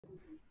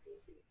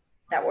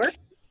That work?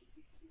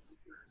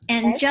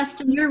 And Okay.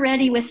 Justin, you're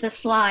ready with the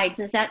slides,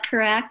 is that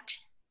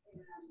correct?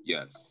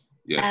 Yes,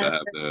 yes, I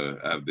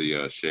have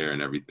the share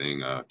and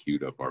everything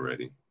queued up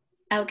already.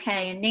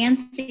 Okay, and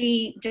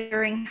Nancy,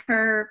 during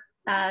her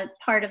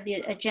part of the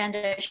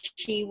agenda,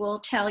 she will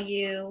tell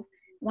you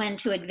when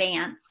to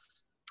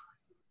advance.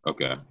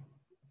 Okay.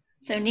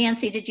 So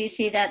Nancy, did you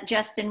see that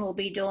Justin will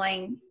be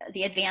doing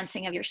the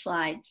advancing of your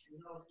slides?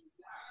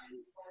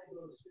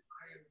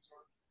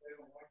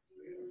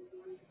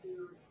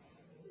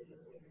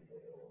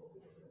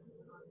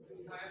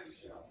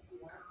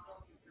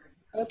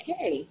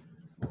 Okay.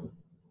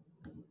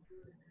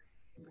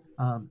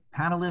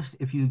 Panelists,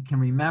 if you can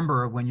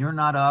remember, when you're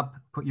not up,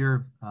 put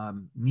your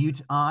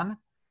mute on,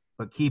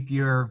 but keep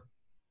your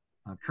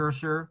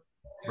cursor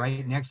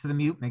right next to the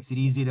mute. Makes it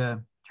easy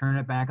to turn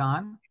it back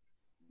on.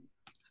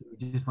 So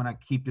we just want to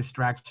keep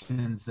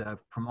distractions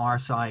from our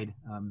side,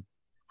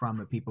 from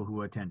the people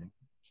who are attending.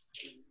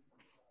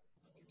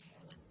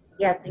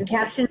 Yes, and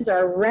captions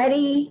are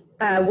ready.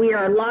 We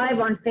are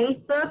live on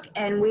Facebook,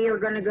 and we are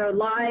going to go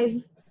live.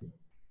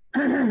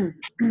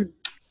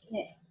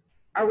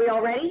 Are we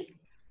all ready?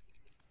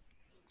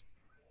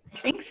 I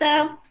think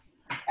so.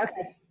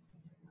 Okay.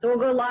 So we'll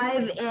go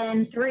live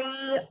in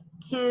 3,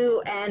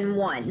 2, and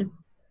 1.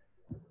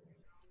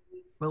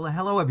 Well,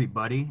 hello,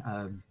 everybody.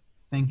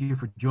 Thank you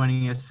for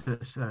joining us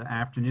this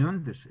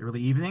afternoon, this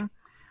early evening.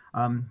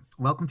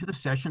 Welcome to the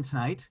session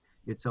tonight.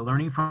 It's a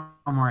learning from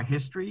our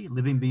history,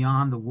 living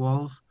beyond the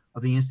walls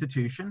of the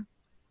institution.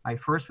 I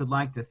first would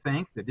like to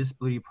thank the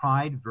Disability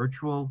Pride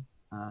Virtual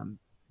PA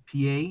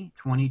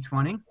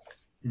 2020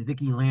 and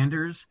Vicki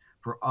Landers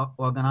for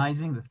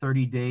organizing the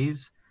 30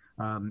 days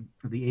of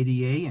the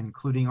ADA,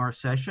 including our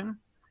session.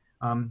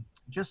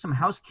 Just some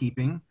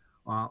housekeeping.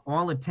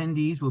 All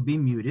attendees will be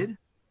muted.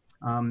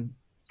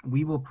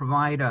 We will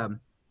provide,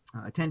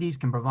 attendees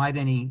can provide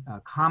any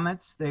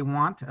comments they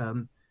want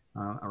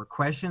or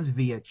questions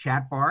via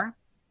chat bar.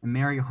 And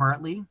Mary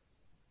Hartley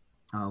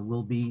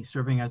will be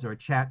serving as our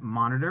chat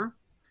monitor.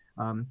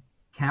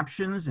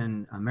 Captions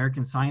and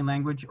American Sign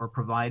Language are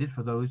provided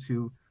for those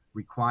who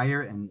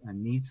require and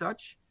need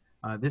such.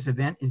 This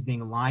event is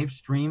being live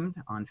streamed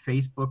on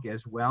Facebook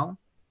as well.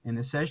 And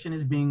the session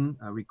is being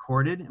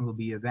recorded and will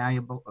be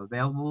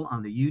available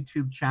on the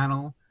YouTube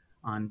channel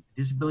on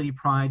Disability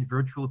Pride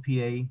Virtual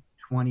PA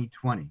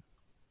 2020.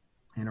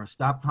 And our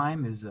stop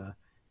time is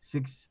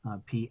 6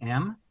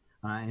 p.m.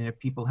 And if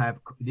people have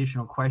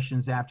additional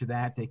questions after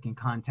that, they can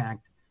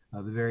contact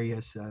the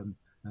various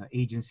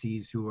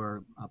agencies who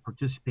are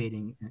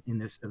participating in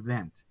this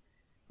event.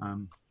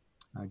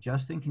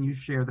 Justin, can you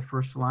share the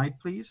first slide,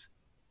 please?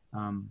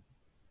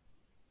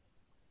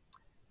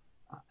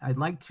 I'd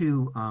like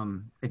to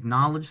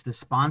acknowledge the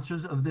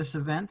sponsors of this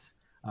event,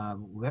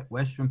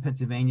 Western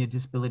Pennsylvania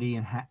Disability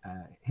and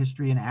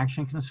History and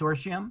Action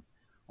Consortium,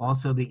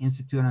 also the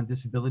Institute on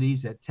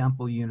Disabilities at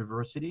Temple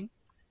University,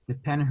 the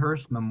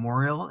Pennhurst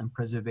Memorial and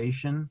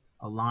Preservation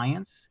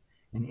Alliance,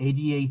 and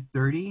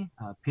ADA30,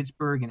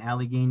 Pittsburgh and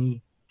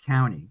Allegheny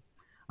County.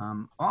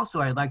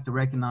 Also, I'd like to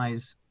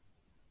recognize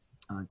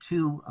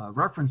two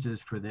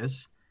references for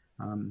this.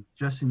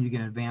 Justin, you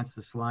can advance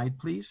the slide,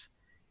 please.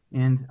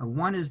 And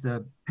one is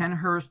the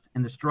Pennhurst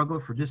and the Struggle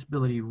for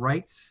Disability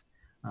Rights,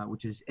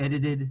 which is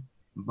edited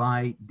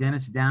by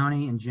Dennis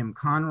Downey and Jim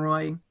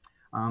Conroy.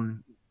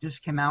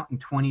 Just came out in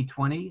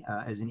 2020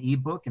 as an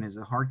ebook and as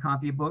a hard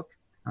copy book.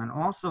 And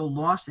also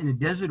Lost in a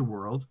Desert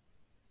World,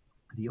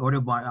 the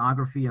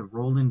autobiography of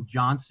Roland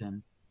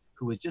Johnson,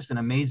 who was just an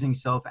amazing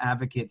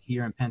self-advocate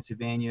here in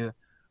Pennsylvania,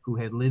 who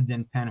had lived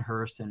in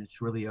Pennhurst, and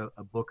it's really a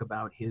book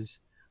about his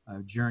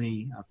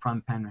journey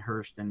from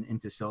Pennhurst and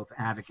into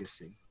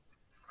self-advocacy.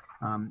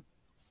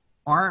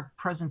 Our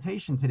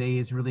presentation today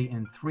is really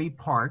in 3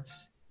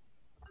 parts.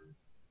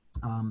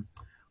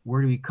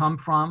 Where do we come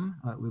from?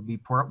 Will be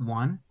part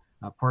 1,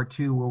 part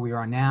 2, where we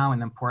are now,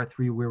 and then part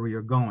 3, where we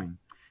are going.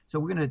 So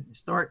we're going to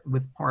start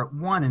with part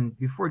 1, and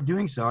before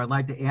doing so, I'd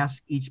like to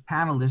ask each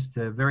panelist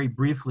to very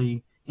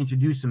briefly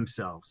introduce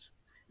themselves.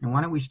 And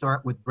why don't we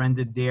start with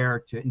Brenda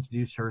Dare to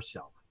introduce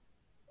herself.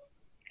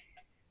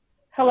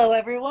 Hello,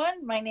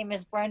 everyone. My name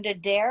is Brenda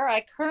Dare.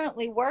 I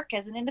currently work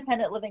as an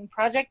independent living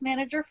project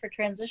manager for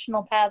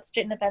Transitional Paths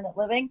to Independent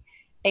Living,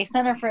 a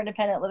center for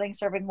independent living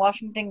serving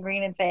Washington,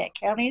 Greene, and Fayette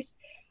counties.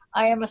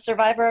 I am a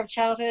survivor of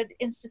childhood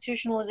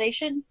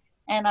institutionalization,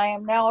 and I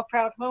am now a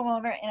proud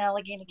homeowner in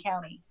Allegheny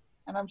County.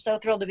 And I'm so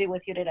thrilled to be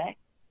with you today.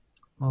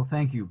 Well,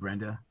 thank you,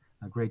 Brenda.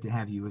 Great to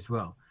have you as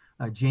well.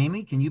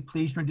 Jamie, can you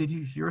please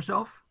introduce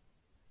yourself?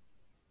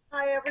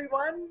 Hi,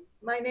 everyone.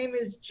 My name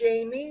is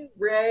Jamie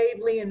Ray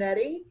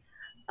Leonetti.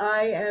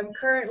 I am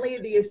currently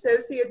the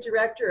Associate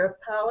Director of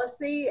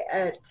Policy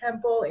at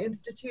Temple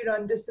Institute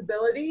on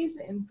Disabilities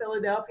in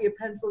Philadelphia,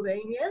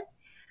 Pennsylvania.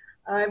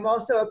 I'm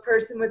also a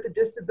person with a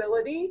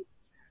disability,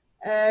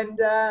 and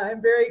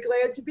I'm very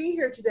glad to be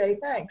here today.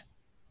 Thanks.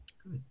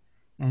 Good.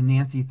 And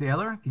Nancy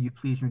Thaler, can you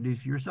please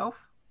introduce yourself?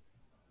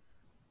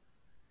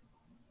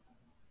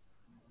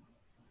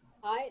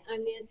 Hi,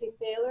 I'm Nancy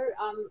Thaler.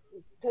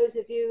 Those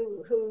of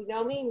you who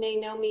know me may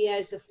know me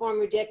as the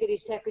former Deputy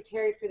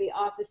Secretary for the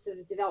Office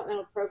of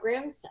Developmental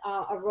Programs,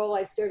 a role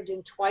I served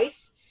in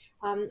twice.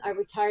 I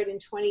retired in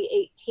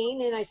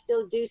 2018 and I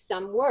still do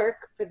some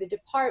work for the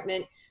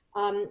department.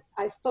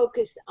 I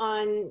focus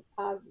on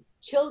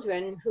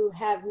children who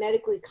have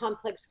medically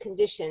complex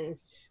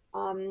conditions.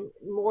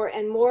 More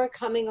and more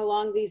coming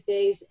along these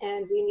days,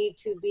 and we need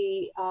to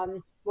be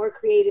more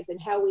creative in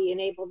how we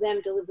enable them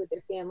to live with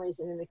their families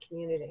and in the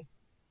community.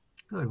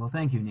 Good. Well,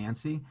 thank you,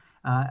 Nancy.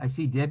 I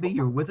see Debbie,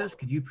 you're with us.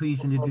 Could you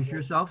please introduce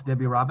yourself?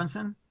 Debbie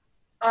Robinson?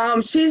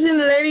 She's in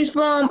the ladies'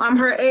 room. I'm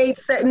her aide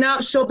setting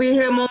up. She'll be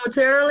here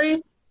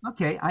momentarily.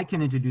 Okay, I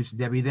can introduce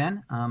Debbie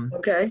then.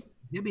 Okay.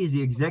 Debbie is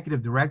the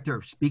Executive Director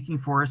of Speaking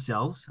for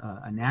Ourselves,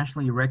 a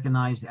nationally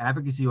recognized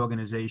advocacy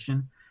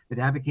organization that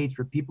advocates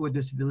for people with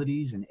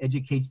disabilities and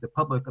educates the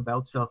public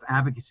about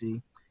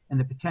self-advocacy and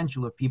the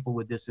potential of people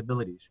with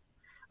disabilities.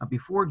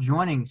 Before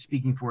joining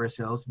Speaking for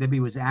Ourselves,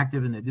 Debbie was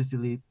active in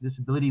the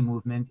disability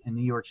movement in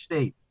New York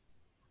State.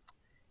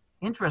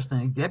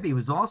 Interestingly, Debbie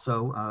was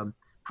also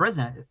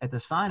present at the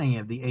signing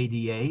of the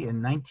ADA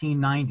in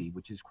 1990,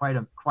 which is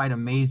quite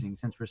amazing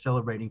since we're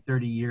celebrating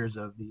 30 years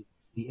of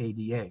the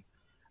ADA.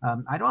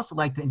 I'd also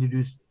like to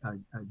introduce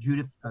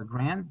Judith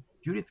Grand.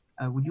 Judith,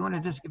 would you want to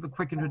just give a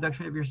quick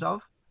introduction of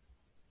yourself?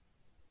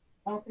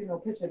 I don't see no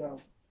picture though.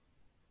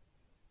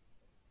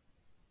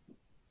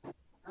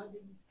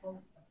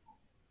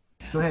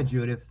 Go ahead,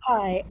 Judith.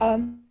 Hi,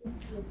 I'm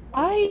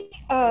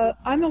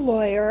a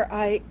lawyer.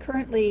 I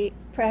currently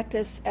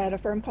practice at a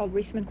firm called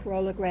Reisman,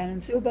 Corolla, Gran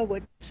and Zuba,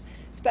 which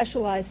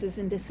specializes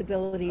in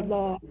disability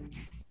law.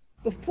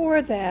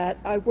 Before that,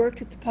 I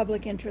worked at the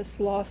Public Interest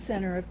Law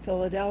Center of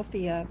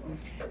Philadelphia,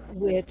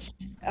 which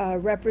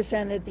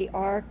represented the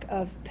ARC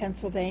of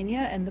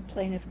Pennsylvania and the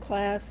plaintiff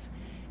class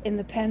in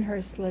the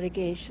Pennhurst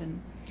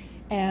litigation.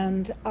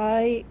 And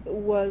I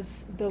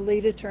was the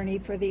lead attorney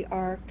for the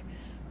ARC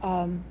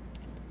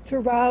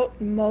throughout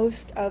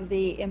most of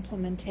the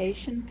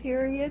implementation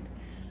period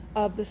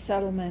of the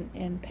settlement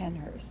in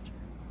Pennhurst.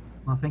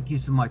 Well, thank you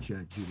so much,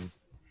 Judith.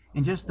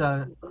 And just,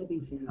 I'm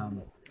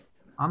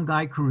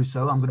Guy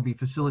Caruso. I'm going to be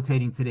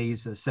facilitating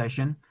today's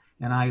session,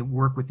 and I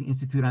work with the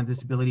Institute on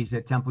Disabilities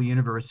at Temple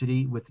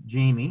University with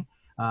Jamie,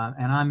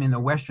 and I'm in the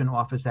Western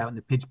office out in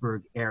the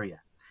Pittsburgh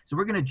area. So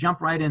we're going to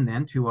jump right in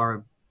then to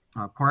our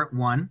part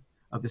one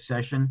of the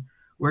session,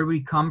 where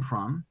we come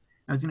from.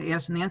 I was going to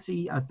ask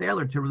Nancy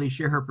Thaler to really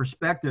share her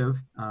perspective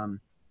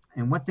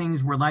and what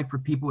things were like for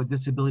people with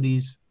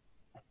disabilities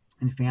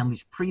and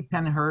families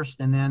pre-Pennhurst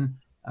and then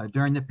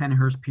during the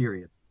Pennhurst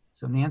period.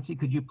 So Nancy,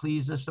 could you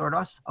please start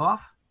us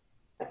off?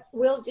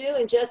 Will do.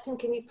 And Justin,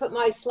 can you put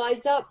my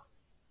slides up?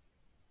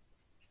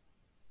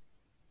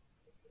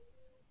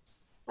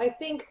 I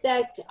think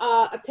that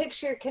a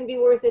picture can be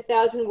worth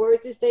 1,000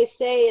 words, as they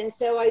say. And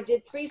so I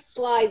did 3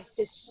 slides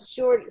to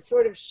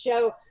sort of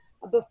show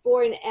a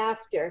before and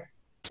after.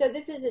 So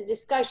this is a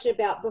discussion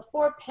about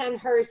before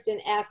Pennhurst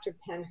and after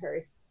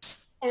Pennhurst.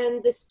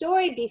 And the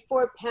story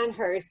before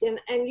Pennhurst,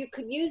 and you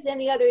could use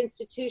any other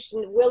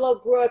institution,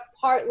 Willowbrook,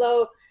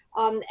 Partlow,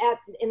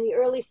 in the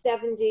early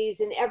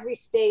 70s, in every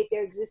state,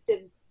 there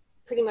existed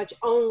pretty much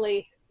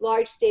only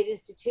large state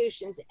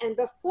institutions. And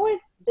before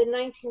the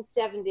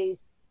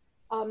 1970s,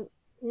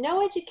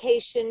 no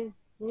education,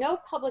 no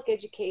public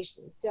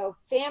education. So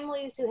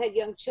families who had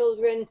young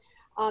children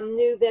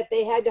knew that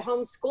they had to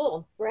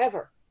homeschool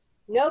forever.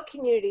 No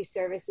community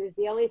services.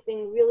 The only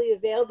thing really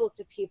available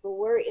to people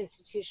were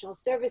institutional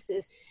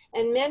services.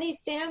 And many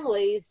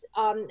families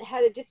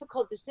had a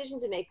difficult decision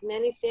to make.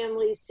 Many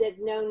families said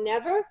no,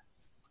 never,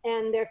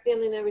 and their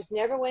family members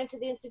never went to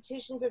the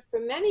institution. But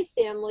for many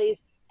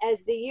families,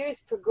 as the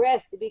years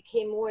progressed, it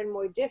became more and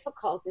more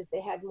difficult as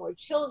they had more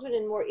children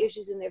and more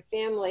issues in their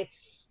family.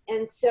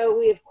 And so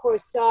we, of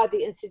course, saw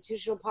the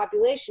institutional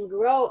population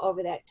grow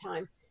over that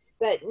time.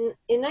 But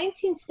in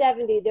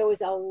 1970, there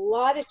was a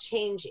lot of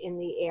change in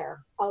the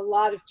air, a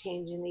lot of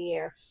change in the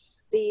air.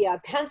 The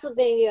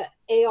Pennsylvania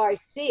ARC,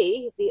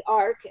 the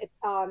ARC,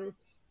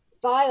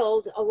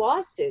 filed a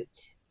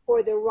lawsuit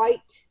for the right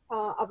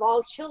of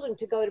all children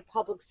to go to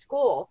public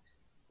school.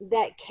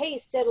 That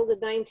case, settled in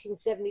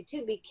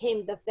 1972,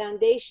 became the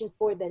foundation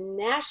for the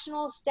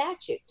national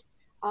statute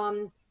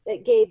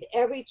that gave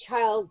every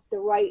child the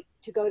right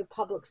to go to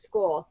public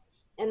school.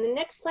 And the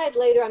next slide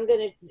later, I'm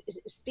going to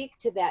speak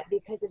to that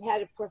because it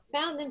had a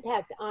profound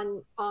impact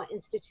on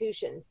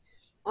institutions.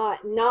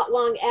 Not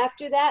long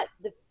after that,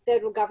 the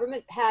federal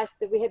government passed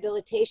the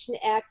Rehabilitation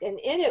Act, and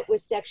in it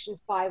was Section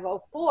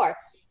 504,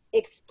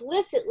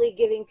 explicitly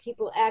giving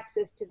people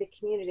access to the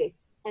community.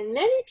 And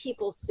many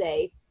people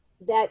say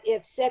that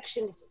if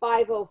Section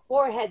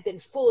 504 had been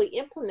fully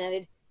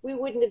implemented, we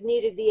wouldn't have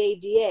needed the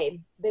ADA.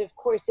 But of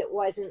course it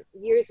wasn't.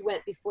 Years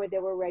went before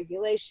there were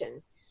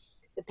regulations.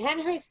 The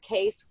Pennhurst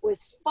case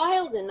was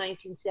filed in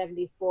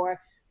 1974,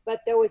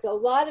 but there was a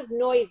lot of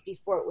noise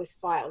before it was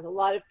filed, a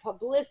lot of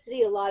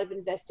publicity, a lot of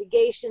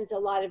investigations, a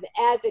lot of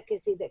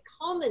advocacy that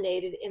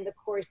culminated in the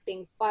case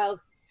being filed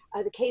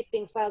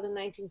in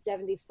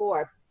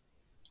 1974.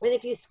 And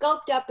if you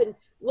sculpt up and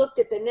looked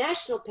at the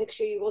national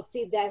picture, you will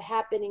see that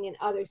happening in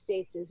other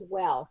states as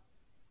well.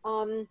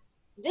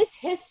 This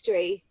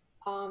history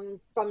from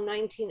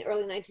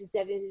early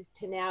 1970s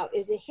to now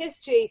is a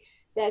history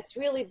that's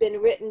really been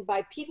written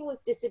by people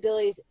with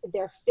disabilities,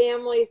 their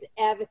families,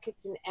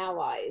 advocates, and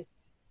allies.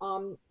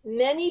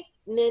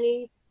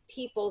 Many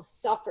people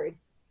suffered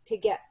to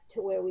get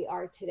to where we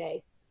are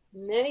today.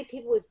 Many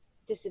people with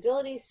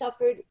disabilities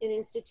suffered in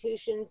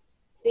institutions.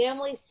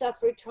 Families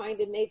suffered trying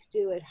to make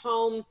do at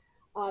home.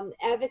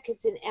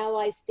 Advocates and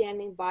allies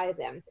standing by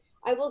them.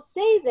 I will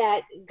say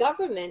that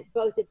government,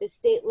 both at the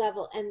state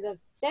level and the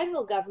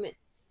federal government,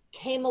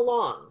 came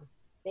along.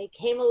 They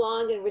came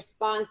along in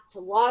response to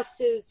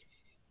lawsuits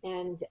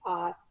and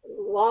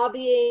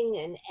lobbying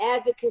and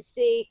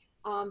advocacy.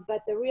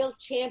 But the real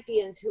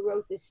champions who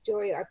wrote this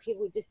story are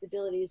people with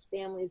disabilities,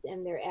 families,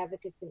 and their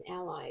advocates and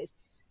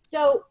allies.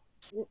 So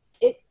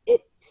it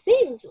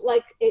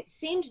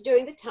seemed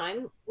during the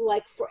time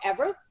like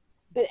forever,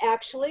 but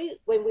actually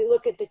when we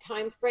look at the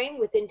time frame,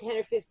 within 10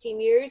 or 15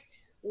 years,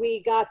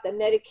 we got the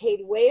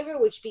Medicaid waiver,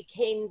 which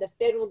became the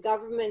federal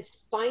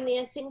government's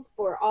financing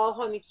for all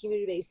home and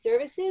community-based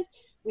services.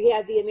 We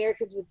had the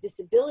Americans with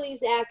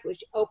Disabilities Act,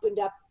 which opened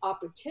up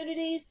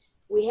opportunities.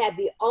 We had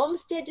the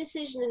Olmstead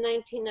decision in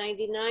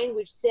 1999,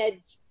 which said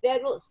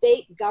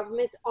state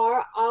governments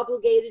are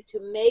obligated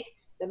to make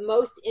the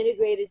most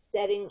integrated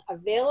setting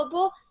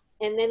available.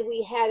 And then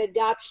we had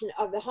adoption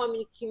of the home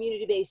and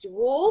community-based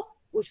rule,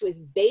 which was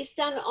based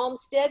on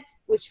Olmstead,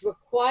 which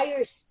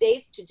requires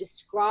states to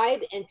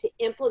describe and to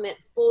implement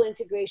full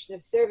integration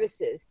of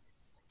services.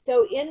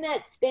 So in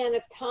that span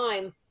of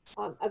time,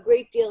 a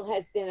great deal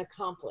has been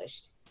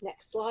accomplished.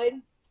 Next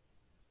slide.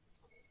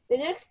 The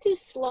next two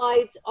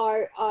slides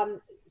are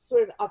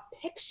sort of a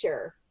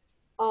picture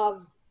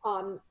of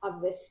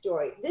this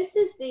story. This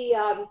is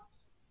the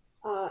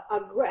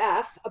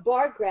a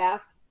bar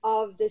graph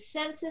of the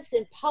census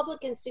in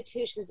public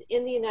institutions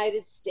in the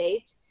United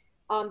States.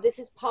 This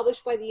is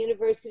published by the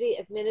University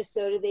of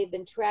Minnesota. They've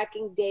been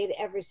tracking data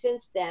ever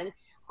since then.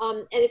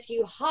 And if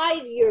you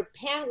hide your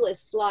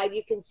panelist slide,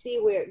 you can see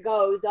where it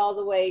goes all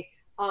the way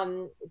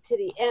to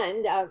the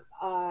end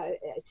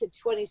to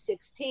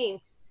 2016.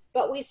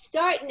 But we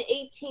start in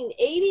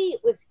 1880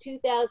 with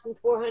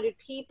 2,400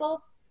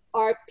 people.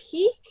 Our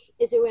peak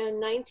is around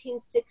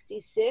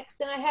 1966,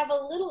 and I have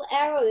a little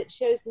arrow that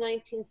shows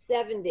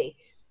 1970.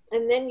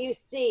 And then you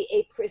see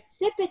a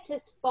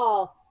precipitous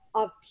fall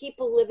of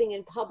people living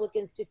in public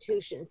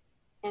institutions.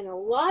 And a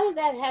lot of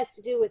that has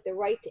to do with the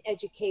right to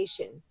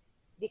education,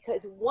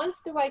 because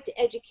once the right to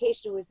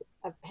education was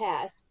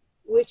passed,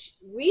 which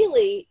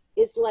really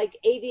is like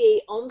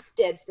ADA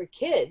Olmstead for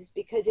kids,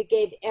 because it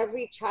gave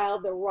every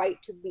child the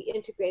right to be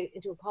integrated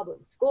into a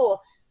public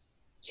school,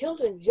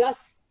 children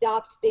just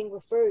stopped being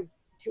referred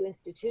to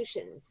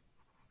institutions.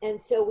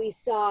 And so we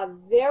saw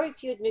very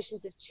few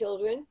admissions of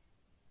children,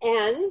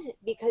 and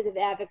because of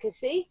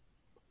advocacy,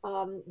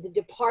 the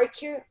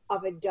departure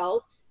of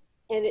adults,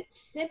 and it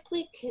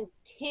simply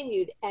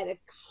continued at a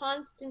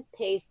constant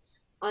pace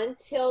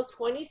until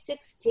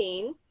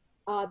 2016.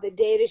 The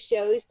data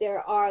shows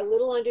there are a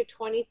little under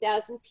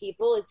 20,000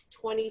 people. It's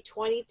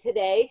 2020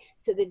 today,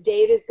 so the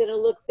data is going to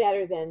look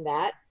better than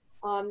that.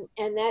 And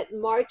that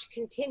march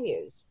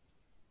continues.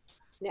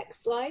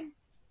 Next slide.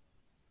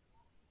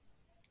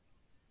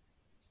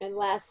 And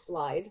last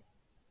slide.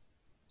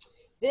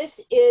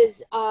 This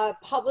is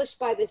published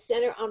by the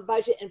Center on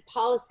Budget and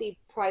Policy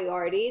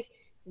Priorities.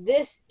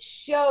 This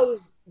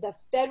shows the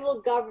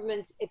federal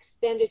government's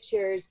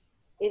expenditures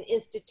in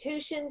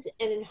institutions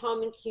and in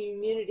home and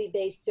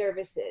community-based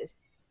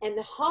services. And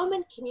the home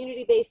and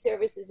community-based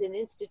services in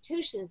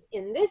institutions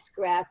in this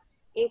graph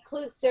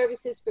include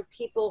services for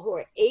people who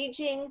are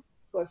aging,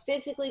 who are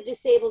physically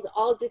disabled,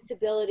 all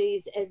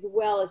disabilities, as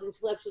well as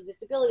intellectual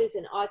disabilities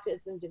and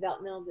autism,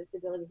 developmental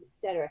disabilities,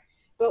 etc.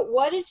 But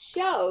what it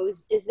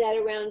shows is that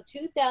around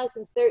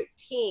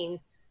 2013,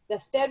 the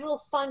federal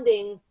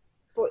funding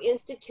for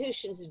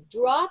institutions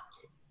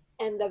dropped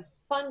and the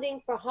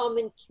funding for home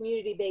and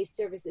community-based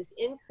services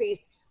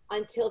increased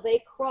until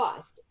they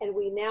crossed. And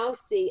we now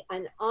see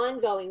an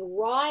ongoing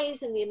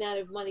rise in the amount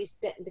of money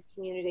spent in the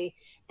community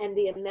and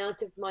the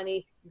amount of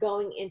money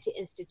going into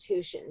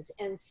institutions.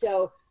 And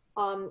so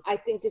I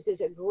think this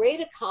is a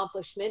great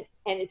accomplishment,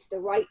 and it's the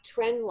right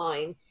trend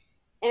line.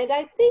 And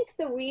I think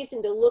the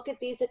reason to look at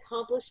these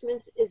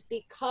accomplishments is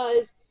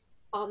because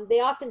they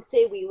often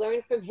say we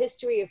learn from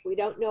history. If we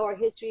don't know our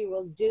history,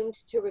 we're doomed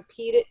to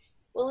repeat it.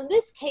 Well, in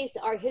this case,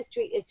 our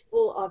history is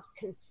full of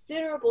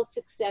considerable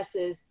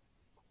successes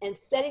and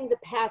setting the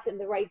path in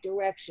the right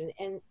direction.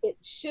 And it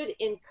should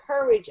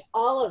encourage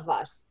all of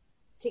us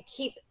to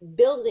keep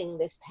building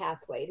this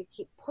pathway, to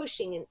keep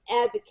pushing and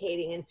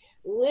advocating and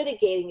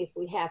litigating if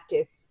we have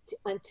to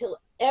until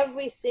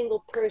every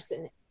single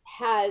person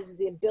has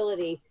the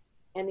ability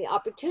and the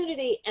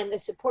opportunity and the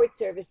support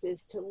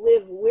services to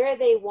live where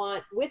they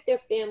want, with their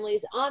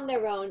families, on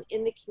their own,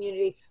 in the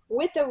community,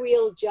 with a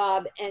real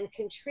job, and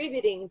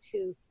contributing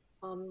to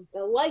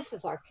the life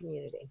of our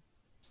community.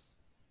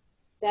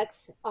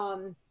 That's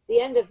the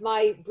end of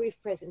my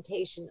brief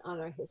presentation on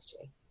our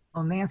history.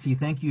 Well, Nancy,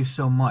 thank you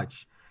so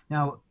much.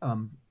 Now,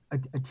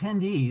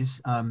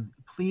 attendees,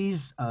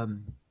 please,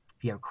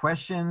 if you have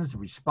questions,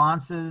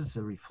 responses,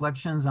 or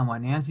reflections on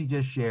what Nancy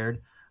just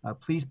shared,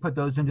 please put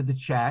those into the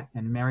chat,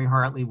 and Mary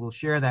Hartley will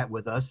share that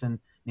with us, and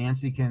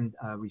Nancy can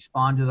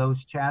respond to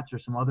those chats, or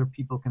some other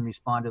people can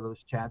respond to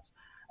those chats.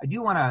 I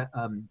do want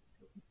to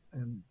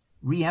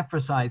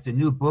re-emphasize a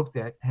new book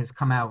that has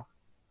come out,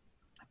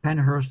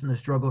 Pennhurst and the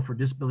Struggle for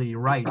Disability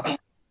Rights,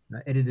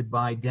 edited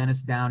by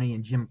Dennis Downey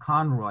and Jim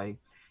Conroy.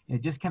 And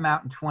it just came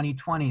out in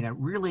 2020, and it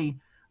really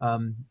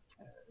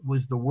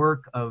was the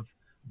work of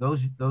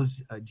those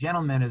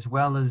gentlemen, as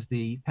well as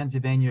the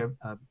Pennsylvania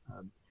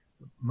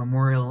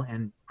Memorial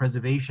and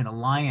Preservation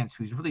Alliance,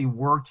 who's really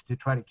worked to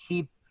try to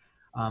keep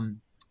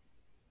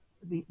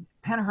the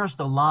Pennhurst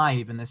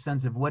alive in the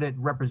sense of what it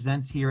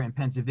represents here in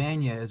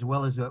Pennsylvania, as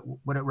well as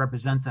what it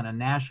represents on a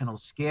national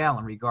scale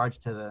in regards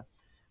to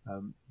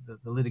the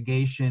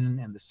litigation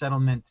and the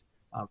settlement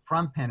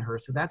from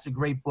Pennhurst. So that's a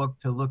great book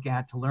to look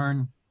at, to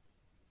learn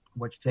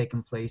what's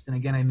taken place. And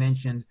again, I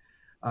mentioned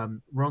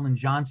Roland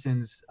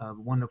Johnson's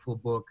wonderful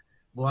book,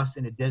 Lost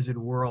in a Desert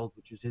World,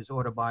 which is his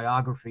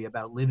autobiography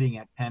about living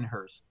at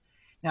Pennhurst.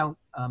 Now,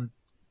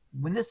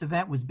 when this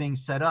event was being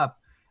set up,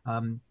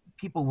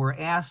 people were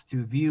asked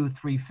to view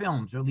 3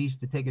 films, or at least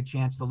to take a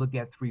chance to look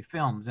at 3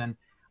 films. And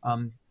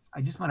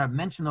I just want to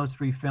mention those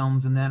 3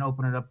 films and then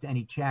open it up to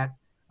any chat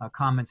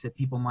comments that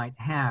people might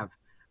have.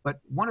 But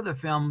one of the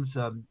films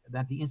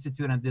that the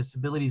Institute on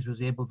Disabilities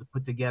was able to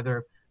put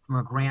together from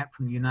a grant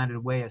from the United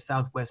Way of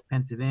Southwest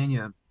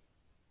Pennsylvania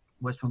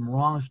was From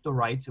Wrongs to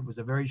Rights. It was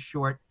a very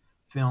short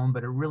film,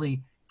 but it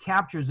really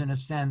captures, in a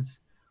sense,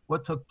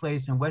 what took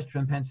place in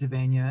Western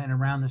Pennsylvania and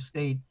around the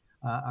state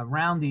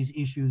around these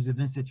issues of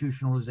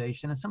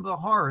institutionalization and some of the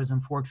horrors,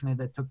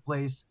 unfortunately, that took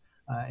place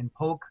in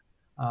Polk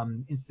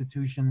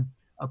Institution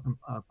up in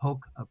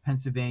Polk,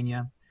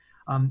 Pennsylvania.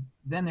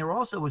 Then there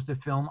also was the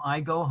film I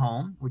Go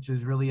Home, which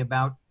is really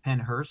about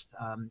Pennhurst.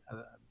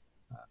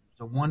 It's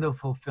a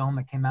wonderful film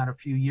that came out a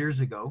few years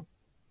ago.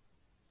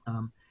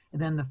 And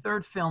then the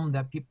third film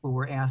that people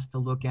were asked to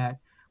look at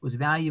was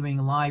Valuing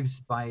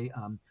Lives by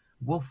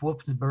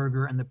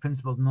Wolfensberger and the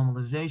Principle of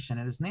Normalization.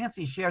 And as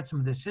Nancy shared some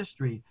of this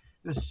history,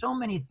 there's so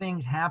many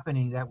things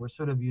happening that were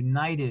sort of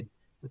united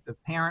with the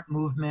parent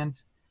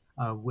movement,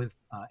 with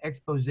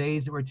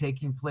exposés that were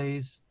taking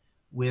place,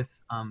 with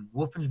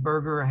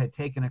Wolfensberger had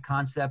taken a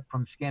concept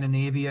from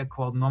Scandinavia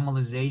called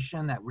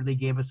normalization that really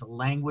gave us a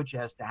language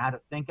as to how to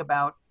think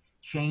about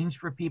change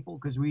for people,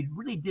 because we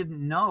really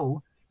didn't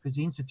know, because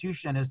the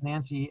institution, as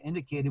Nancy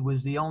indicated,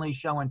 was the only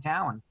show in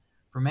town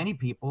for many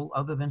people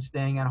other than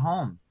staying at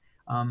home.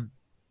 And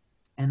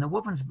the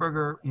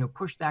Wolfensberger,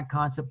 pushed that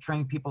concept,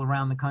 trained people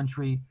around the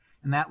country,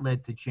 and that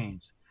led to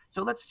change.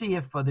 So let's see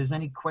if there's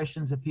any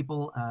questions that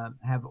people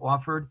have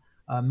offered.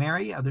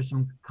 Mary, are there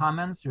some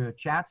comments or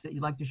chats that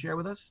you'd like to share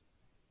with us?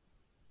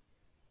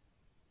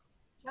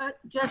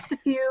 Just a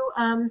few,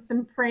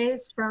 some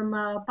praise from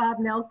Bob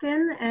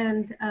Nelkin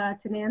and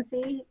to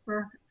Nancy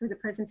for the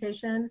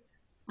presentation.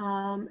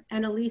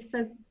 And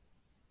Elisa,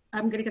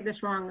 I'm going to get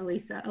this wrong,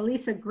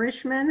 Elisa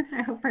Grishman,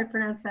 I hope I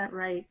pronounced that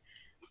right.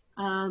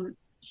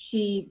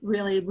 She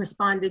really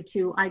responded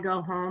to I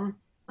Go Home,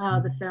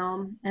 the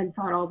film, and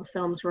thought all the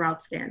films were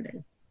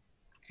outstanding.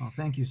 Well,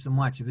 thank you so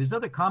much. If there's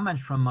other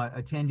comments from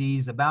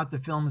attendees about the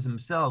films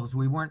themselves,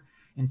 we weren't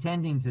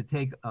intending to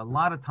take a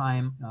lot of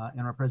time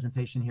in our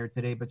presentation here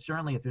today, but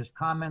certainly if there's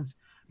comments,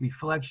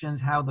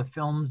 reflections, how the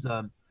films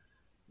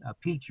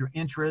piqued your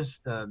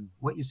interest,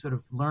 what you sort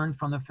of learned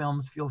from the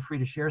films, feel free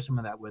to share some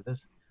of that with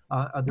us.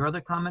 Are there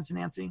other comments,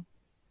 Nancy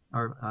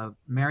or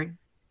Mary?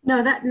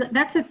 No,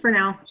 that's it for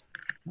now.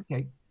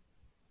 Okay.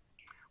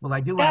 Well, I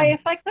do. Guy,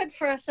 if I could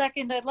for a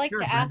second, I'd like Sure,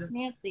 to ask Brenda.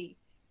 Nancy,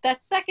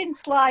 that second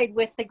slide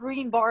with the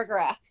green bar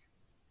graph,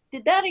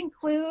 did that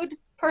include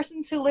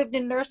persons who lived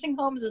in nursing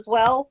homes as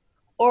well?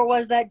 Or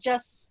was that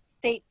just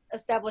state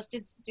established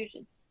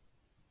institutions?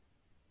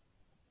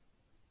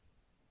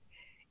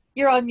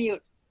 You're on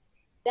mute.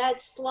 That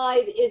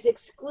slide is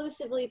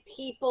exclusively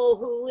people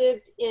who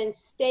lived in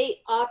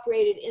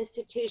state-operated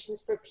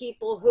institutions for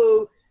people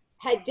who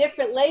had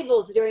different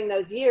labels during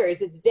those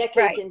years. It's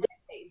decades and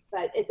decades,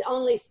 but it's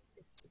only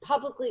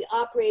publicly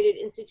operated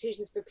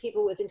institutions for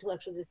people with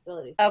intellectual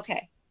disabilities.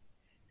 Okay.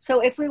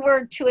 So if we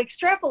were to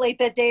extrapolate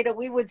that data,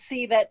 we would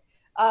see that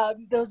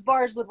those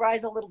bars would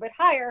rise a little bit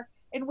higher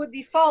and would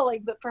be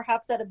falling, but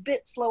perhaps at a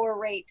bit slower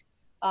rate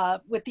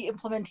with the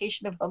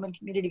implementation of home and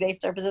community-based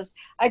services.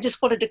 I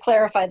just wanted to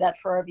clarify that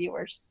for our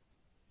viewers.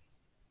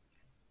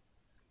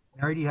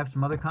 Mary, do you have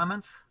some other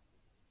comments?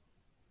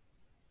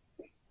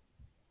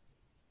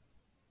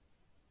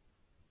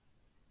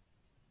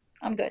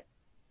 I'm good.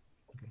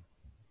 Okay.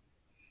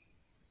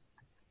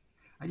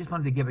 I just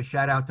wanted to give a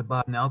shout out to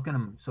Bob Nelkin.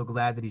 I'm so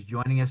glad that he's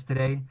joining us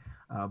today.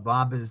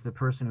 Bob is the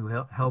person who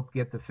helped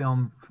get the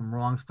film From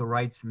Wrongs to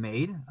Rights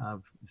made,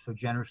 so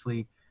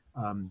generously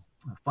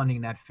funding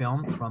that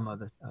film from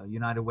the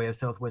United Way of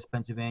Southwest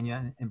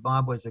Pennsylvania. And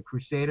Bob was a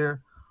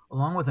crusader,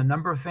 along with a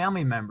number of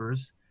family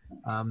members,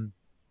 um,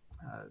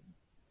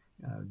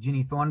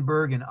 Ginny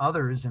Thornburg and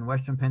others in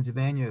Western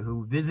Pennsylvania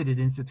who visited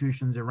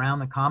institutions around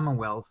the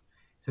Commonwealth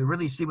to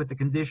really see what the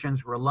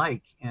conditions were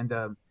like, and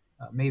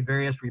made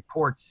various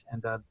reports.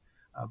 And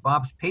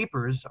Bob's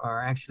papers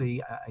are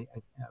actually,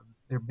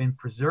 they've been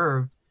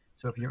preserved.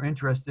 So if you're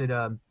interested,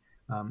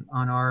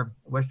 on our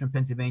Western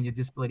Pennsylvania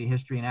Disability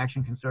History and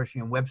Action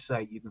Consortium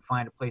website, you can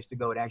find a place to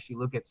go to actually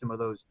look at some of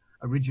those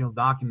original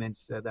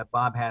documents that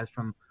Bob has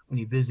from when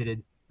he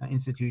visited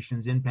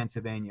institutions in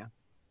Pennsylvania.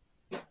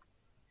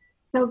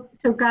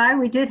 So Guy,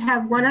 we did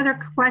have one other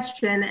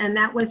question, and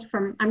that was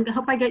from, I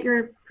hope I get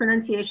your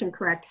pronunciation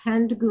correct,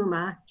 Hend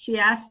Guma. She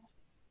asked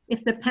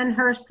if the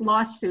Pennhurst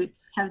lawsuits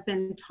have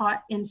been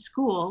taught in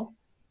school.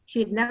 She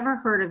had never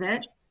heard of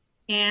it,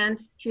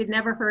 and she had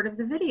never heard of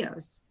the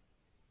videos.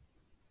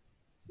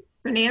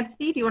 So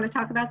Nancy, do you want to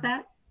talk about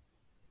that?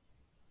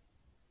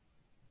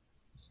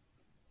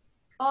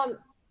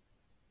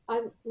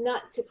 I'm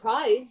not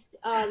surprised.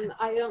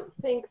 I don't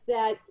think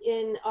that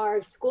in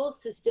our school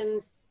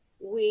systems,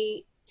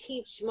 we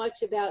teach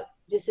much about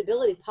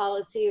disability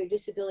policy or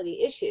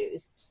disability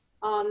issues.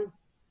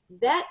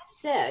 That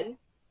said,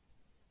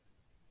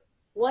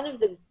 one of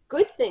the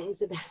good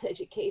things about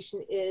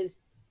education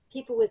is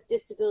people with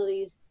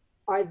disabilities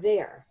are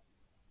there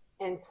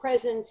and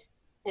present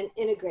and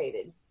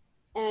integrated.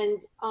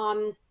 And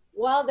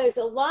while there's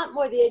a lot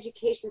more the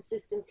education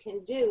system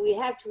can do, we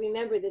have to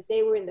remember that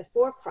they were in the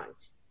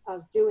forefront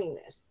of doing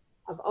this,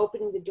 of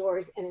opening the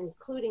doors and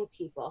including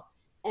people.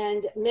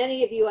 And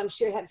many of you, I'm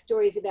sure, have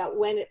stories about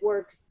when it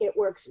works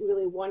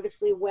really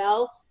wonderfully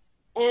well.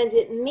 And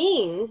it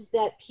means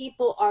that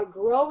people are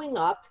growing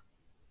up,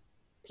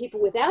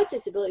 people without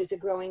disabilities are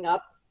growing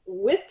up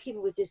with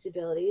people with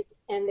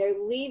disabilities, and they're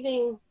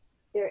leaving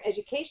their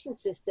education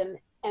system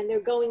and they're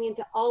going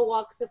into all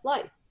walks of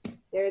life.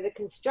 They're the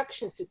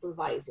construction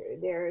supervisor,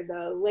 they're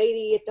the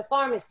lady at the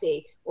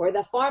pharmacy, or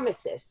the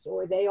pharmacist,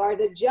 or they are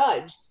the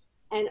judge.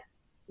 And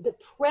the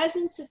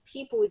presence of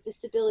people with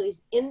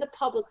disabilities in the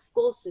public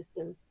school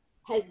system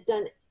has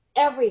done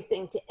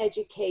everything to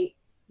educate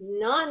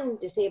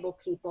non-disabled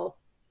people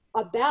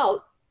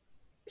about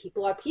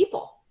people are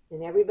people,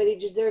 and everybody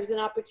deserves an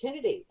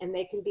opportunity, and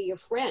they can be your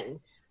friend.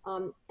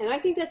 And I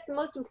think that's the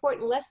most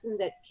important lesson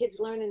that kids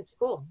learn in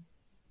school.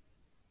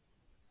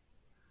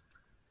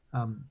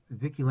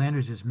 Vicki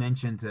Landers has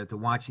mentioned to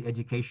watch the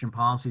Education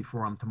Policy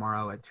Forum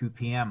tomorrow at 2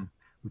 p.m.,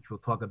 which will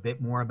talk a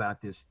bit more about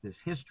this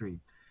history.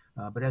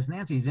 But as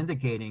Nancy's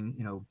indicating,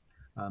 you know,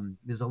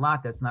 there's a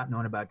lot that's not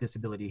known about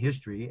disability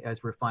history.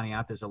 As we're finding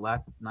out, there's a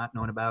lot not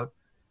known about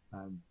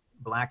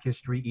Black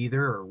history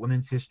either, or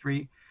women's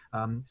history.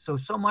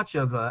 So much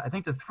of, I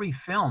think the three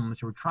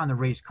films were trying to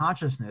raise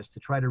consciousness to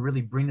try to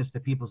really bring this to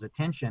people's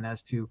attention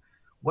as to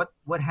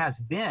what has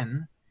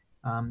been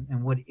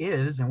and what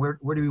is, and where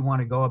do we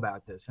want to go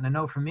about this. And I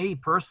know for me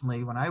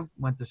personally, when I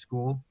went to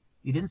school,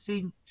 you didn't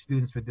see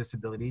students with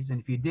disabilities. And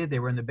if you did, they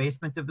were in the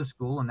basement of the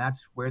school, and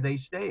that's where they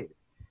stayed.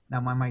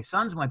 Now, when my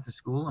sons went to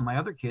school and my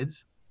other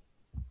kids,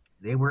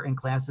 they were in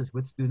classes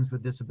with students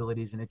with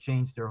disabilities, and it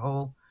changed their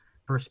whole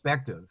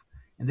perspective.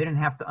 And they didn't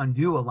have to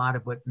undo a lot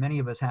of what many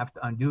of us have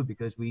to undo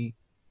because we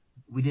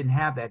didn't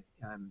have that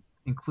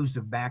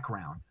inclusive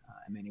background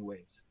in many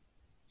ways.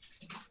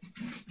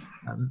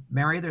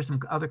 Mary, there's some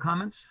other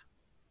comments?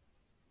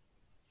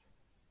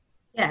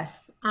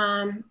 Yes.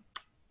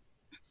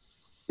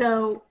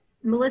 So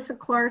Melissa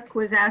Clark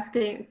was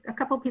asking, a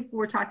couple people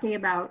were talking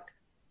about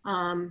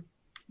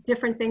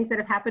different things that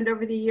have happened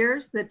over the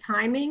years, the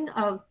timing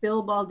of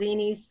Bill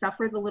Baldini's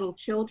Suffer the Little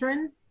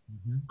Children,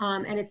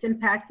 and its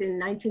impact in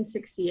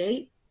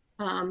 1968,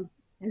 and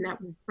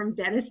that was from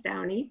Dennis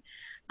Downey.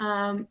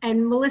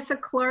 And Melissa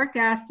Clark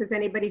asked, has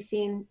anybody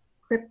seen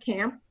Crip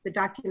Camp, the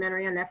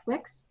documentary on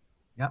Netflix?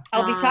 Yep.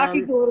 I'll be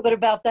talking a little bit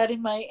about that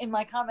in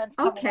my comments.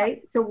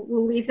 Okay, so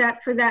we'll leave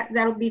that for that.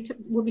 That'll be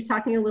we'll be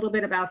talking a little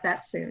bit about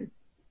that soon.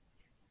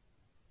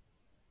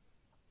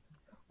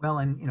 Well,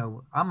 and you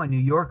know, I'm a New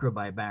Yorker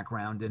by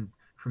background, and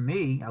for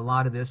me, a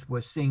lot of this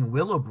was seeing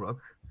Willowbrook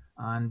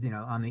on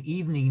on the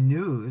evening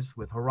news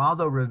with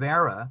Geraldo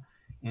Rivera,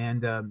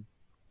 and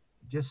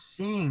just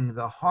seeing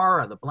the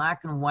horror, the black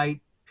and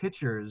white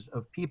pictures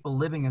of people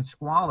living in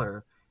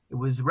squalor. It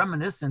was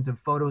reminiscent of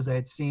photos I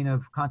had seen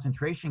of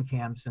concentration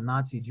camps in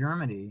Nazi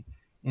Germany,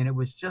 and it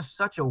was just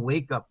such a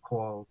wake-up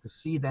call to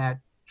see that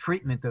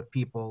treatment of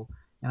people.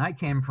 And I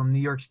came from New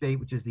York State,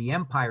 which is the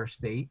Empire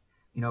State,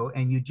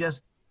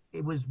 and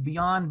it was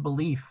beyond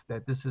belief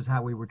that this is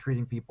how we were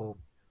treating people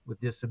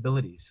with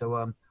disabilities. So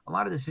a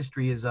lot of this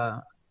history is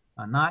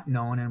not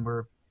known, and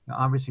we're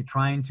obviously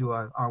trying to,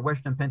 our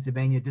Western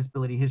Pennsylvania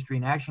Disability History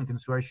and Action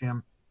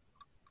Consortium,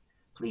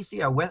 please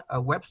see our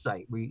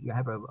website. We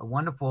have a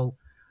wonderful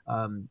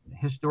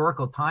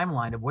historical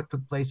timeline of what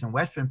took place in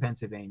Western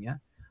Pennsylvania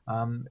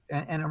and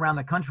around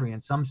the country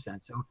in some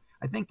sense. So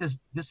I think this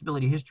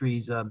disability history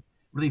is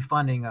really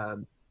funding,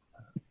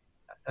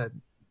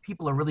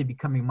 people are really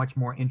becoming much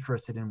more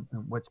interested in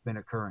what's been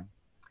occurring.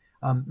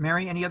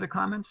 Mary, any other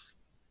comments?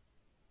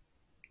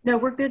 No,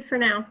 we're good for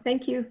now.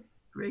 Thank you.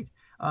 Great.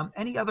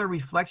 Any other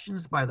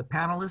reflections by the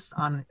panelists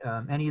on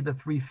any of the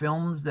three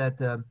films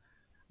that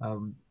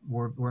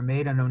were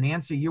made? I know,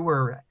 Nancy, you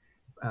were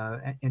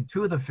in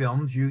two of the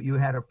films. You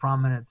had a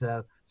prominent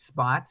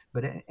spot,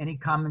 but any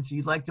comments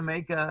you'd like to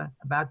make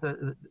about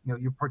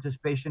your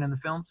participation in the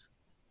films?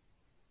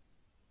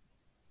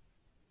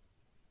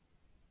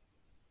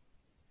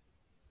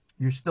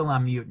 You're still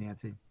on mute,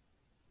 Nancy.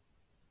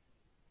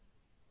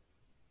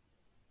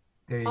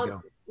 There you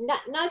go.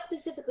 Not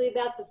specifically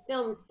about the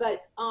films,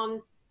 but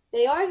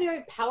they are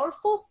very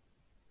powerful,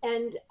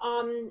 and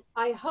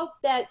I hope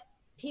that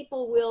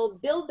people will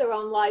build their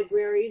own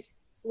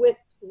libraries with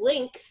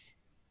links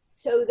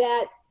so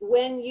that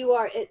when you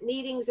are at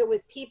meetings or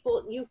with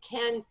people, you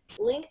can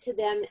link to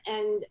them.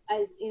 And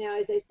as you know,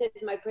 as I said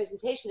in my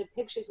presentation, a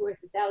picture's worth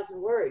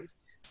 1,000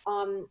 words.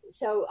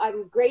 So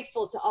I'm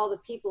grateful to all the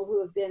people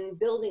who have been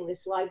building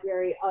this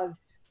library of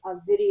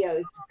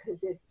videos,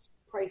 because it's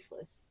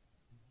priceless.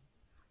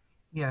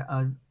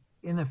 Yeah,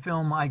 in the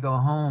film I Go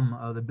Home,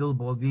 the Bill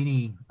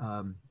Baldini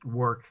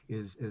work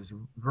is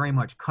very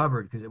much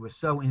covered because it was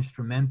so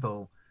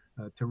instrumental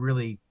to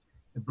really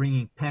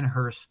bringing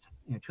Pennhurst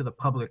to the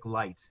public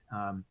light.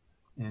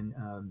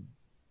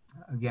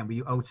 Again,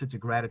 we owe such a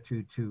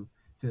gratitude to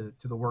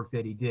the work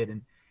that he did.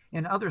 And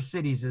in other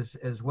cities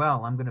as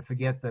well, I'm going to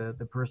forget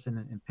the person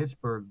in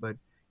Pittsburgh, but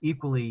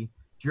equally,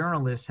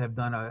 journalists have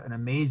done an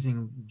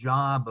amazing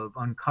job of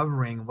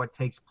uncovering what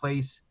takes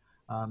place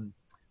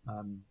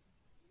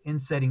in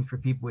settings for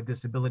people with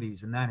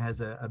disabilities, and that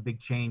has a big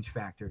change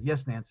factor.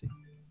 Yes, Nancy?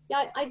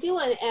 Yeah, I do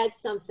want to add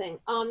something.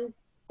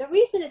 The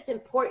reason it's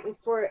important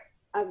for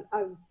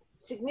a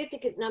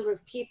significant number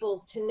of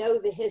people to know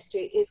the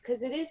history is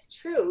because it is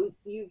true,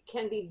 you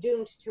can be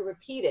doomed to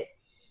repeat it.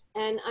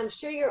 And I'm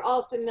sure you're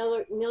all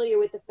familiar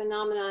with the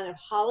phenomenon of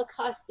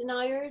Holocaust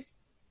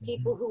deniers,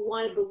 people who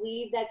want to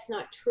believe that's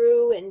not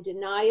true and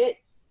deny it,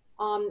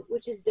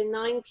 which is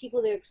denying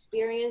people their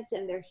experience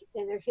and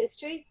their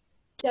history.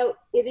 So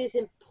it is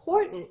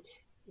important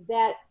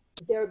that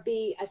there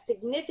be a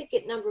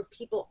significant number of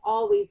people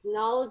always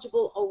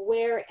knowledgeable,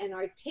 aware, and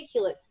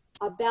articulate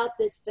about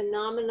this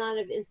phenomenon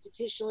of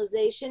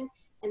institutionalization.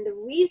 And the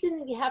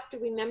reason you have to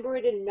remember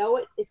it and know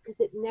it is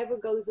because it never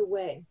goes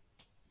away.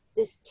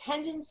 This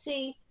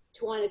tendency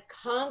to want to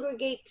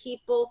congregate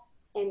people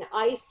and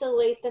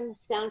isolate them,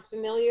 sound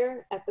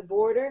familiar at the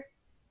border?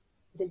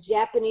 The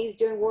Japanese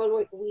during World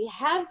War, we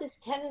have this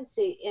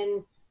tendency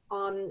in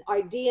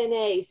our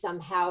DNA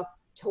somehow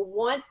to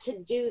want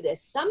to do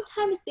this.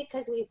 Sometimes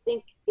because we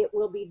think it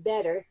will be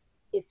better,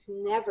 it's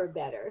never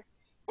better.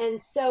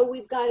 And so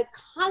we've got to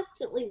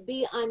constantly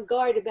be on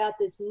guard about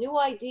this new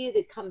idea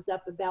that comes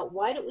up about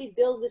why don't we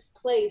build this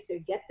place or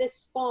get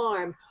this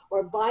farm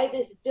or buy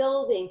this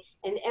building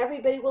and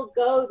everybody will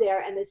go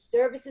there and the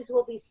services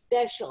will be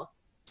special.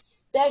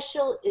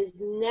 Special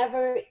is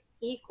never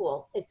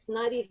equal. It's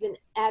not even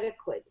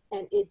adequate,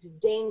 and it's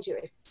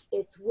dangerous.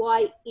 It's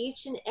why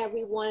each and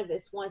every one of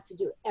us wants to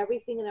do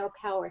everything in our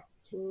power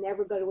to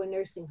never go to a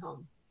nursing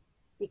home,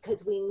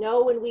 because we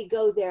know when we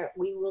go there,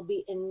 we will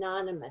be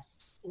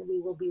anonymous and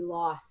we will be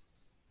lost.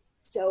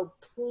 So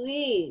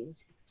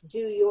please do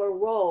your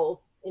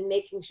role in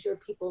making sure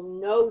people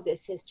know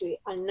this history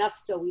enough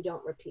so we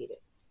don't repeat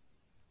it.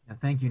 Yeah,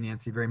 thank you,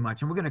 Nancy, very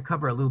much. And we're going to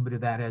cover a little bit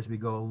of that as we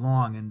go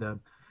along. And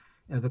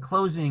the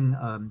closing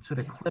sort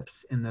of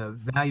clips in the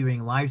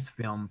Valuing Lives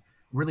film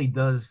really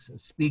does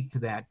speak to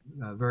that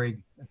very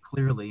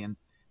clearly. And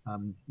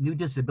new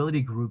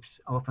disability groups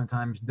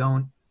oftentimes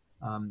don't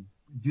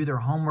do their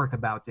homework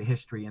about the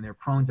history, and they're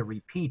prone to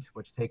repeat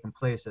what's taken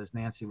place, as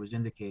Nancy was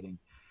indicating.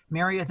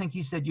 Mary, I think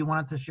you said you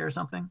wanted to share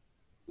something?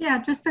 Yeah,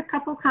 just a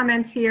couple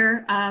comments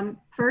here.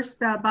 First,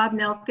 Bob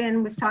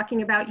Nelkin was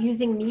talking about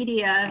using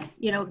media,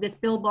 you know, this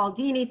Bill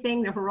Baldini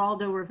thing, the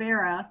Geraldo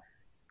Rivera,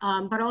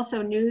 but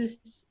also news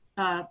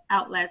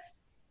outlets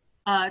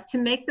to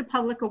make the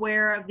public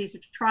aware of these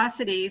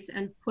atrocities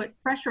and put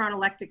pressure on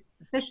elected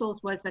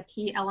officials was a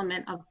key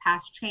element of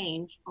past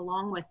change,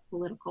 along with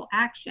political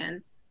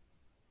action.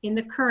 In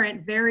the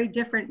current, very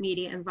different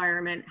media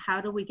environment,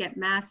 how do we get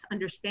mass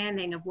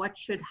understanding of what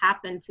should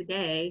happen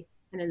today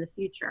and in the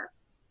future?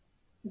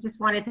 I just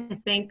wanted to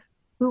think,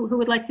 who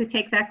would like to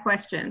take that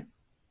question?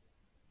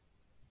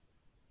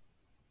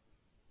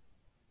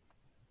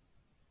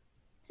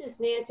 This is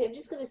Nancy. I'm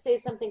just going to say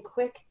something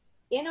quick.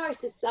 In our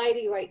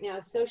society right now,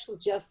 social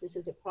justice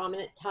is a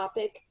prominent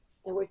topic,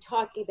 and we're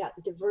talking about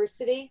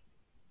diversity.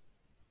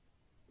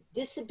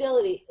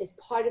 Disability is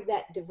part of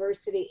that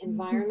diversity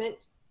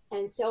environment.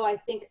 And so I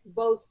think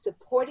both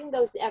supporting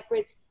those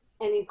efforts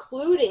and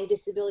including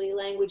disability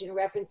language and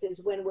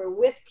references when we're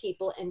with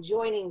people and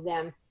joining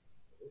them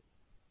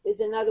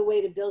is another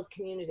way to build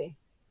community.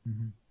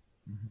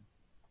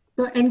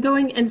 So, and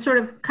going and sort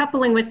of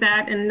coupling with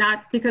that, and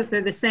not because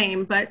they're the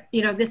same, but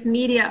you know, this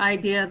media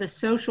idea, the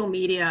social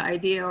media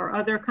idea, or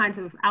other kinds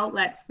of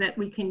outlets that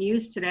we can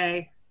use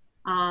today.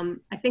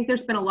 I think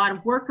there's been a lot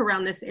of work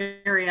around this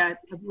area.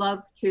 I'd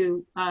love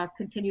to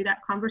continue that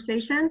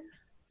conversation.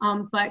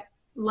 But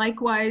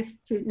likewise,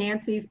 to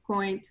Nancy's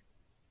point,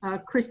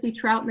 Christy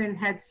Troutman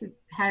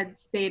had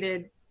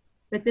stated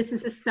that this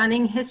is a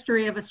stunning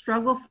history of a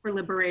struggle for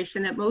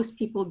liberation that most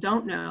people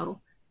don't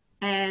know.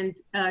 And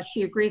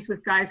she agrees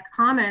with Guy's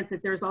comment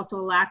that there's also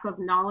a lack of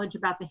knowledge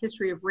about the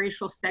history of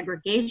racial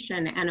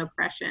segregation and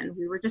oppression.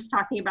 We were just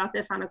talking about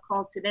this on a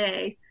call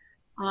today.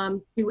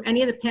 Do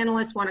any of the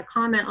panelists want to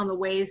comment on the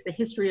ways the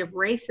history of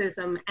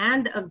racism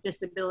and of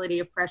disability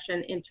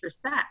oppression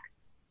intersect?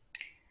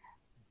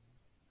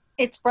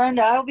 It's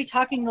Brenda. I'll be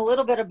talking a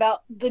little bit about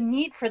the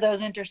need for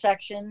those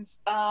intersections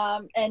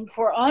and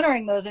for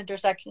honoring those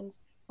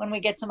intersections when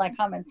we get to my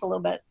comments a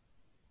little bit.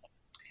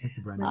 Thank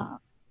you, Brenda.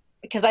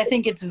 Because I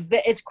think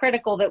it's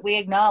critical that we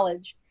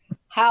acknowledge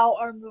how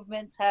our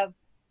movements have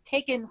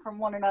taken from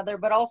one another,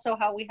 but also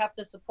how we have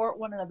to support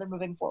one another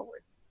moving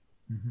forward.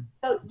 Mm-hmm.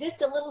 So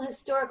just a little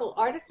historical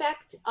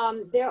artifact.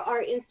 There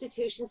are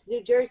institutions,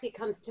 New Jersey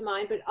comes to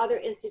mind, but other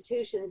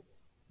institutions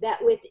that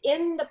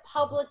within the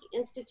public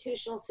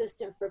institutional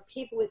system for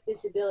people with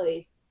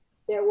disabilities,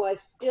 there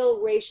was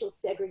still racial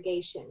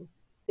segregation.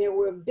 There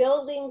were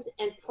buildings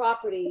and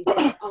properties that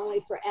were only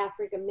for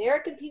African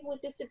American people with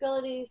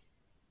disabilities,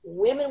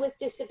 women with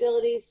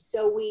disabilities.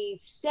 So we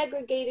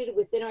segregated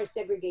within our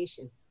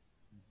segregation.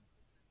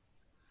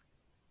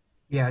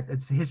 Yeah,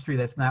 it's a history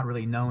that's not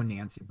really known,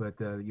 Nancy, but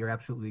you're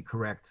absolutely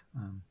correct.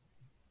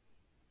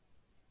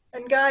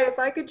 And Guy, if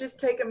I could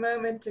just take a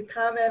moment to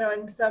comment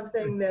on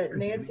something that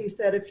Nancy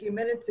said a few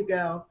minutes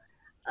ago,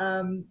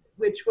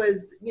 which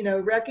was,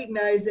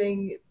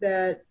 recognizing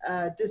that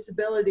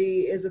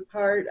disability is a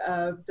part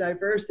of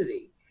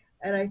diversity.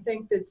 And I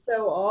think that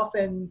so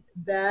often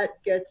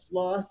that gets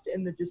lost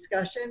in the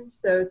discussion.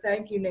 So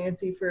thank you,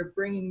 Nancy, for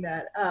bringing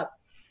that up.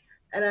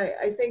 And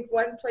I think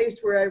one place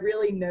where I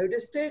really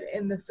noticed it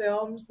in the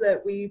films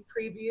that we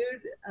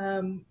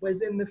previewed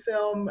was in the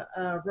film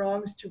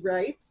Wrongs to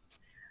Rights.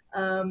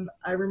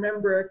 I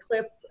remember a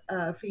clip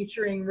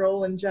featuring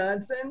Roland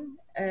Johnson,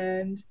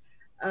 and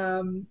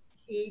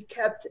he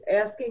kept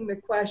asking the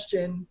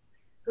question,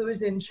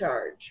 who's in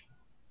charge?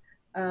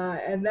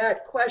 And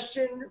that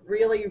question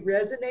really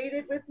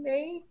resonated with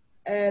me.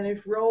 And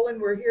if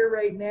Roland were here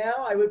right now,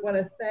 I would want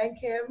to thank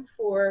him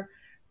for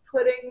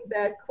putting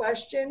that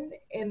question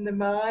in the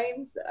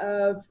minds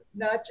of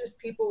not just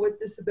people with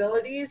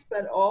disabilities,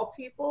 but all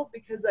people,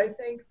 because I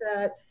think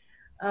that,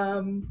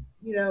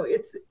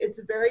 it's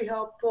a very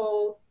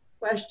helpful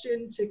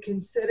question to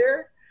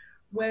consider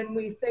when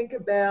we think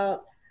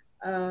about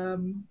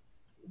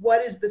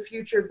what is the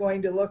future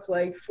going to look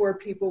like for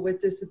people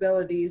with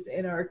disabilities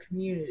in our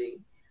community.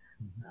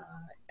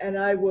 And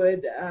I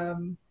would,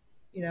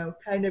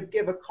 kind of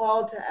give a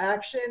call to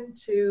action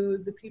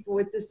to the people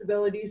with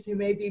disabilities who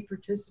may be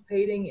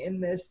participating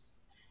in this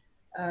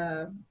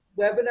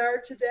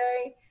webinar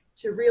today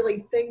to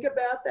really think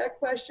about that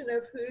question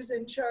of who's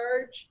in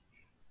charge.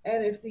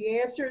 And if the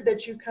answer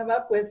that you come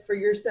up with for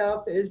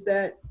yourself is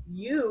that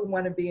you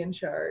want to be in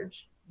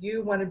charge,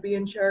 you want to be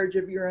in charge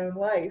of your own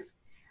life,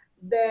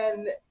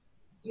 then,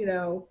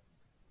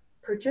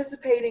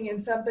 participating in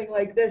something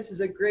like this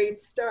is a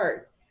great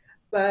start.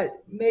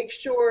 But make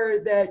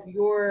sure that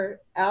you're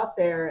out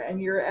there and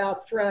you're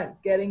out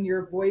front getting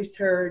your voice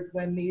heard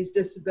when these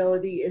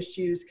disability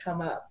issues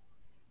come up.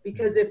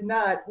 Because if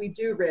not, we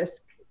do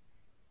risk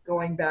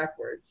going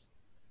backwards.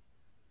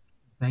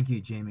 Thank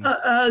you, Jamie.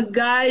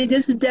 Guy,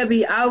 this is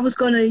Debbie. I was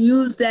going to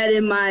use that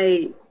in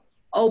my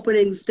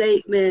opening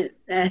statement,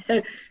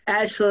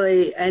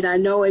 actually, and I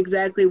know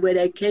exactly where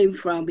that came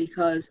from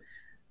because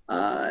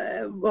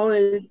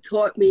Roland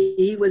taught me.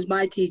 He was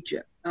my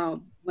teacher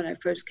when I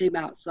first came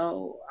out.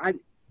 So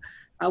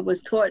I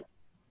was taught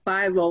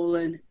by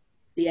Roland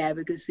the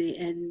advocacy,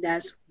 and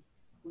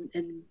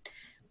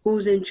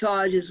who's in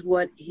charge is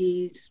what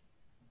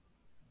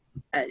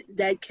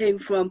that came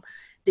from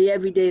the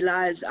Everyday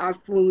Lives.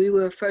 When we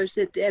were first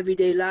at the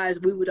Everyday Lives,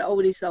 we were the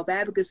only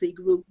self-advocacy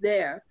group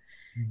there.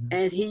 Mm-hmm.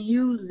 And he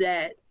used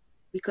that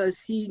because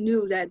he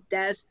knew that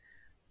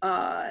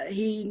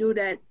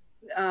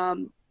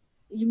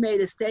he made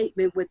a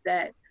statement with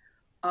that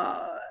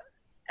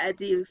at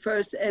the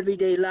first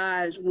Everyday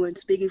Lives when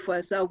Speaking for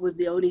Herself was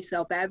the only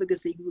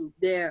self-advocacy group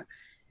there.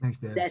 Thanks,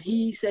 Dad. That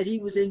he said he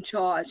was in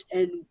charge,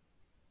 and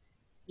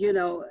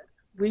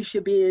we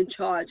should be in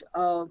charge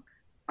of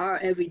our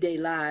everyday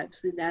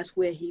lives, and that's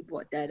where he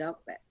brought that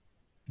up at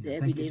the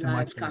Everyday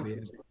Lives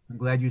Conference. I'm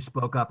glad you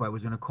spoke up. I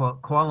was going to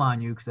call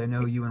on you because I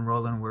know you and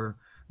Roland were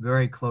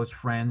very close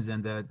friends,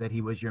 and that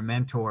he was your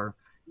mentor.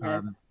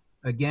 Yes.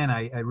 Again,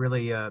 I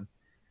really, if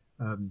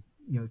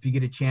you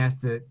get a chance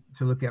to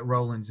look at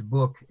Roland's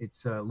book,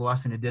 it's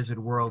Lost in a Desert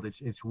World.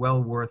 It's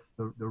well worth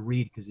the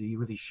read because he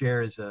really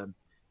shares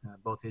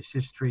both his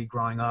history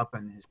growing up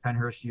and his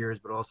Pennhurst years,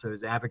 but also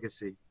his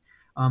advocacy.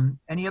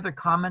 Any other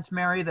comments,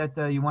 Mary, that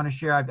you want to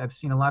share? I've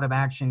seen a lot of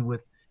action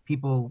with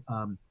people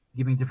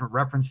giving different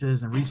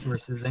references and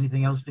resources.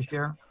 Anything else to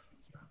share?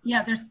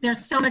 Yeah,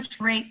 there's so much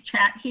great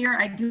chat here.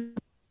 I do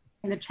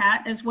in the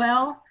chat as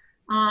well.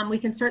 We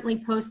can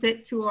certainly post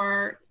it to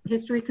our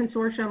History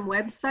Consortium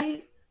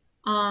website.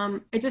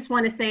 I just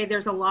want to say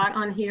there's a lot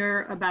on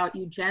here about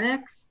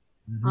eugenics,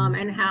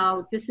 and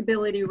how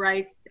disability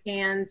rights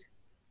and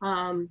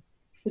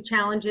the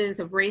challenges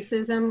of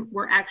racism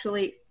were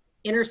actually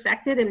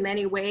intersected in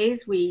many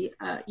ways. We,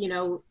 you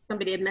know,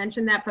 somebody had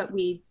mentioned that, but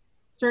we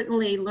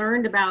certainly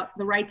learned about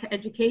the right to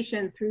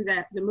education through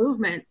the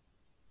movement,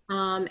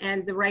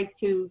 and the right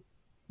to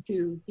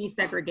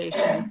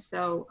desegregation.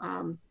 So,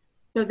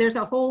 so there's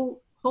a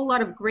whole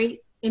lot of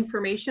great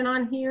information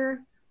on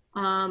here.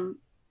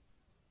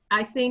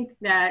 I think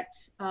that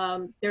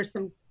there's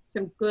some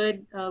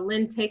good,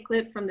 Lynn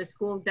Takelet from the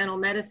School of Dental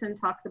Medicine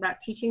talks about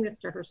teaching this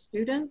to her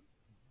students,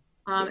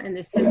 and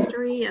this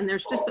history, and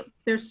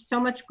there's so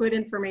much good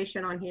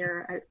information on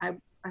here.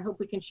 I hope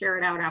we can share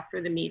it out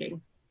after the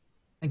meeting.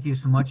 Thank you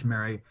so much,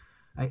 Mary.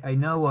 I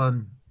know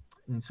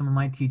in some of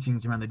my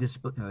teachings around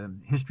the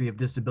history of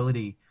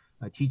disability,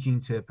 teaching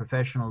to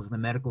professionals in the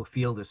medical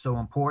field is so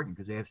important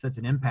because they have such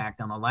an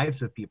impact on the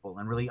lives of people,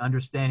 and really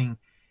understanding,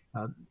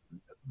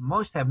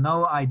 most have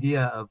no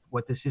idea of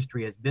what this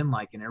history has been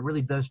like, and it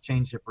really does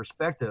change their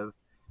perspective,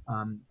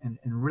 and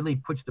really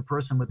puts the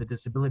person with a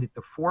disability at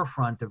the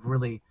forefront of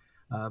really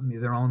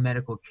their own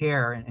medical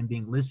care and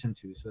being listened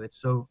to. So it's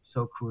so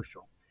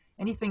crucial.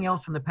 Anything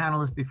else from the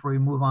panelists before we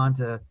move on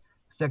to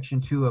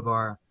section 2 of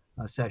our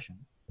session?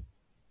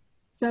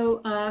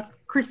 So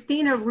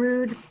Christina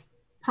Rude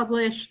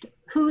published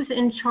Who's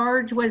in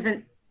Charge was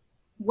an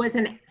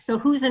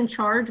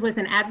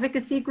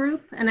advocacy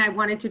group, and I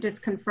wanted to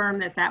just confirm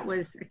that that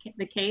was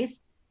the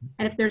case,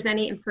 and if there's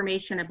any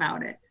information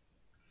about it.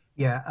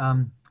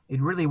 Yeah,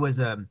 it really was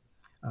the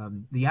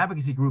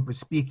advocacy group was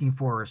speaking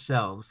for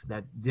ourselves,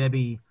 that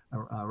Debbie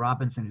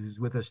Robinson, who's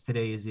with us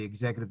today, is the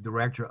executive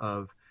director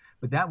of,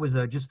 but that was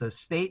just a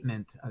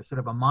statement, sort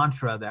of a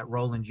mantra that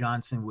Roland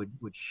Johnson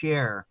would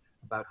share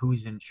about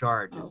who's in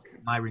charge, is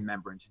my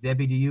remembrance.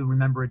 Debbie, do you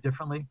remember it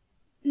differently?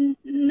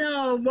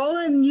 No,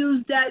 Roland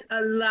used that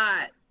a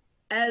lot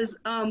as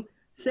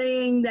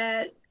saying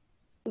that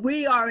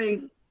we are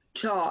in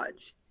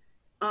charge,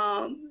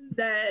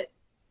 that,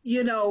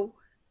 you know,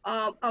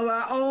 of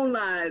our own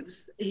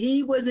lives.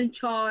 He was in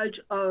charge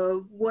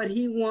of what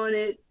he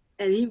wanted,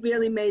 and he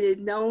really made it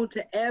known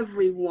to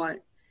everyone.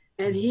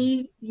 And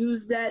he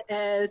used that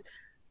as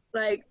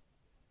like,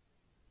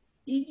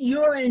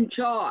 you're in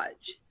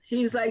charge.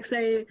 He's like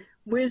saying,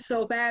 we're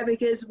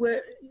self-advocates,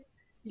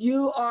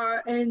 you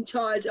are in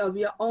charge of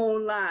your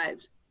own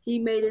lives. He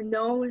made it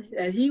known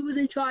that he was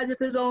in charge of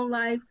his own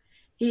life.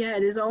 He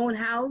had his own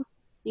house.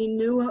 He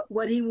knew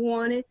what he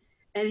wanted,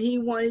 and he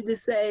wanted to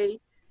say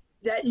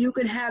that you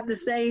can have the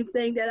same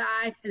thing that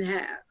I can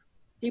have.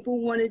 People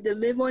wanted to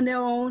live on their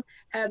own,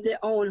 have their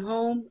own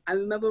home. I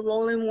remember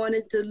Roland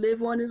wanted to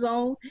live on his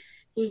own.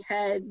 He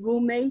had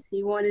roommates.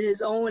 He wanted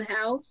his own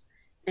house,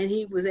 and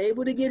he was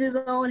able to get his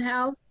own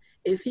house.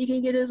 If he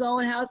can get his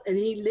own house, and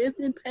he lived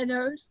in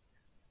Pennhurst,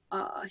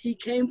 he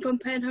came from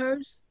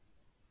Pennhurst,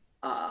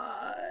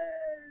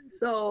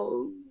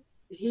 so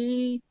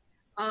he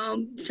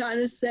trying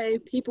to say,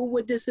 people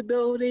with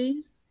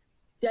disabilities,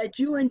 that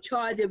you're in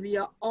charge of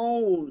your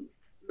own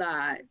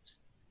lives,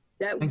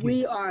 that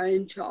we are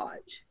in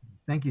charge.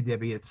 Thank you,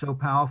 Debbie. It's so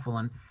powerful.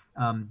 And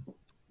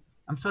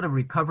I'm sort of a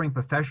recovering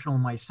professional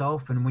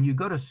myself. And when you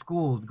go to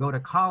school, go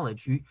to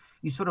college,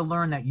 you sort of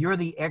learn that you're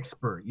the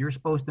expert. You're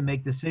supposed to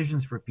make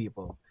decisions for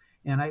people.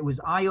 And it was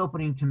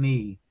eye-opening to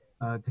me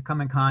to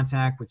come in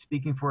contact with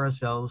Speaking for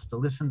Ourselves, to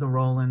listen to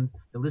Roland,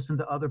 to listen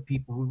to other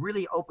people who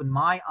really opened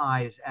my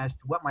eyes as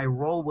to what my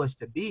role was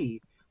to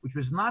be, which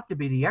was not to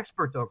be the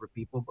expert over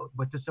people,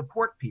 but to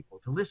support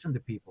people, to listen to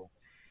people.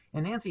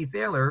 And Nancy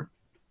Thaler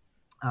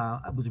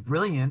was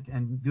brilliant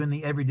and doing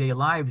the everyday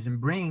lives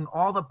and bringing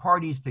all the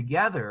parties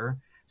together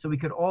so we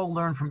could all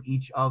learn from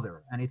each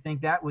other. And I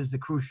think that was the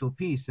crucial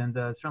piece. And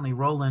certainly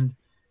Roland,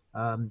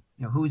 you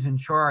know, who's in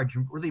charge,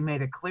 really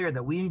made it clear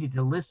that we needed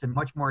to listen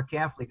much more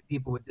carefully to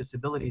people with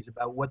disabilities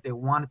about what they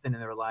wanted in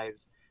their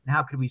lives and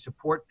how could we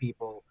support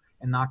people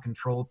and not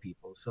control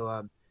people.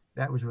 So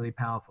that was really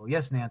powerful.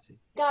 Yes, Nancy.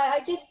 Guy, I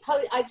just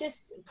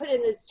put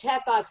in the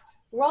chat box,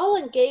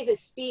 Roland gave a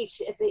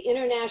speech at the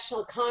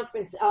International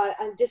Conference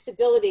on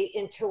Disability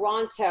in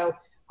Toronto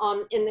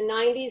in the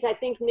 90s, I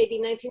think maybe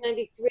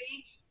 1993.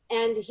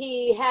 And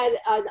he had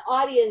an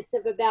audience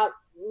of about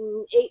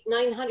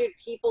 800-900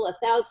 people,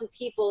 1,000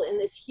 people in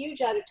this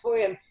huge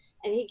auditorium.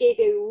 And he gave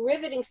a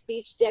riveting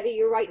speech. Debbie,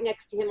 you're right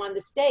next to him on the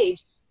stage,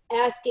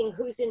 asking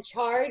who's in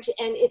charge.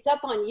 And it's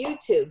up on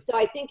YouTube. So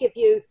I think if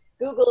you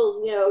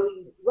Google, you know,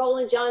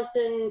 Roland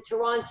Johnson,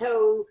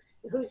 Toronto,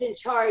 who's in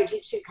charge,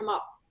 it should come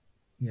up.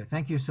 Yeah,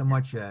 thank you so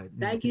much, Nancy.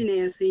 Thank you,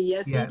 Nancy.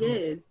 Yes, he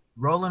did.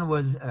 Roland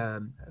was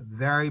a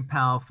very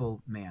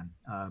powerful man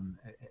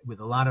with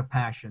a lot of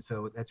passion,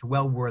 so that's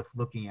well worth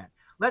looking at.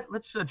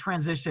 Let's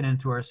transition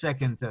into our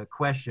second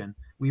question.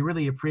 We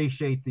really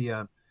appreciate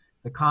the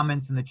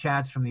comments and the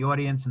chats from the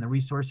audience and the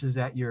resources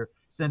that you're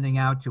sending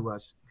out to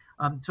us.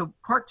 So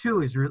part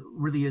 2 is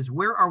really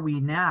where are we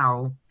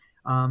now?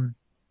 And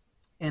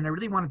I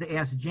really wanted to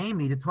ask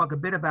Jamie to talk a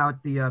bit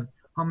about the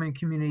Home and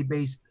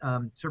Community-Based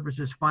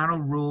Services Final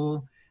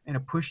Rule and a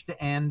push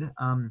to end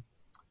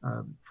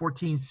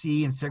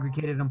 14C and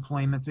segregated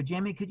employment. So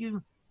Jamie, could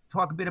you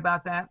talk a bit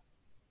about that?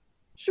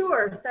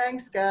 Sure,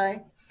 thanks,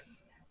 Guy.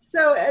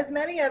 So as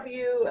many of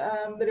you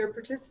that are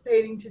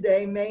participating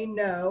today may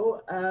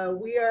know,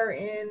 we are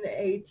in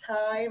a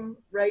time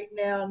right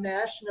now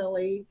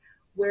nationally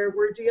where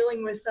we're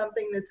dealing with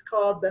something that's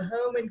called the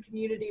Home and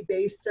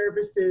Community-Based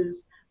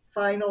Services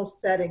Final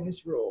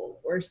Settings Rule,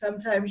 or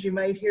sometimes you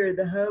might hear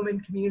the Home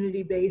and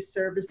Community-Based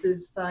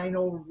Services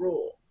Final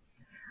Rule,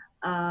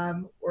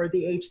 or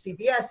the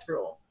HCBS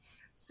rule.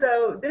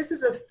 So this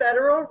is a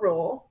federal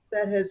rule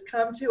that has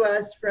come to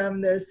us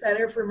from the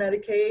Center for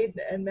Medicaid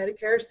and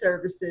Medicare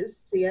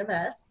Services,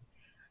 CMS,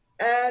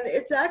 and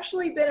it's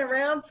actually been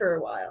around for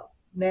a while.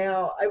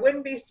 Now, I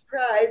wouldn't be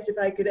surprised if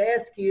I could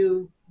ask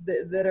you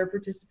that are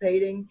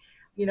participating,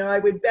 you know, I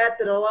would bet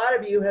that a lot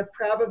of you have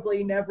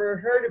probably never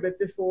heard of it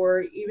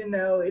before, even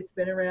though it's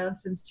been around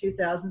since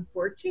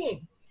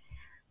 2014.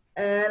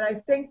 And I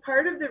think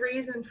part of the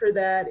reason for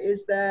that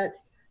is that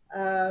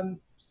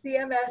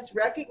CMS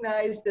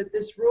recognized that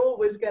this rule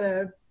was going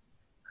to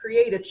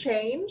create a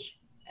change,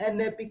 and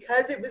that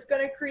because it was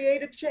going to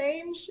create a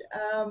change,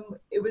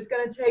 it was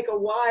going to take a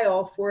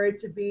while for it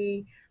to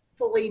be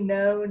fully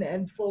known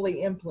and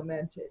fully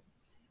implemented.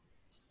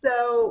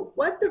 So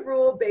what the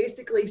rule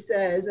basically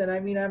says, and I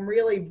mean, I'm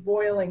really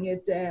boiling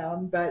it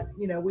down, but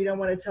you know, we don't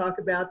want to talk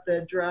about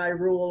the dry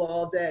rule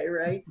all day,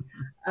 right?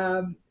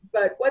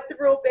 But what the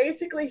rule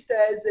basically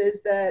says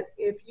is that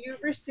if you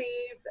receive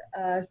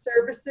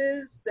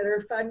services that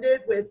are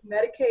funded with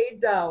Medicaid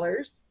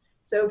dollars,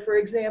 so for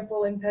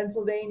example, in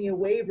Pennsylvania,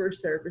 waiver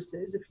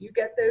services, if you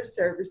get those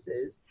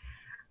services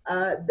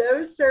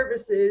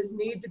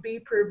need to be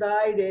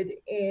provided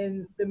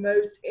in the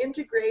most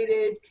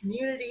integrated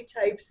community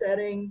type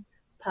setting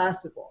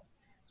possible.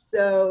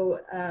 So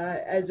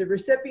as a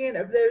recipient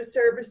of those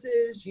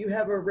services, you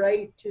have a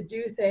right to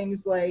do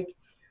things like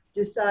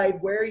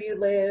decide where you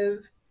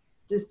live,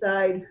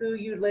 decide who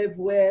you live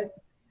with,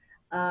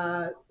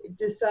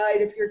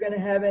 decide if you're going to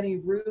have any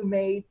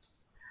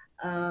roommates,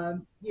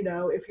 you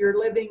know, if you're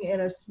living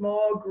in a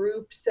small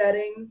group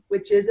setting,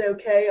 which is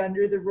okay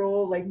under the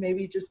rule, like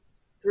maybe just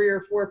 3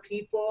 or 4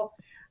 people,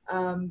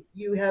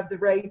 you have the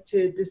right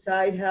to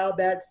decide how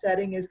that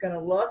setting is going to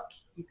look.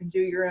 You can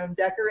do your own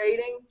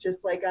decorating,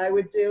 just like I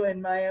would do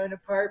in my own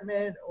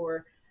apartment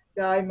or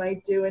Guy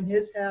might do in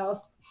his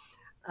house.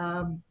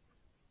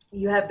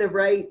 You have the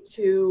right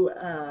to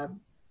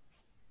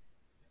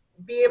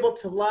be able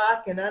to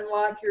lock and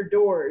unlock your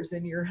doors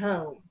in your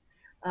home,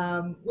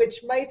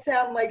 which might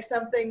sound like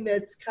something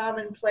that's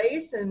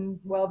commonplace, and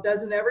well,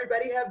 doesn't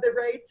everybody have the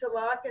right to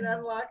lock and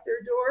unlock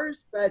their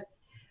doors? But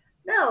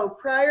no,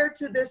 prior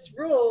to this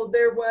rule,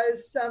 there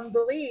was some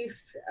belief,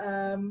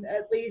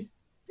 at least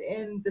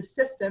in the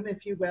system,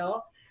 if you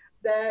will,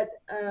 that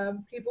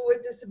people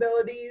with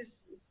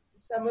disabilities,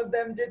 some of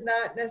them did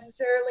not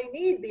necessarily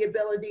need the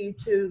ability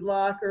to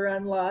lock or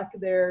unlock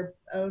their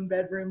own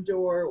bedroom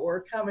door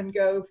or come and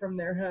go from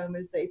their home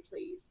as they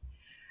please.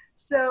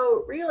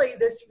 So really,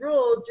 this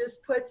rule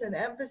just puts an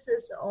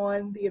emphasis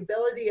on the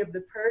ability of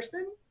the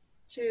person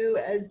to,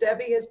 as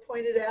Debbie has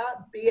pointed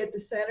out, be at the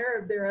center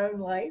of their own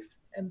life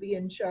and be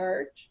in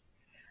charge.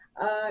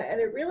 And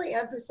it really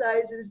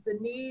emphasizes the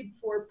need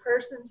for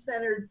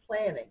person-centered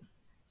planning.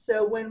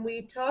 So when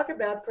we talk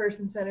about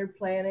person-centered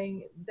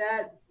planning,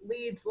 that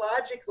leads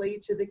logically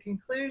to the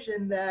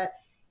conclusion that,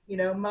 you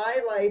know,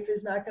 my life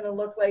is not going to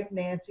look like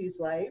Nancy's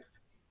life.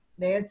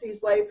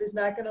 Nancy's life is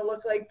not going to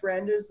look like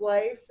Brenda's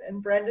life,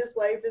 and Brenda's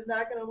life is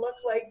not going to look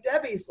like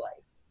Debbie's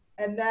life.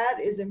 And that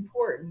is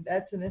important.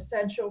 That's an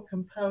essential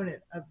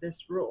component of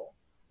this rule.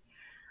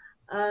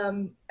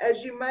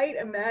 As you might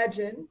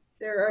imagine,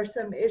 there are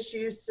some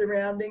issues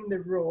surrounding the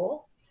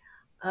rule.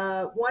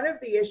 One of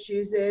the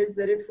issues is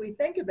that if we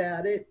think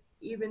about it,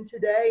 even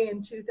today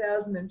in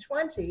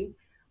 2020,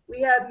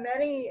 we have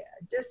many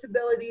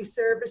disability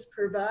service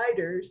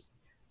providers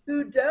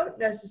who don't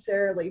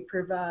necessarily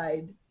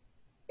provide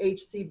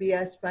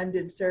HCBS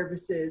funded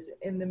services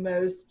in the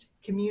most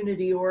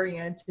community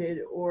oriented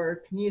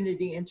or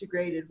community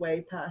integrated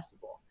way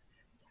possible.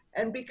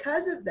 And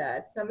because of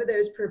that, some of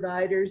those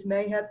providers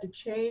may have to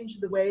change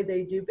the way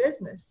they do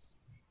business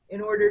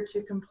in order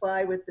to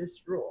comply with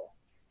this rule.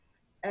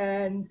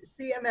 And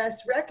CMS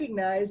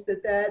recognized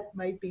that that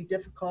might be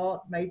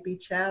difficult, might be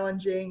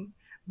challenging,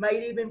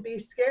 might even be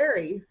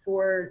scary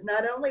for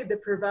not only the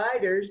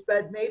providers,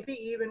 but maybe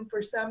even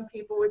for some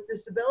people with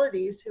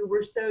disabilities who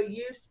were so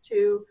used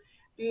to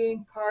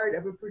being part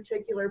of a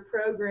particular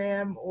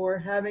program or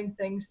having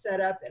things set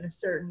up in a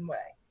certain way.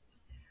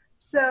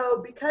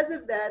 So because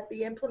of that,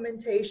 the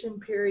implementation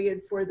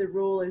period for the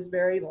rule is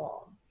very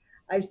long.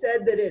 I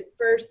said that it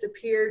first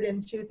appeared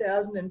in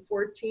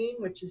 2014,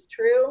 which is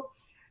true.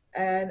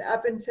 And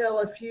up until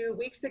a few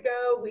weeks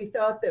ago, we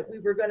thought that we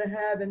were going to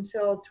have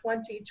until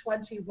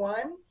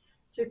 2021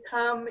 to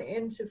come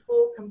into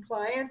full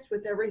compliance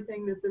with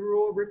everything that the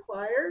rule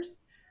requires.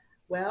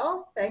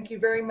 Well, thank you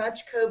very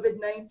much,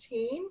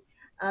 COVID-19.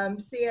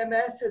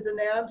 CMS has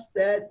announced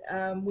that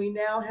we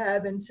now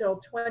have until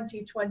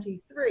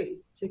 2023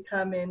 to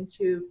come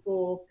into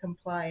full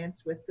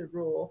compliance with the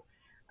rule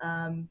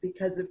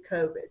because of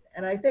COVID.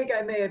 And I think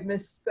I may have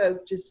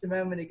misspoke just a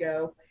moment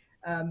ago.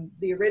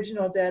 The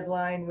original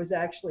deadline was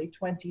actually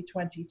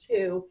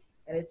 2022,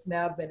 and it's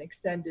now been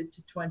extended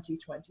to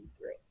 2023.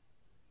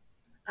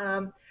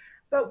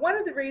 But one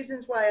of the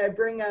reasons why I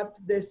bring up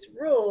this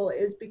rule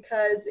is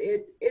because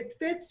it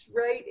fits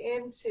right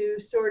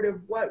into sort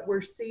of what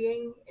we're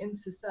seeing in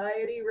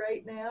society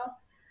right now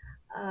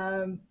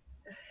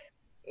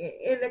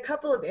in a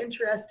couple of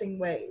interesting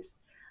ways.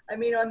 I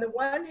mean, on the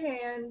one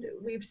hand,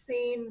 we've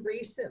seen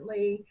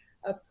recently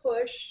a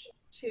push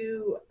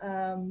to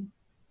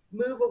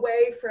move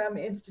away from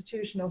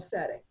institutional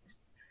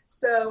settings.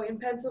 So in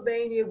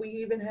Pennsylvania, we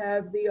even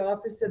have the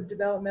Office of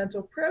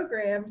Developmental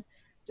Programs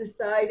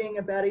deciding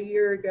about a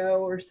year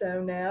ago or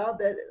so now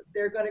that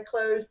they're going to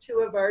close 2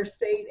 of our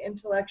state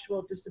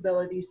intellectual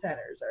disability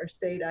centers, our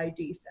state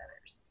ID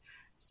centers.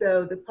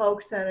 So the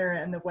Polk Center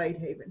and the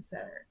Whitehaven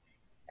Center.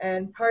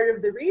 And part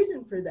of the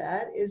reason for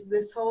that is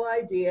this whole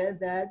idea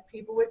that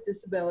people with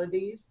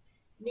disabilities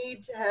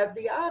need to have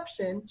the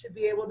option to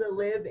be able to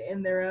live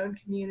in their own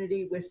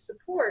community with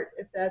support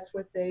if that's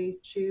what they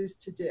choose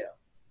to do.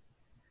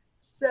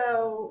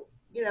 So,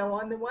 you know,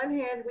 on the one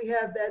hand, we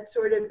have that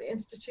sort of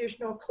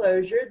institutional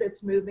closure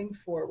that's moving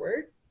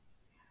forward.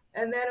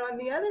 And then on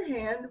the other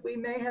hand, we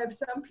may have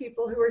some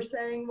people who are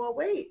saying, well,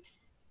 wait,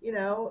 you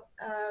know,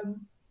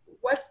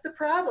 what's the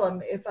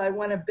problem if I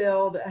want to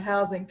build a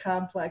housing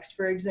complex,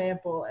 for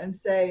example, and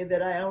say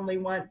that I only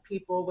want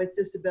people with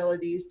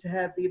disabilities to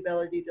have the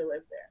ability to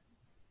live there?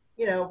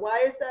 You know,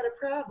 why is that a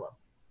problem?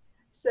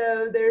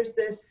 So there's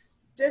this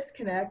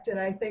disconnect, and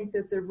I think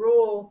that the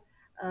rule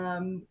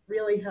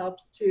really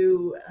helps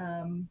to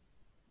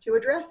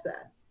address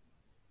that.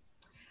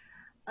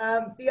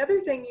 The other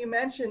thing you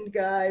mentioned,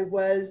 Guy,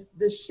 was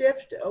the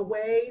shift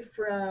away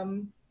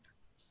from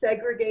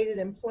segregated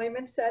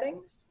employment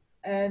settings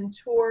and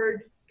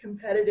toward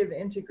competitive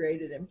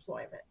integrated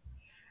employment.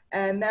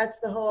 And that's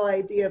the whole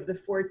idea of the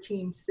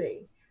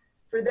 14C.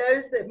 For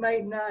those that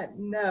might not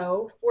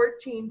know,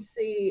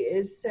 14C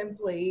is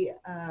simply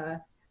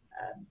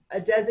a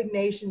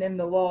designation in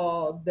the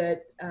law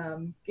that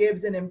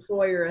gives an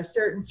employer a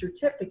certain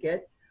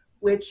certificate,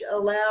 which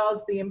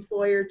allows the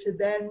employer to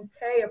then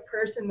pay a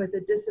person with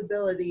a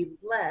disability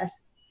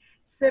less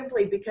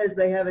simply because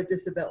they have a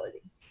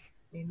disability.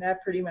 I mean,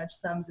 that pretty much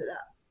sums it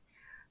up.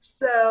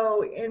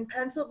 So in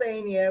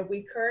Pennsylvania,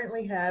 we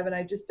currently have, and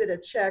I just did a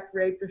check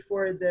right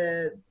before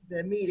the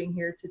meeting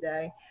here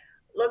today,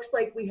 looks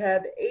like we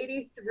have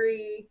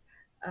 83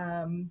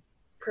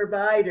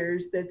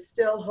 providers that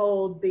still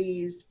hold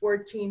these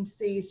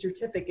 14C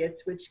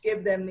certificates, which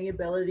give them the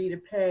ability to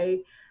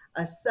pay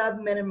a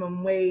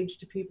sub-minimum wage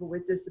to people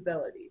with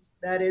disabilities.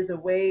 That is a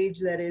wage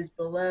that is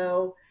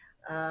below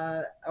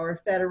our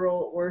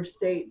federal or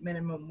state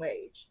minimum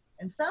wage.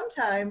 And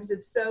sometimes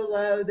it's so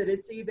low that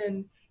it's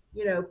even,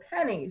 you know,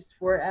 pennies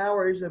for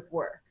hours of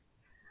work.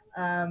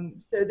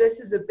 So this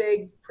is a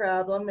big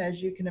problem,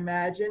 as you can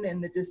imagine, in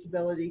the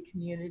disability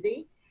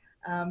community.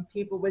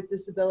 People with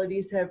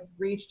disabilities have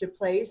reached a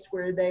place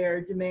where they are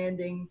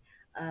demanding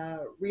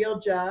real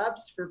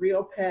jobs for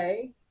real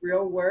pay,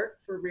 real work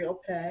for real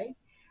pay.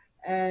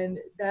 And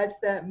that's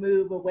that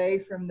move away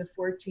from the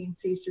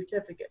 14C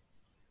certificate.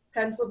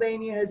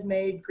 Pennsylvania has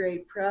made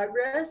great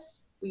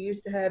progress. We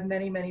used to have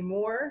many, many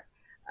more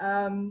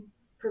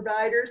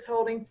providers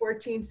holding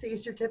 14C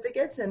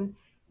certificates, and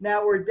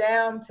now we're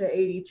down to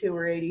 82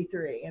 or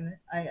 83. And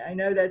I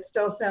know that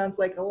still sounds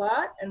like a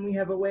lot, and we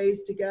have a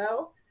ways to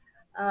go.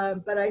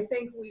 But I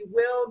think we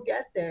will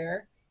get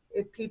there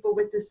if people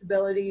with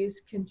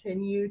disabilities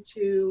continue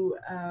to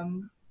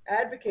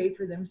advocate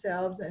for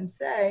themselves and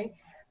say,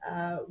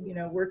 you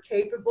know, we're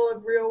capable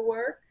of real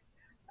work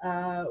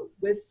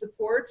with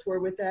supports or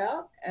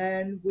without,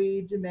 and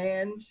we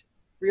demand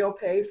real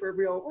pay for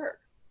real work.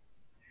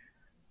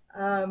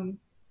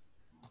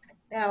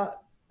 Now,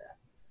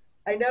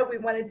 I know we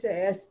wanted to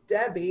ask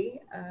Debbie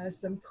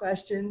some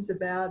questions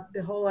about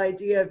the whole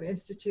idea of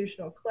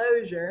institutional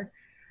closure,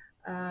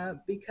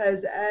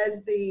 because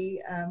as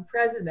the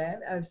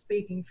president of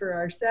Speaking for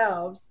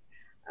Ourselves,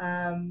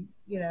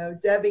 you know,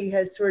 Debbie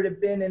has sort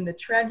of been in the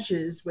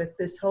trenches with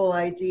this whole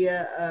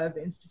idea of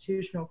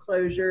institutional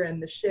closure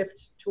and the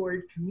shift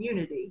toward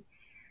community.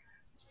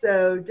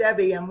 So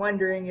Debbie, I'm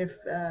wondering if,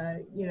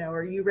 you know,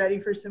 are you ready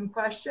for some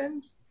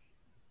questions?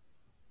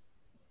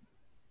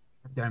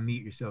 You have to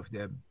unmute yourself,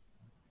 Deb.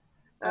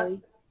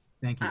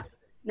 Thank you.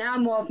 Now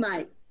I'm off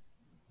mic.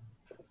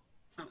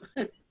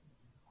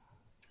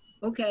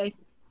 Okay.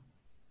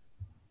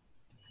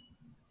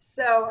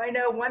 So I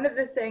know one of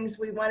the things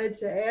we wanted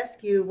to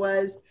ask you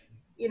was,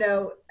 you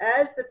know,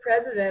 as the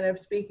president of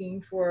Speaking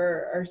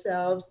for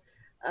Ourselves,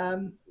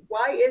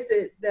 why is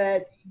it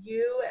that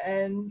you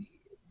and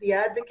the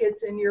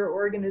advocates in your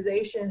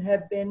organization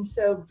have been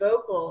so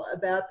vocal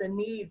about the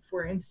need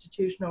for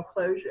institutional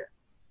closure?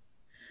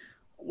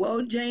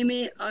 Well,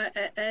 Jamie,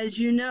 as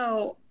you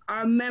know, I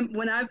remember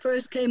when I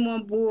first came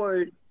on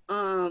board,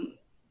 my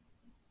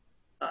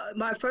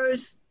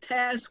first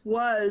task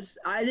was,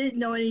 I didn't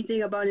know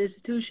anything about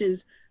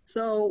institutions.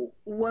 So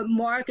what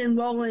Mark and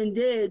Roland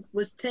did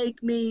was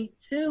take me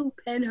to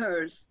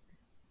Pennhurst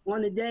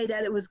on the day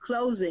that it was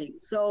closing.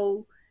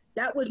 So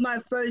that was my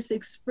first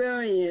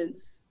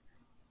experience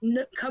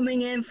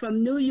coming in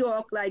from New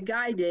York like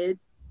Guy did.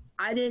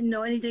 I didn't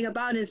know anything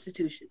about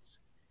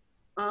institutions.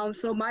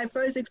 So my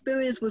first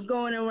experience was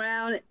going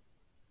around.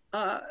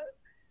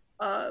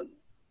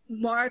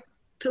 Mark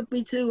took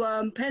me to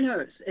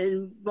Pennhurst,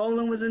 and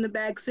Roland was in the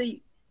back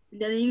seat.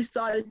 And then he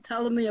started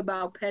telling me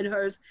about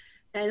Pennhurst,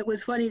 and it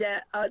was funny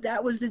that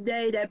that was the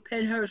day that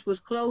Pennhurst was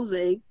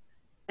closing,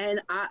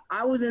 and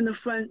I was in the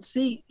front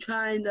seat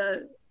trying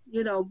to,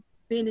 you know,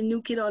 being the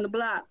new kid on the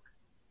block.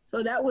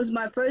 So that was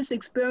my first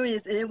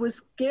experience, and it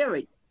was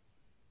scary.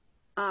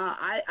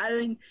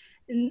 I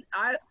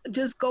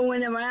just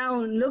going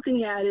around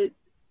looking at it,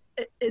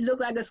 it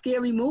looked like a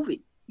scary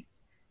movie.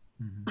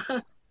 Mm-hmm.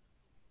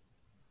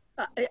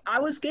 I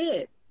was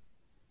scared.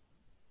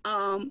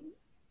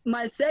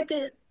 My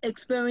second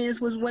experience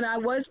was when I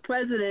was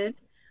president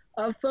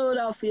of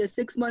Philadelphia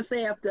 6 months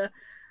after.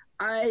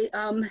 I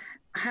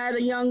had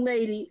a young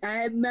lady, I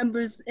had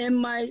members in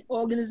my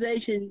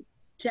organization,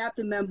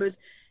 chapter members,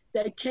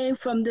 that came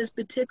from this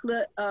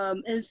particular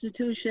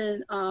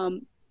institution.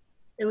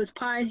 It was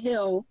Pine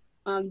Hill.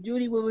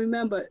 Judy will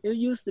remember, it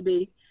used to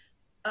be.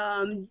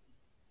 And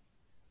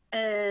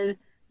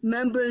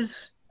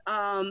members,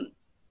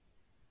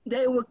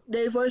 they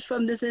were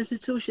from this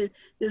institution.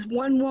 This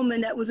one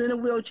woman that was in a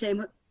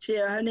wheelchair,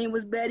 her name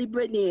was Betty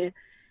Brittany,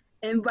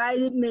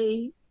 invited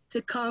me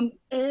to come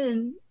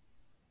in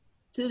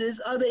to this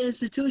other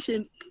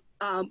institution,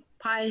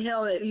 Pine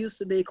Hill, it used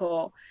to be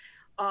called.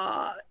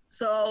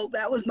 So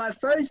that was my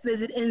first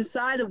visit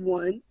inside of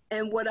one.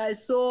 And what I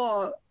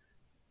saw,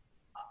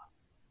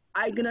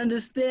 I can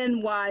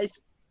understand why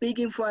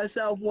Speaking for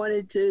Herself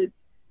wanted to,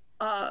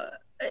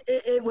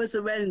 it was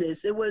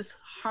horrendous. It was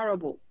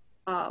horrible.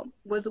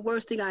 Was the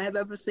worst thing I have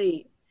ever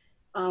seen.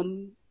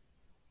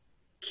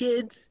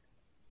 Kids,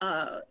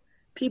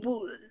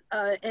 people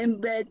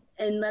in bed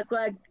and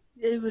like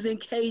it was in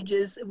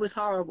cages. It was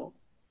horrible.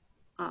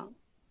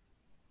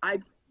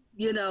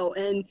 You know,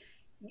 and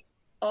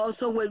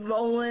also with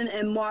Roland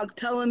and Mark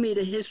telling me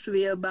the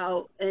history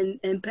about and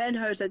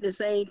Pennhurst at the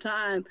same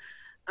time,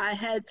 I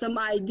had some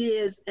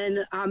ideas,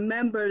 and our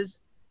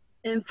members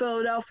in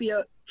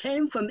Philadelphia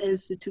came from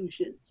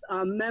institutions.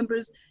 Our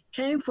members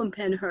came from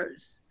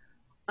Pennhurst.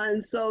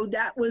 And so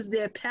that was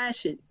their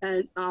passion.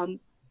 And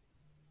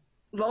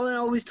Roland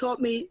always taught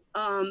me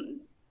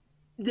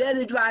they're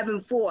the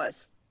driving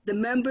force. The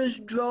members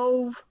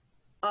drove,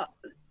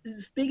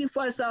 Speaking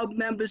for Ourselves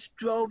members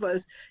drove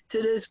us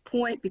to this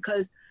point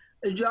because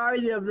the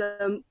majority of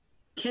them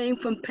came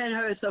from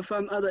Pennhurst or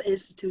from other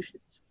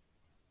institutions.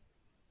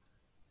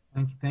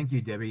 Thank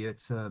you, Debbie.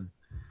 It's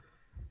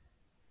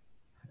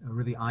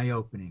really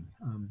eye-opening.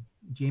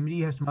 Jamie, do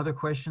you have some other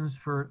questions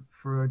for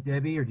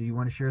Debbie, or do you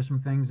want to share some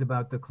things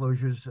about the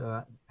closures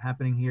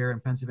happening here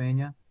in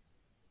Pennsylvania?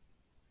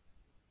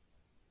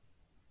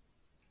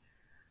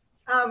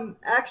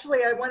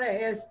 Actually, I want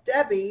to ask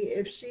Debbie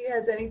if she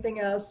has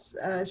anything else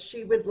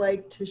she would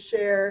like to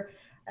share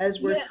as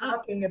we're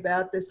talking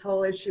about this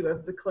whole issue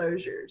of the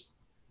closures.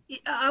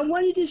 I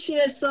wanted to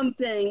share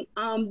something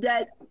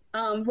that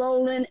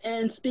Roland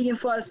and Speaking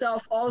for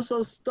Herself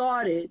also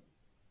started,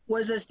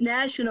 was this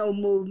national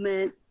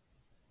movement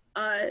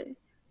that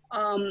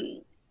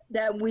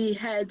we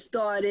had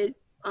started.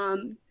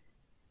 And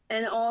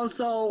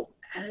also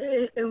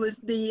it was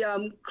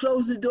the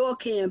Close the Door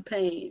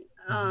campaign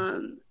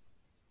for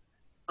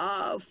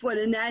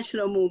the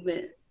national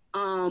movement.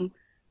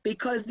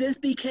 Because this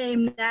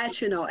became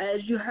national.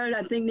 As you heard,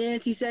 I think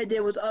Nancy said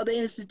there was other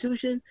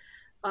institutions.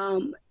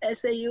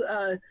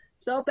 SAU,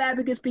 Self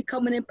Advocates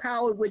Becoming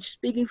Empowered, which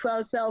Speaking for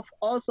Ourselves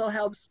also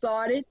helped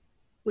start it,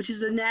 which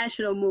is a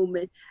national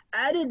movement.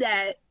 Out of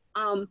that,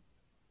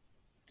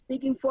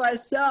 Speaking for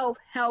Ourselves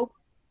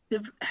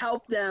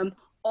helped them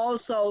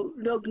also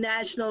look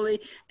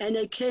nationally, and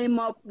they came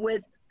up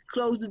with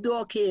Close the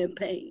Door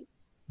campaign,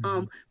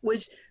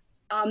 which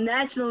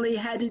nationally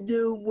had to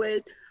do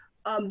with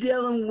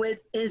dealing with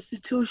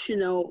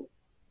institutional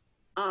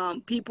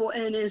people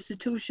in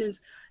institutions,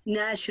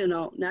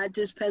 national, not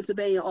just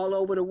Pennsylvania, all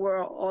over the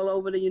world, all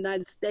over the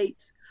United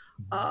States.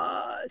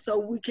 So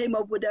we came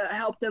up with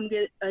help them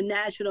get a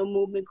national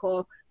movement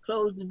called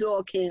Close the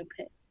Door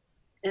campaign.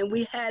 And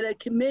we had a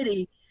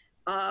committee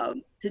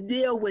to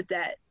deal with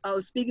that.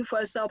 Speaking for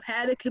Herself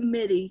had a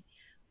committee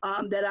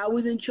that I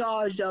was in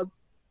charge of,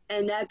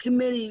 and that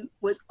committee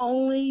was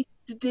only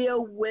to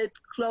deal with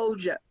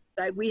closure.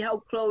 Like we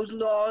helped close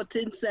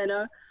Laurelton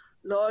Center,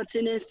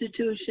 Laurelton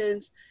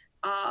institutions.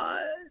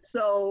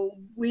 So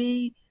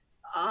we,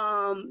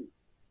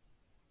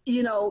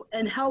 you know,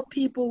 and help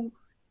people,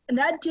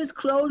 not just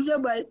closure,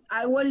 but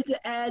I wanted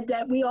to add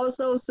that we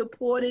also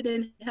supported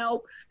and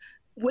helped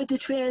with the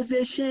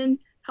transition,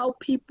 help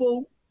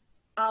people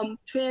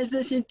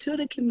transition to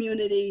the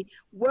community,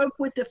 work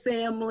with the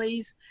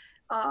families,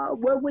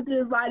 work with the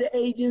provider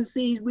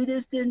agencies. We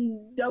just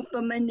didn't dump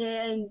them in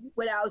there and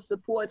without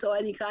support or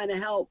any kind of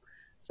help.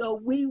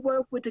 So we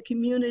work with the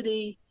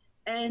community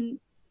and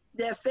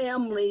their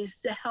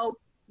families to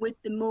help with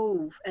the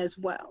move as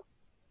well.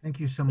 Thank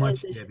you so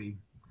much, Debbie.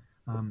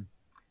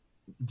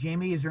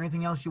 Jamie, is there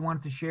anything else you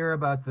wanted to share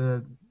about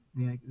the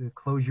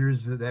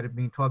closures that are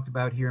being talked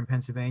about here in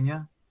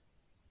Pennsylvania?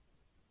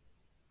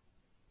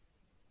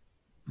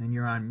 And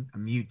you're on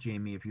mute,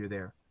 Jamie, if you're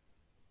there.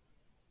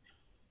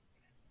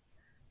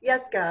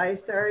 Yes,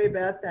 guys, sorry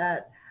about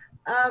that.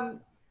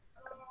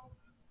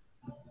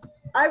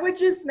 I would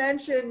just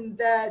mention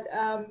that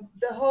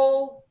the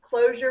whole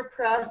closure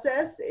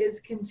process is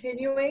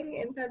continuing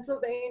in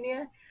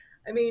Pennsylvania.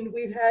 I mean,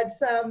 we've had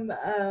some,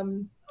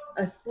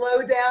 a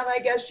slowdown, I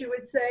guess you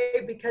would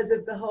say, because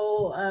of the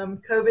whole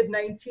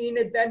COVID-19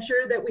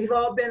 adventure that we've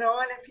all been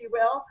on, if you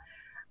will.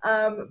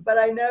 But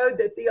I know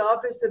that the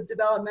Office of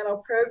Developmental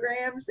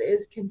Programs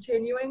is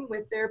continuing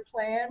with their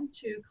plan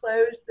to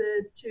close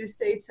the 2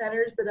 state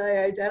centers that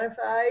I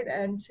identified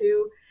and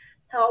to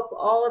help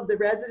all of the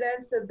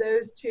residents of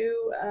those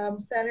 2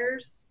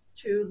 centers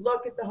to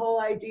look at the whole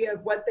idea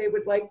of what they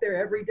would like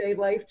their everyday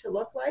life to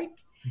look like,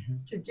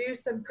 to do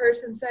some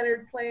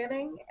person-centered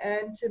planning,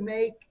 and to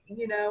make,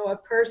 you know, a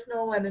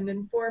personal and an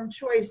informed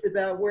choice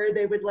about where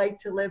they would like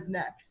to live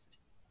next.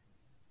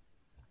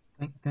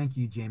 Thank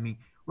you, Jamie.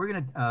 We're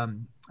going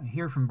to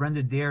hear from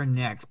Brenda Dare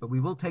next, but we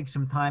will take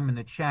some time in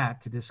the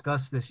chat to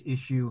discuss this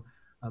issue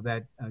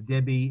that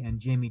Debbie and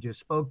Jamie just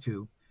spoke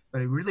to.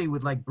 But I really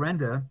would like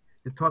Brenda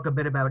to talk a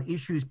bit about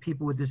issues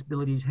people with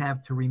disabilities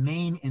have to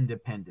remain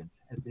independent.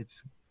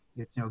 It's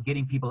you know,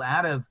 getting people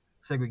out of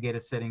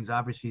segregated settings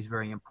obviously is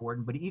very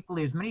important, but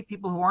equally there's many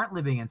people who aren't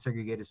living in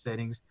segregated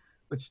settings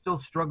but still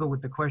struggle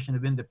with the question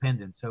of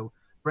independence. So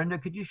Brenda,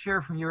 could you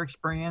share from your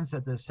experience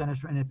at the Centers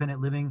for Independent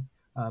Living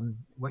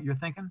what you're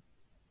thinking?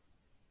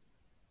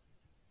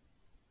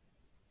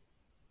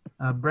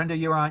 Brenda,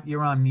 you're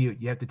on mute.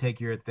 You have to take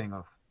your thing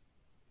off.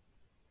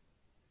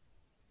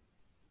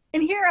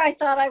 And here I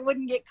thought I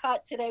wouldn't get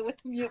caught today with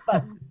the mute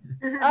button.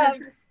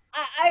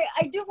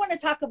 I do want to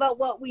talk about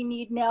what we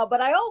need now, but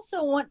I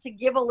also want to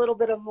give a little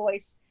bit of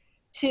voice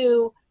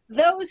to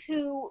those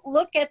who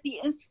look at the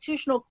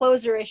institutional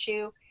closure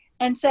issue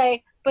and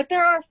say, but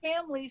there are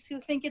families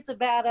who think it's a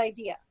bad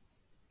idea.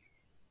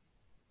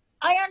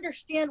 I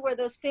understand where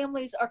those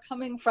families are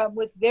coming from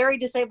with very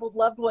disabled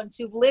loved ones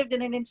who've lived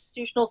in an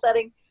institutional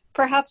setting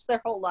perhaps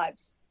their whole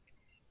lives.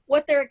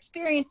 What they're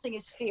experiencing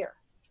is fear.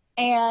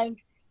 And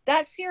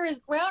that fear is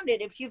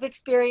grounded if you've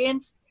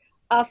experienced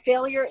a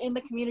failure in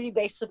the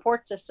community-based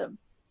support system.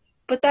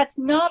 But that's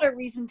not a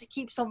reason to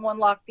keep someone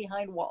locked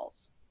behind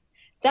walls.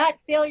 That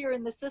failure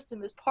in the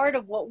system is part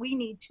of what we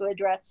need to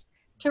address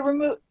to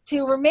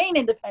remain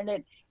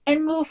independent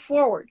and move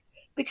forward.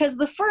 Because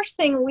the first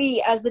thing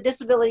we as the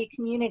disability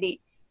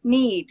community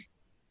need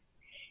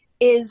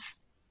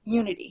is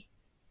unity.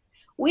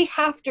 We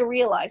have to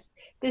realize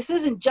this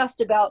isn't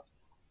just about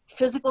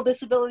physical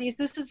disabilities.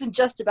 This isn't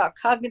just about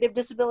cognitive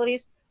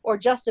disabilities or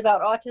just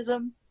about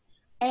autism.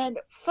 And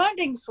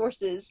funding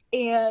sources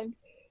and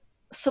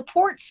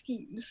support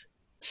schemes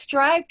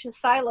strive to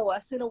silo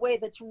us in a way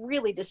that's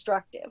really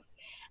destructive.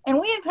 And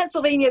we in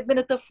Pennsylvania have been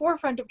at the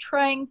forefront of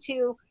trying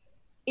to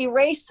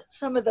erase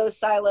some of those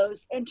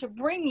silos and to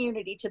bring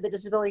unity to the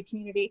disability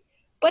community.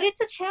 But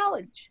it's a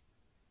challenge.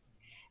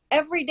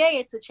 Every day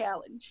it's a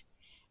challenge.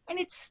 And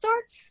it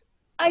starts,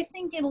 I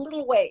think, in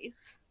little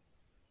ways.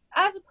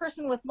 As a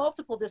person with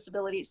multiple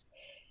disabilities,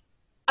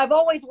 I've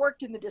always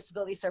worked in the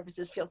disability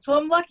services field, so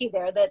I'm lucky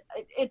there that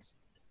it's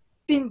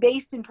been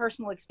based in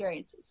personal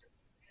experiences.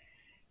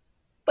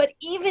 But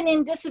even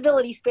in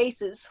disability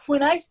spaces,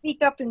 when I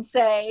speak up and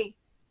say,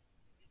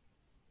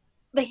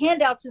 the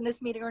handouts in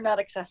this meeting are not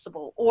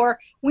accessible, or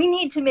we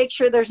need to make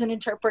sure there's an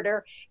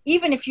interpreter,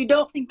 even if you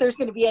don't think there's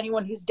going to be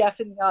anyone who's deaf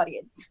in the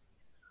audience.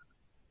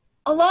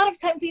 A lot of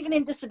times, even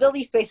in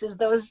disability spaces,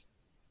 those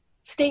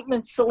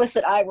statements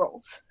solicit eye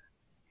rolls.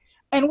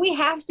 And we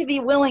have to be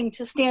willing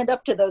to stand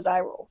up to those eye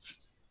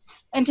rolls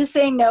and to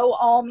say no,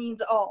 all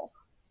means all.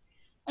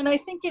 And I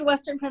think in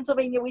Western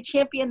Pennsylvania, we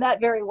champion that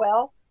very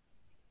well,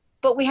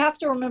 but we have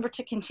to remember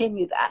to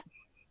continue that.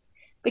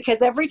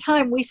 Because every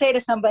time we say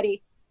to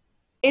somebody,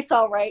 it's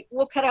all right,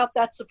 we'll cut out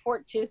that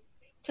support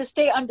to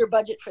stay under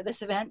budget for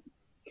this event,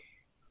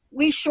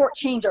 we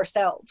shortchange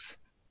ourselves.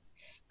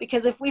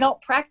 Because if we don't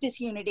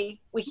practice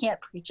unity, we can't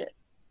preach it.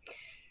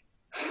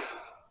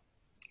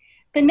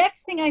 The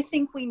next thing I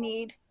think we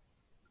need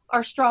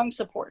are strong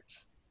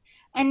supports,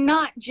 and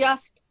not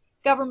just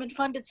government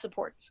funded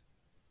supports.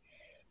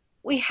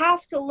 We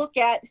have to look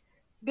at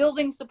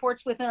building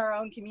supports within our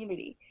own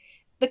community.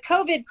 The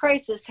COVID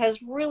crisis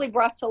has really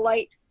brought to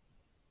light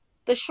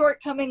the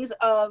shortcomings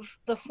of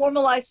the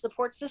formalized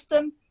support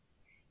system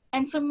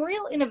and some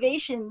real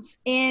innovations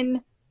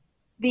in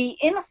the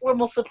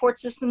informal support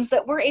systems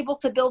that we're able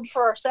to build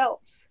for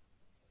ourselves.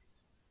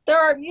 There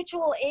are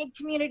mutual aid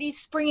communities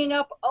springing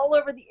up all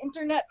over the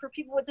internet for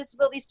people with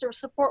disabilities to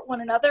support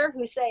one another,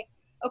 who say,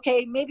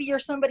 okay, maybe you're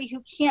somebody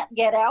who can't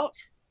get out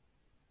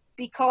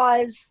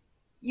because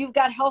you've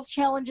got health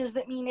challenges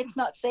that mean it's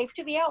not safe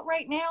to be out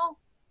right now,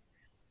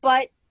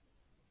 but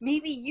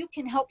maybe you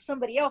can help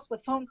somebody else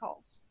with phone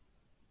calls.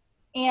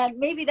 And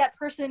maybe that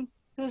person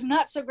who's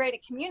not so great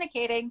at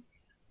communicating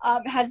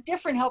has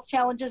different health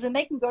challenges, and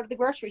they can go to the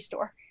grocery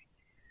store.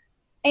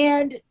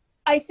 And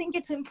I think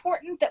it's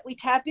important that we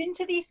tap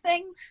into these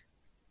things.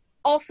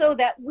 Also,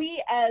 that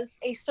we as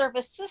a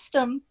service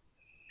system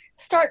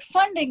start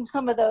funding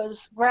some of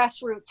those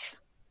grassroots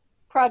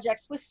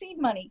projects with seed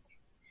money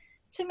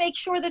to make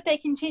sure that they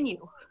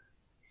continue.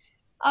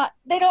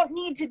 They don't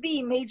need to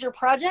be major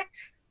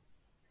projects,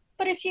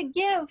 but if you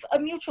give a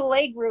mutual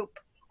aid group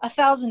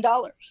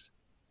 $1,000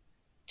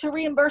 to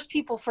reimburse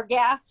people for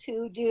gas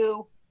who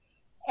do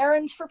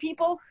errands for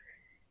people,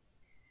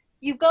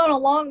 you've gone a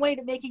long way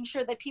to making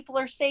sure that people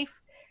are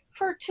safe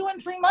for 2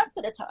 and 3 months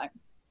at a time.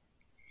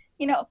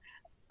 You know,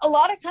 a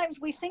lot of times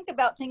we think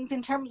about things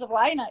in terms of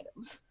line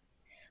items.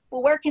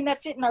 Well, where can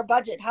that fit in our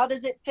budget? How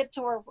does it fit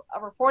to a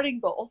reporting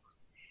goal?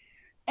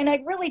 And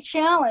I'd really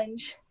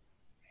challenge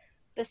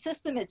the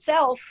system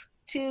itself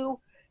to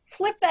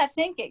flip that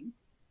thinking.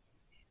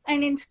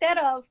 And instead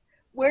of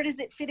where does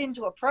it fit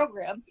into a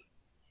program,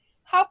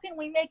 how can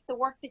we make the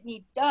work that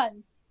needs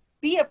done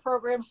be a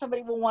program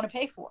somebody will want to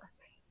pay for?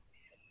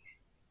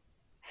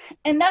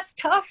 And that's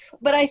tough,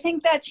 but I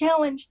think that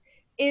challenge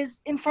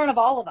is in front of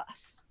all of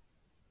us.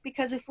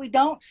 Because if we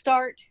don't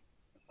start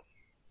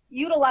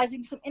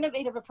utilizing some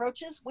innovative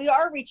approaches, we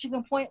are reaching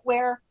a point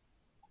where,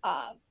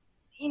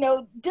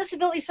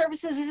 disability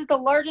services is the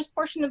largest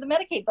portion of the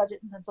Medicaid budget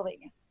in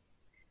Pennsylvania.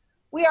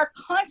 We are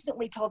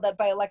constantly told that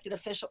by elected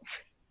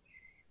officials.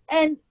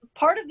 And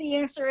part of the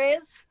answer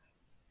is,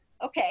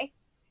 okay,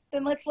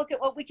 then let's look at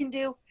what we can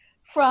do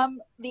from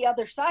the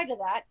other side of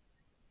that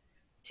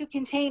to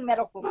contain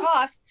medical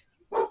costs.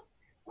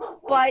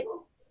 But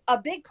a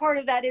big part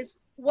of that is,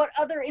 what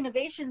other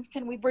innovations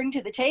can we bring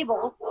to the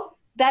table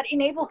that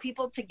enable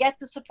people to get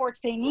the supports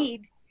they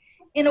need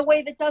in a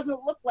way that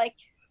doesn't look like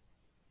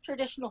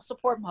traditional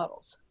support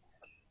models?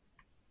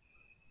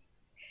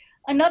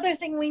 Another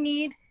thing we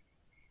need,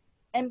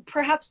 and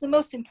perhaps the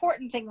most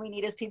important thing we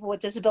need as people with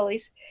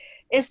disabilities,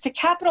 is to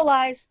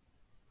capitalize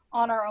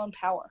on our own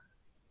power.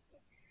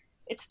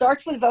 It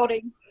starts with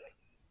voting.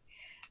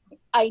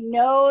 I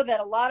know that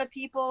a lot of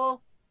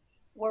people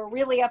were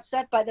really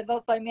upset by the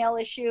vote by mail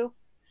issue.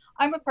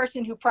 I'm a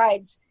person who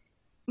prides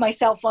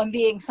myself on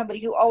being somebody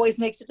who always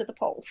makes it to the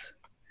polls.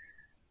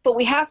 But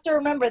we have to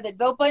remember that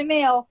vote by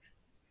mail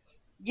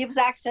gives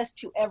access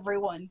to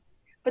everyone.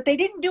 But they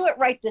didn't do it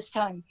right this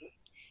time.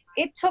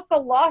 It took a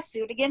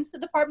lawsuit against the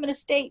Department of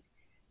State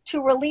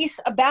to release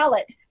a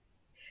ballot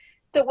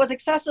that was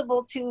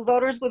accessible to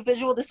voters with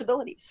visual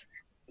disabilities.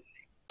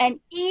 And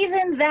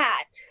even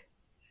that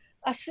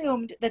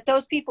assumed that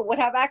those people would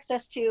have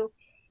access to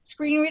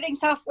screen reading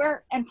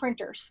software and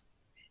printers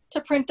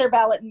to print their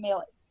ballot and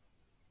mail it.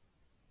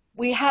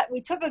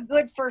 We took a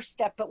good first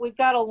step, but we've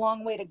got a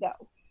long way to go.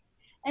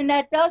 And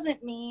that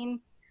doesn't mean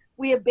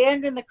we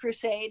abandon the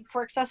crusade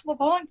for accessible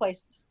polling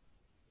places,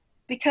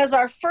 because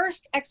our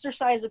first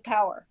exercise of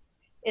power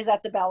is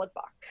at the ballot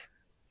box.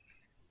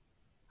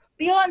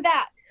 Beyond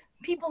that,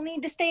 people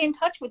need to stay in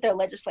touch with their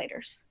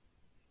legislators,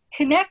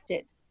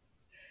 connected.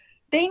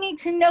 They need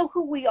to know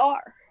who we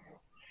are,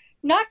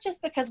 not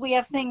just because we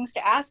have things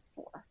to ask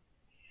for,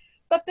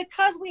 but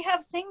because we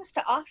have things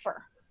to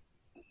offer.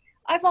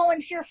 I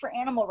volunteer for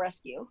animal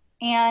rescue,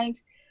 and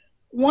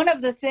one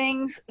of the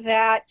things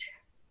that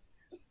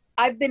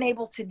I've been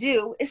able to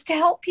do is to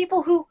help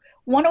people who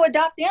want to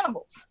adopt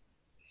animals.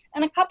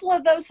 And a couple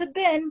of those have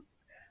been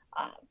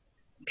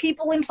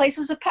people in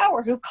places of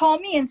power who call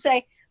me and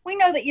say, we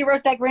know that you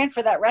wrote that grant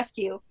for that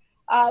rescue.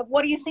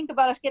 What do you think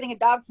about us getting a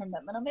dog from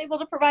them? And I'm able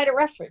to provide a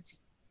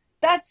reference.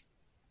 That's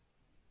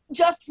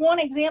just one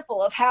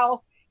example of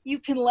how you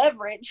can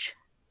leverage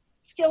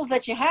skills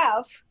that you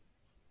have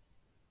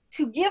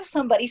to give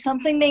somebody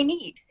something they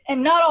need,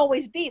 and not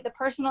always be the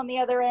person on the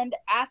other end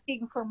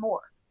asking for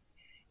more.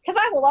 Because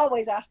I will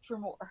always ask for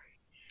more.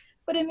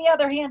 But in the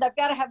other hand, I've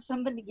got to have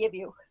something to give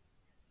you.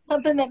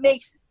 Something that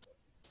makes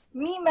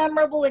me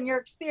memorable in your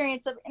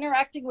experience of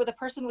interacting with a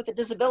person with a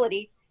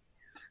disability,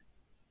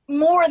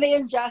 more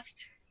than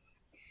just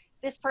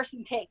this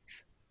person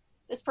takes,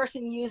 this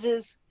person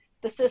uses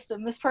the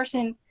system, this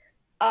person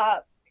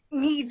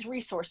needs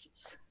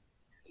resources.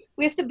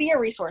 We have to be a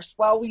resource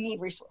while we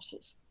need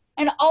resources.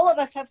 And all of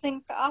us have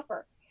things to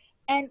offer.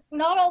 And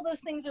not all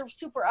those things are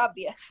super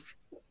obvious.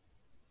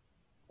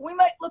 We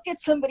might look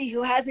at somebody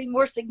who has a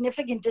more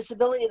significant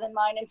disability than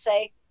mine and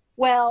say,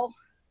 well,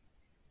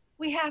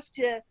 we have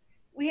to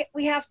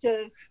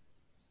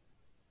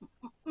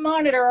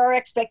monitor our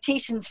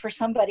expectations for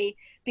somebody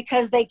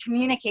because they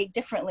communicate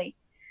differently.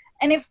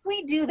 And if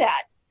we do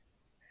that,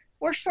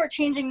 we're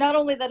shortchanging not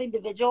only that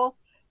individual,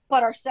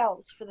 but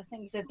ourselves for the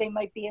things that they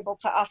might be able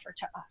to offer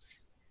to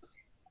us.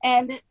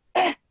 And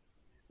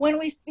When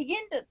we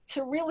begin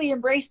to really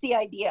embrace the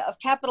idea of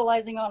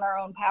capitalizing on our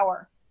own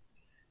power,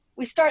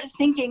 we start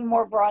thinking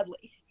more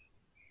broadly.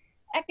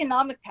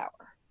 Economic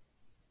power.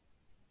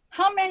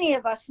 How many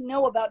of us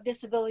know about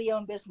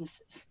disability-owned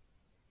businesses?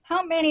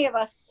 How many of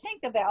us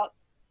think about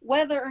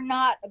whether or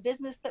not a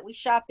business that we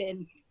shop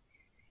in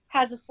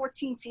has a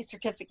 14C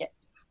certificate?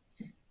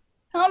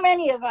 How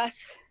many of us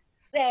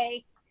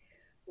say,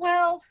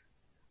 well,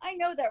 I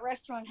know that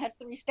restaurant has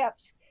 3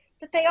 steps,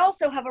 but they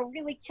also have a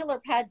really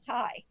killer pad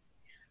thai.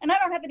 And I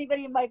don't have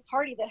anybody in my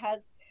party that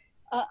has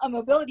a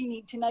mobility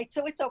need tonight,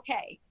 so it's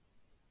okay.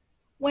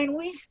 When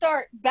we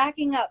start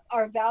backing up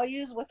our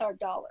values with our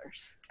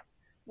dollars,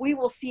 we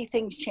will see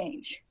things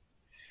change.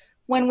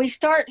 When we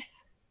start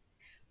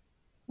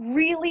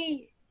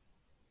really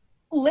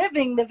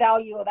living the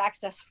value of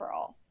access for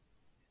all,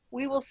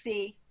 we will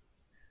see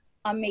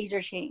a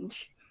major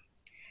change.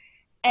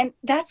 And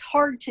that's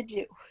hard to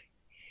do.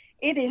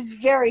 It is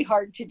very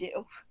hard to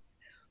do.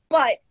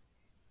 But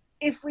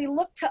if we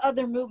look to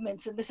other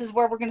movements, and this is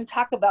where we're going to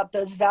talk about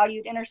those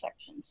valued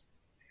intersections,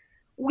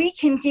 we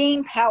can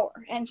gain power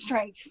and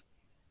strength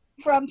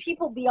from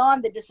people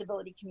beyond the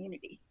disability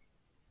community.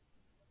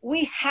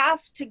 We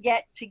have to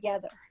get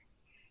together.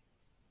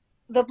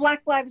 The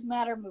Black Lives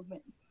Matter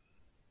movement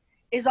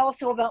is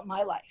also about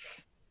my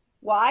life.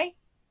 Why?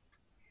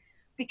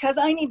 Because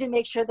I need to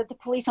make sure that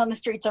the police on the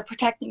streets are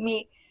protecting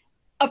me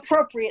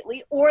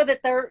appropriately, or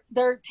that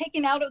they're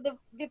taken out of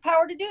the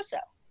power to do so.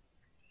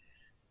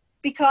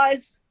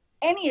 Because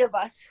any of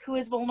us who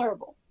is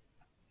vulnerable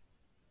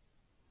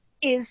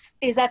is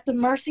at the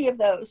mercy of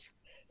those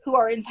who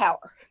are in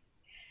power.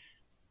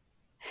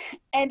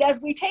 And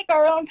as we take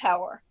our own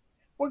power,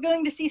 we're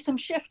going to see some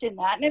shift in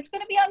that, and it's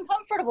going to be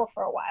uncomfortable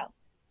for a while,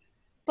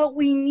 but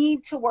we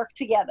need to work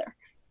together.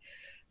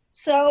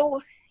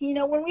 So, you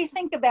know, when we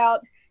think about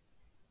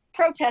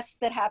protests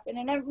that happen,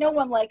 and no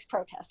one likes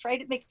protests,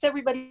 right? It makes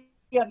everybody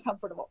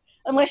uncomfortable,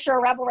 unless you're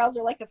a rabble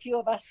rouser like a few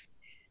of us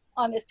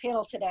on this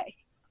panel today.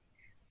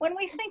 When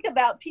we think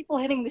about people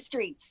hitting the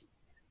streets,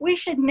 we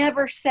should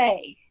never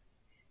say,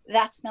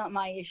 that's not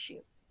my issue.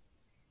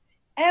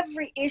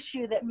 Every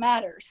issue that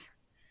matters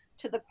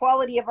to the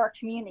quality of our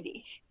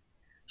community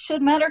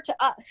should matter to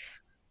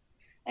us.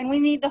 And we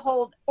need to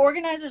hold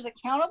organizers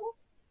accountable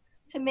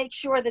to make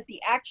sure that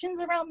the actions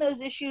around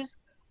those issues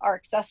are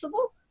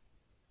accessible.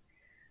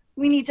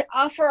 We need to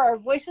offer our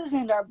voices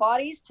and our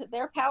bodies to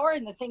their power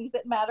and the things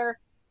that matter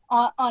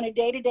on a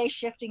day-to-day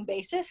shifting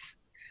basis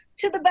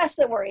to the best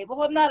that we're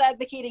able. I'm not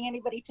advocating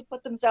anybody to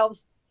put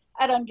themselves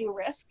at undue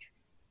risk,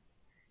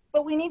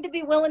 but we need to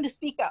be willing to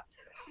speak up.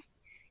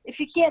 If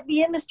you can't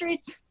be in the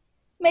streets,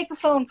 make a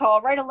phone call,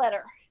 write a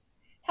letter,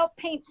 help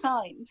paint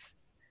signs.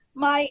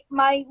 My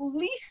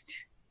least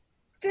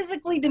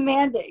physically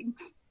demanding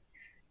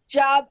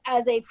job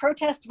as a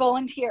protest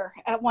volunteer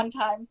at one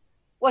time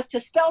was to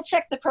spell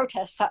check the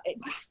protest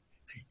signs.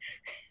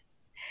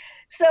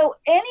 So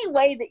any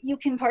way that you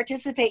can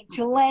participate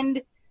to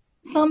lend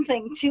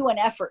something to an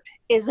effort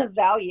is of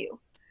value.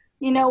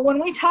 You know,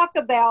 when we talk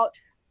about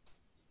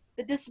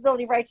the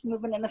disability rights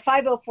movement and the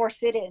 504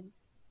 sit-in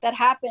that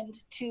happened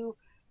to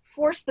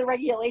force the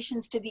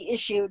regulations to be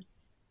issued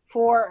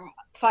for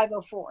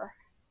 504,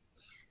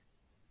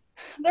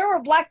 there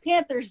were Black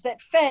Panthers that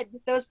fed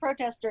those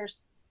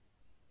protesters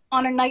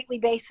on a nightly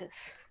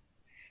basis.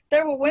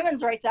 There were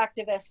women's rights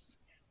activists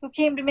who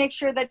came to make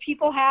sure that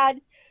people had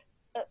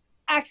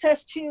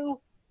access to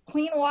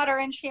clean water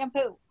and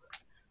shampoo.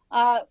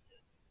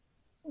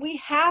 We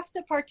have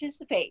to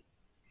participate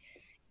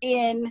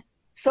in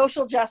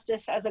social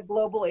justice as a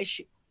global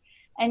issue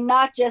and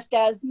not just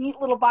as neat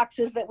little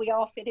boxes that we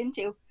all fit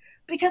into,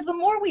 because the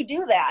more we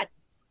do that,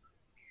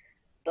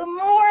 the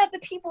more the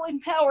people in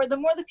power, the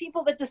more the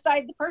people that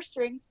decide the purse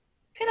strings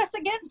pit us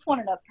against one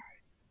another.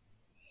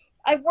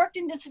 I've worked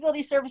in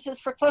disability services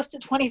for close to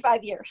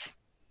 25 years.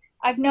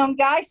 I've known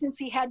Guy since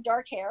he had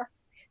dark hair.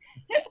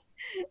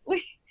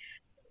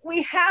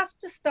 We have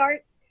to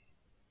start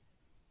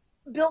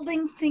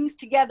building things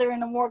together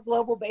in a more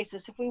global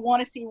basis if we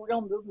want to see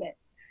real movement.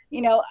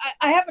 You know,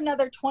 I have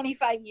another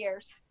 25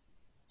 years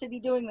to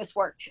be doing this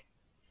work.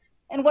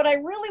 And what I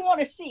really want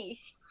to see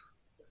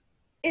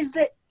is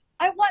that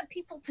I want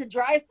people to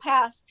drive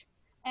past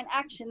an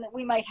action that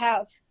we might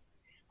have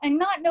and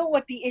not know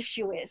what the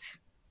issue is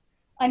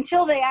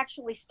until they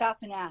actually stop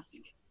and ask.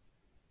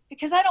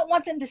 Because I don't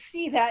want them to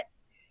see that,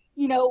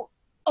 you know,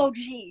 oh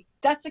gee,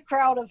 that's a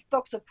crowd of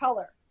folks of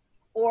color,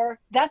 or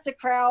that's a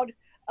crowd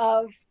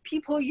of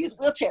people who use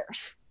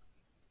wheelchairs.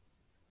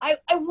 I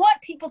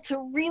want people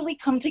to really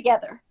come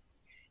together.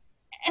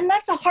 And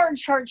that's a hard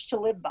charge to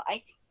live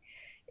by.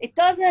 It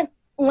doesn't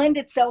lend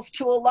itself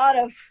to a lot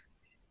of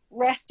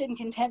rest and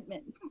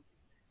contentment.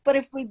 But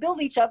if we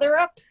build each other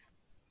up,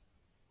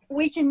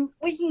 we can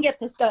get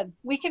this done.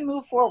 We can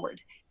move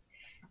forward.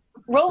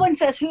 Roland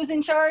says, who's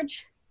in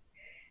charge?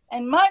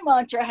 And my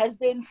mantra has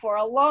been for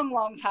a long,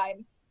 long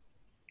time,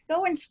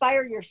 go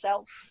inspire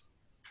yourself.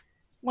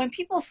 When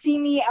people see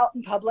me out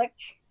in public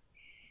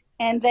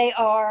and they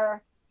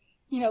are,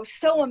 you know,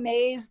 so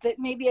amazed that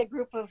maybe a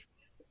group of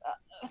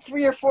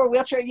 3 or 4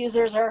 wheelchair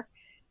users are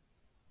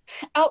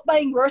out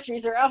buying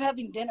groceries or out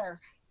having dinner.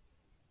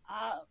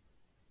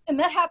 And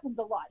that happens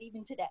a lot,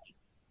 even today.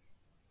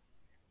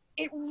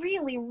 It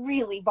really,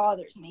 really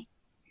bothers me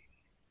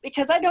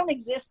because I don't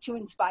exist to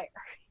inspire.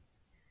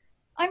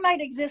 I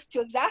might exist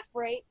to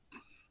exasperate,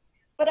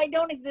 but I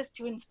don't exist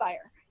to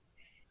inspire.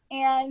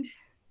 And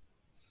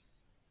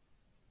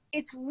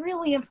it's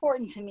really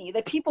important to me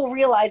that people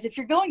realize if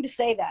you're going to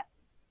say that,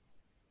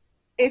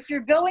 if you're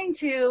going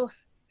to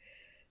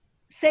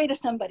say to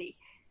somebody,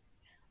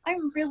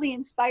 I'm really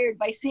inspired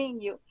by seeing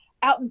you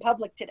out in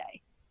public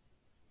today,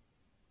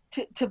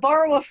 to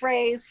borrow a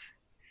phrase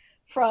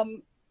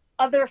from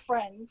other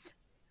friends,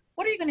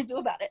 what are you going to do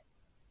about it?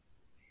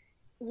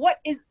 What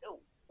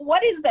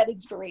is that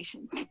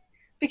inspiration?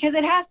 Because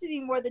it has to be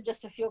more than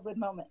just a feel-good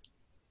moment.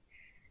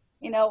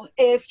 You know,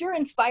 if you're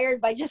inspired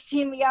by just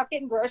seeing me out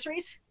getting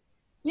groceries,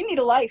 you need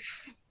a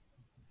life.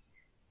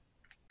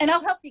 And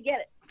I'll help you get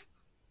it.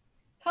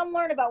 Come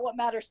learn about what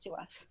matters to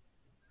us.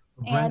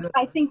 Brenda, and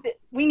I think that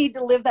we need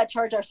to live that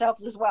charge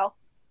ourselves as well.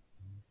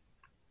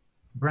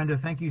 Brenda,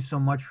 thank you so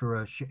much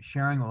for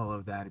sharing all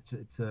of that.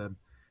 It's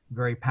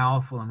very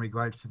powerful in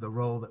regards to the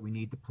role that we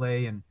need to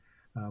play, and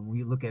when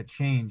you look at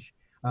change.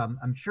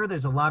 I'm sure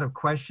there's a lot of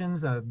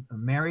questions.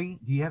 Mary,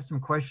 do you have some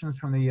questions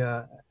from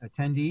the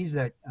attendees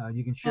that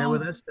you can share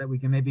with us that we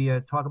can maybe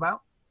talk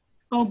about?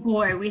 Oh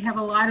boy, we have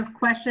a lot of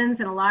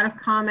questions and a lot of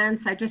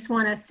comments. I just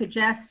want to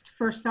suggest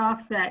first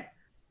off that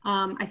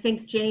I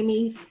think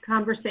Jamie's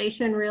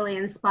conversation really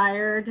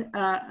inspired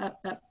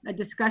a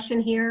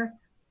discussion here.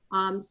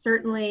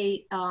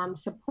 Certainly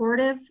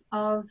supportive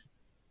of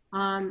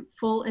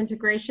full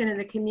integration in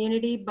the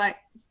community, but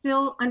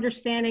still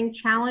understanding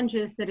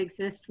challenges that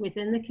exist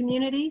within the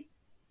community.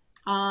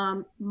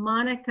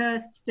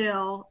 Monica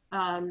still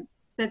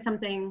said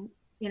something,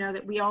 you know,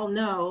 that we all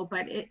know,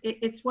 but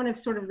it's one of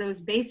sort of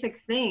those basic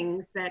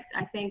things that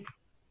I think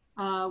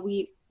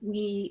we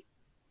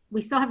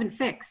still haven't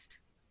fixed.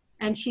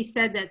 And she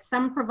said that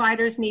some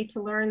providers need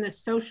to learn the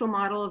social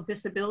model of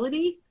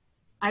disability.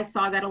 I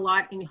saw that a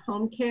lot in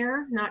home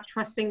care, not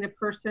trusting the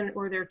person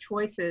or their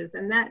choices.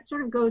 And that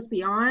sort of goes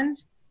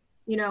beyond,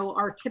 you know,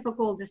 our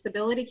typical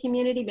disability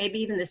community, maybe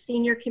even the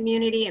senior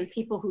community and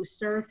people who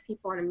serve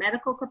people in a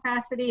medical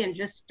capacity and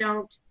just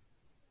don't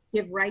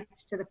give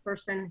rights to the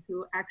person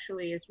who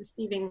actually is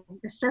receiving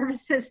the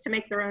services to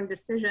make their own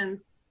decisions.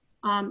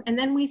 And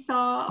then we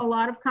saw a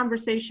lot of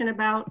conversation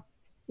about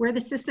where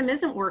the system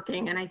isn't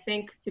working. And I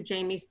think to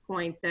Jamie's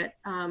point that,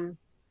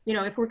 you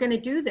know, if we're going to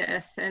do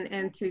this,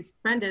 and to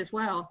Brenda as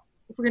well,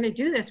 if we're going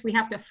to do this, we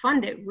have to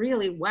fund it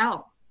really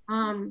well.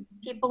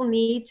 People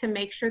need to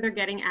make sure they're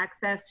getting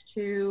access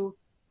to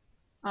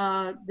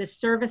the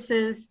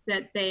services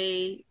that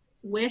they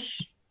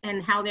wish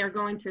and how they're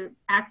going to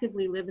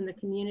actively live in the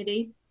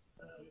community.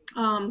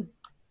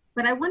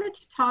 But I wanted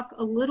to talk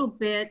a little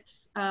bit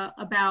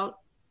about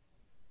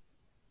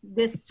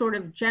this sort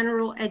of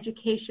general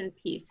education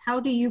piece.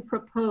 How do you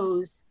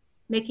propose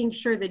making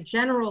sure the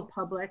general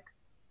public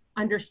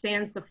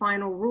understands the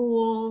final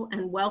rule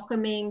and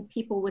welcoming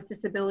people with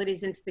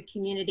disabilities into the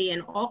community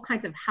and all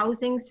kinds of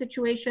housing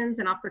situations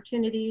and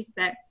opportunities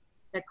that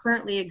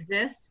currently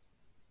exist?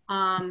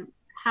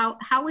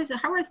 How is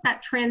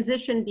that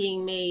transition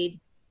being made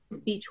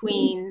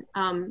between,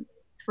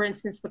 for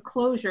instance, the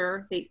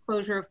closure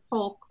of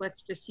Polk,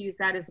 let's just use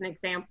that as an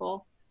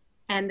example,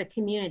 and the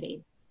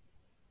community?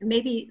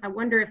 Maybe I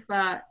wonder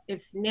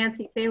if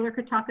Nancy Thaler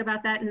could talk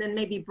about that, and then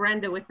maybe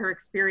Brenda with her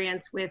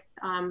experience with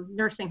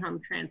nursing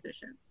home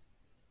transition.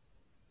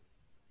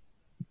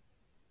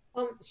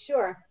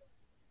 Sure.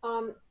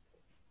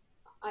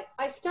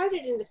 I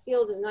started in the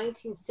field in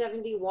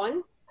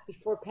 1971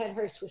 before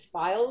Pennhurst was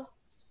filed.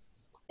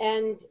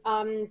 And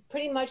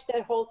pretty much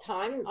that whole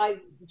time I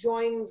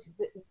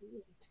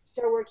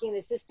started working in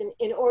the system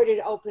in order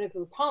to open a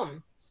group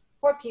home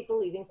for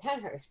people leaving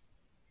Pennhurst.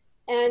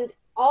 And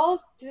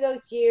all through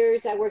those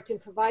years, I worked in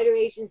provider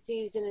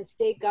agencies and in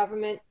state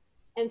government.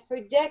 And for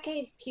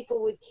decades,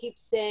 people would keep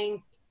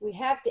saying, we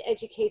have to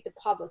educate the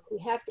public. We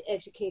have to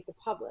educate the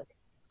public.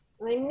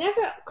 And I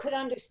never could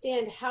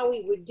understand how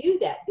we would do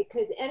that,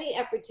 because any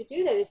effort to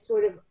do that is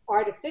sort of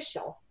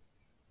artificial.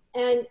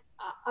 And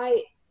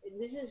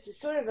this is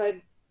sort of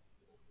a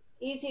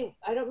easy,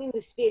 I don't mean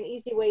this to be an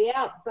easy way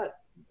out, but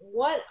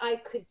what I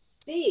could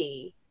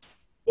see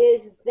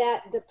is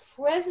that the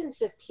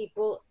presence of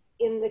people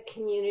in the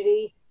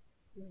community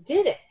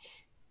did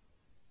it,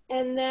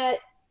 and that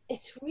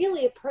it's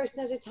really a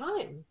person at a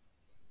time.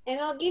 And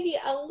I'll give you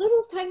a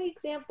little tiny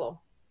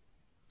example.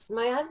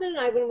 My husband and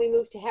I, when we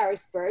moved to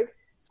Harrisburg,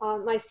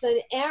 my son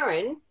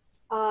Aaron,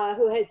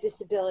 who has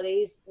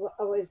disabilities,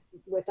 was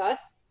with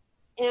us,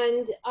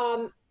 and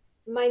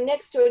my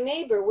next door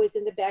neighbor was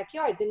in the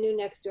backyard, the new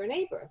next door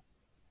neighbor,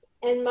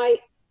 and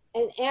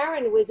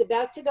Aaron was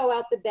about to go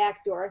out the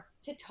back door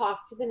to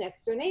talk to the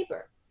next door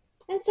neighbor.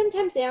 And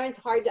sometimes Aaron's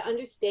hard to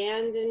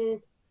understand,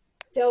 and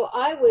so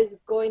I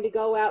was going to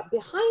go out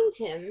behind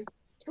him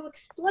to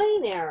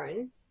explain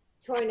Aaron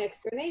to our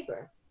next door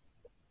neighbor.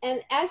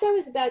 And as I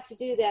was about to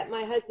do that,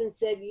 my husband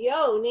said,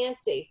 "Yo,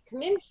 Nancy,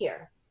 come in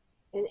here."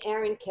 And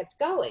Aaron kept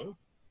going.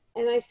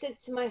 And I said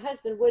to my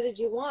husband, "What did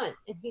you want?"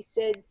 And he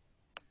said,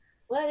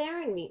 "Let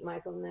Aaron meet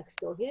Michael next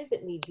door. He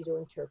doesn't need you to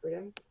interpret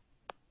him."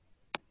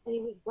 And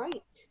he was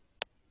right.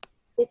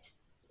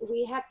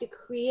 We have to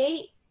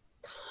create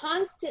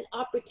constant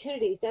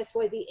opportunities. That's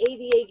why the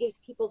ADA gives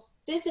people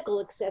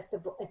physical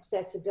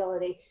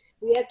accessibility.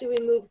 We have to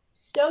remove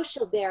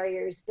social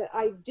barriers, but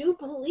I do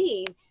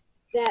believe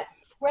that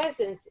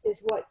presence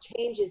is what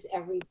changes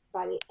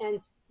everybody.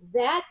 And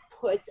that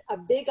puts a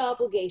big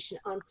obligation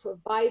on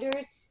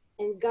providers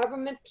and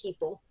government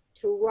people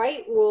to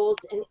write rules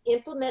and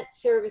implement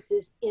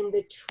services in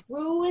the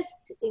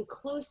truest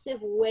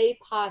inclusive way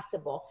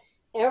possible.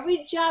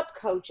 Every job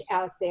coach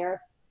out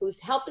there who's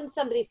helping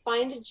somebody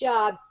find a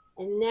job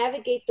and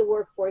navigate the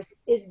workforce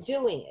is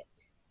doing it.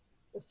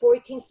 The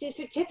 14C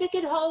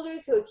certificate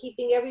holders who are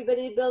keeping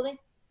everybody in the building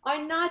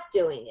are not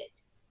doing it.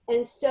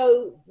 And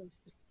so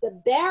the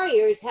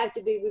barriers have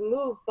to be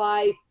removed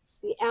by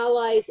the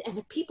allies and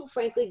the people,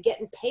 frankly,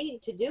 getting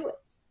paid to do it.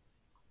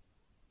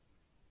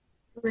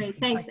 Great,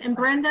 thanks. And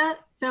Brenda,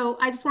 so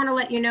I just want to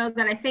let you know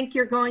that I think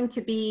you're going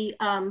to be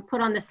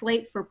put on the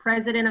slate for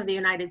President of the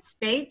United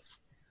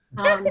States.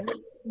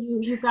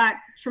 You got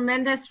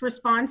tremendous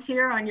response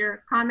here on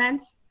your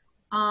comments.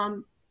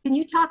 Can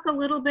you talk a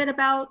little bit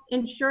about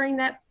ensuring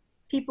that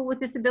people with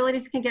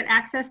disabilities can get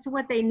access to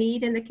what they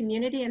need in the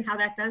community and how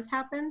that does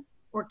happen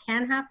or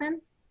can happen?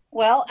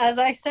 Well, as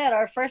I said,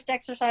 our first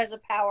exercise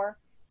of power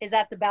is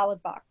at the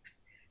ballot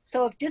box.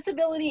 So if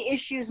disability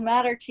issues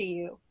matter to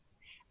you,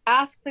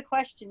 ask the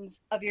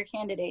questions of your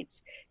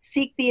candidates,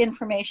 seek the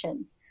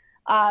information,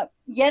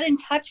 get in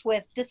touch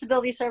with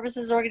disability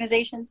services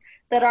organizations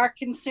that are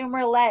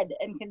consumer-led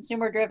and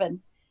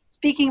consumer-driven.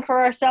 Speaking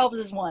for Ourselves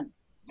is one.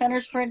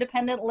 Centers for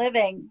Independent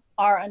Living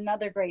are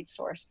another great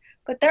source.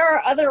 But there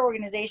are other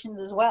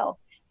organizations as well.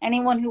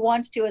 Anyone who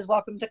wants to is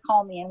welcome to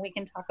call me and we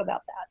can talk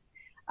about that.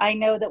 I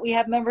know that we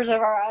have members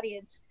of our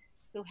audience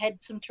who head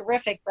some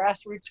terrific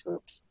grassroots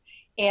groups,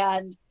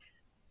 and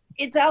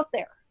it's out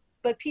there.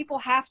 But people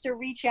have to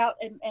reach out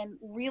and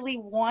really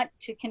want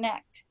to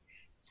connect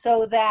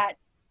so that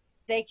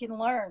they can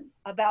learn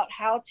about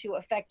how to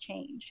affect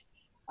change.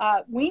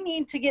 We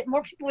need to get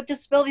more people with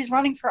disabilities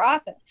running for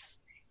office.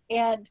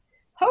 And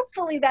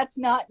hopefully that's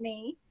not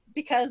me,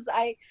 because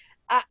I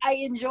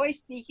enjoy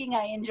speaking.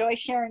 I enjoy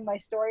sharing my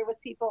story with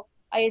people.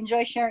 I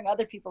enjoy sharing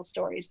other people's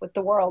stories with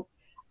the world.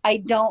 I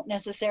don't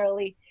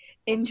necessarily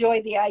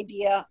enjoy the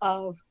idea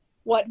of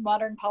what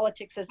modern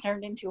politics has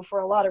turned into for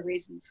a lot of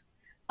reasons.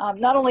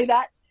 Not only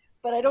that,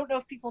 but I don't know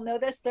if people know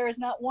this, there is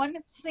not one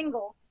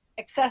single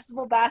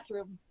accessible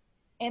bathroom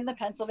in the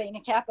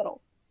Pennsylvania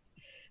Capitol.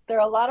 There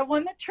are a lot of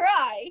them that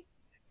try,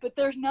 but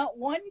there's not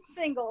one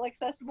single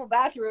accessible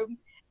bathroom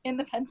in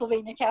the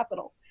Pennsylvania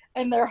Capitol.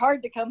 And they're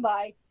hard to come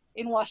by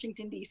in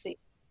Washington, D.C.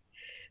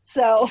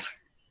 So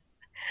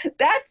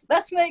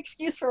that's my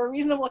excuse for a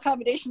reasonable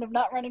accommodation of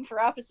not running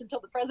for office until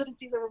the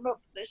presidency is a remote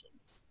position.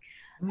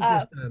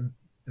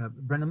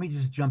 Brenda, let me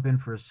just jump in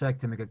for a sec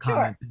to make a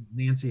comment. Sure.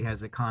 Nancy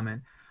has a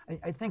comment.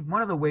 I think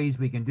one of the ways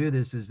we can do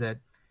this is that,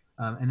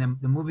 and then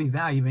the movie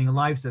Valuing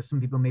Life that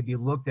some people maybe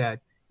looked at,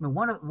 you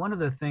know, one of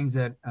the things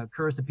that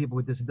occurs to people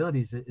with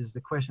disabilities is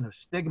the question of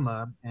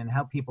stigma and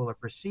how people are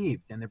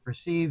perceived. And they're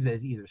perceived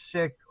as either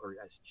sick or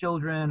as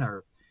children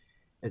or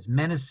as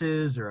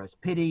menaces or as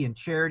pity and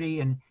charity.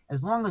 And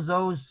as long as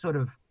those sort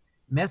of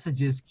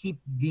messages keep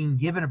being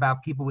given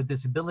about people with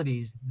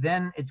disabilities,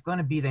 then it's going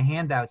to be the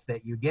handouts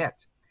that you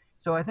get.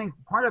 So I think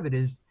part of it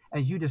is,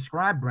 as you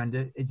described,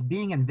 Brenda, it's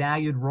being in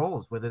valued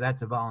roles, whether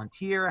that's a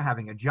volunteer,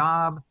 having a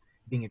job,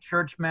 being a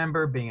church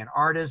member, being an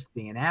artist,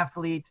 being an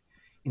athlete,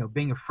 you know,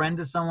 being a friend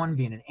to someone,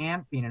 being an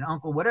aunt, being an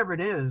uncle, whatever it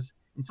is,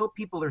 until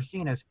people are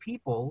seen as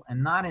people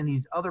and not in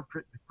these other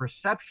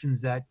perceptions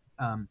that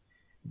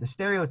the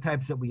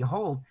stereotypes that we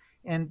hold.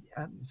 And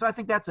so I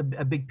think that's a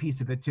big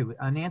piece of it too.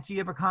 Nancy, you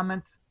have a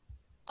comment?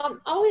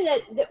 Only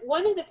that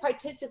one of the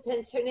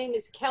participants, her name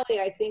is Kelly,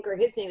 I think, or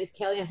his name is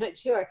Kelly, I'm not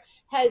sure,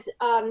 has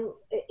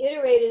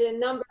iterated a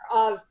number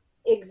of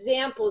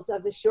examples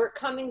of the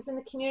shortcomings in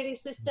the community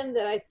system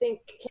that I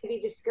think can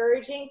be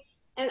discouraging.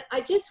 And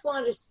I just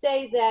want to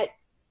say that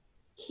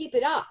keep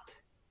it up.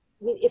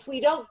 I mean, if we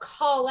don't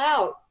call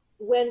out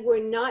when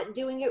we're not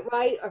doing it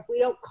right, or if we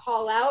don't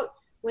call out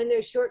when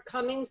there's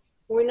shortcomings,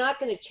 we're not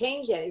going to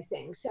change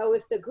anything. So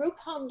if the group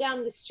home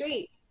down the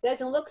street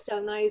doesn't look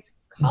so nice,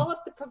 call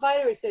up the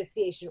provider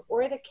association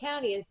or the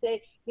county and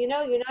say, you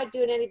know, you're not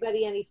doing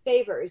anybody any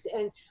favors.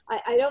 And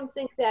I don't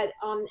think that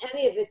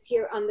any of us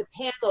here on the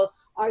panel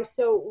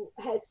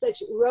have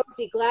such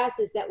rosy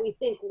glasses that we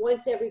think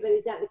once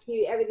everybody's out in the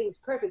community, everything's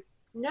perfect.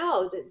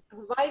 No, the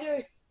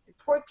providers,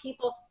 support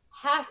people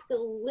have to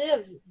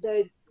live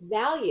the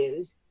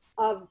values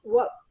of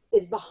what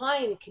is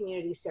behind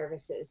community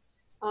services.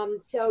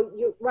 So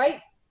you're right,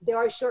 there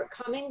are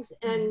shortcomings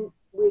and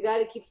we got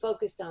to keep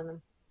focused on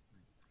them.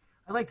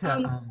 I'd like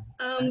to,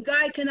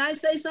 Guy, can I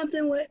say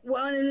something with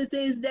one of the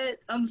things that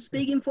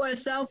Speaking for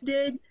Itself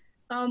did?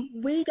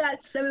 we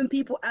got 7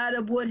 people out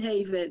of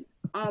Woodhaven,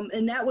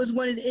 and that was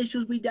one of the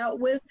issues we dealt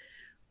with.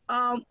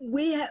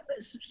 We have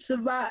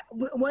survived.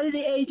 One of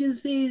the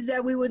agencies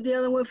that we were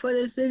dealing with for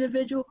this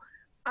individual,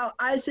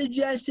 I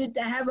suggested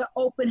to have an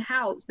open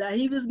house. Now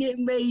he was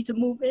getting ready to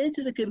move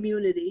into the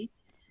community,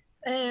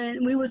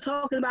 and we was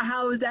talking about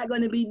how is that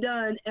going to be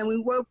done. And we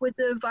worked with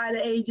the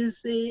VITA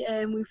agency,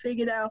 and we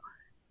figured out,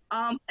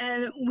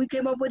 and we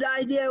came up with the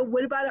idea,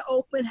 what about an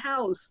open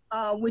house,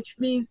 which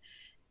means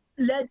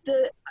let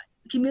the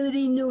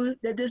community knew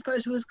that this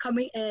person was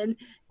coming in,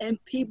 and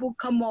people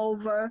come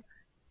over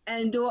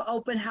and do an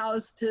open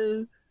house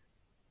to,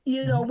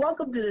 you know,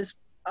 welcome this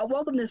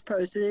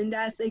person. And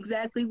that's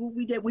exactly what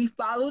we did. We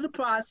followed the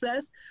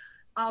process.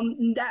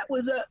 That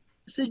was a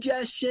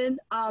suggestion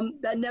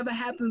that never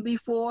happened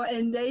before,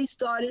 and they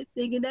started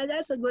thinking that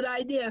that's a good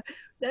idea.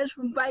 Let's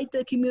invite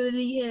the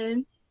community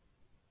in,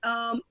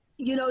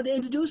 you know, to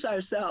introduce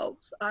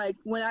ourselves. Like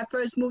when I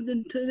first moved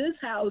into this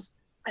house,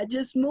 I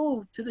just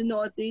moved to the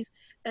Northeast,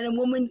 and a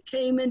woman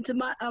came into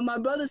my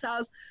brother's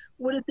house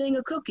with a thing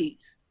of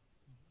cookies.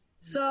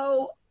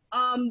 So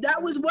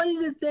that was one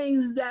of the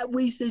things that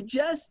we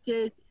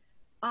suggested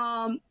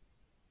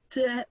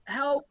to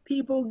help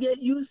people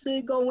get used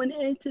to going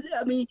into,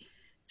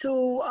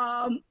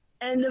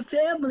 and the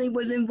family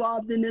was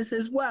involved in this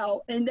as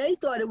well. And they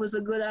thought it was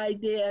a good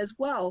idea as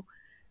well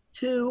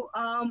to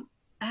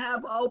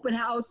have an open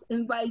house,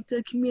 invite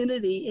the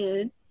community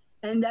in.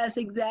 And that's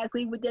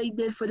exactly what they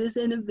did for this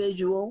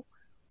individual.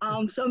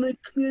 Some of the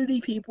community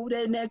people,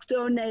 their next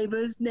door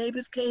neighbors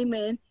came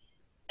in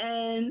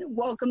and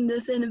welcomed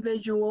this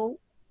individual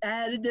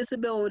that had a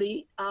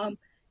disability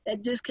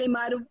that just came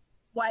out of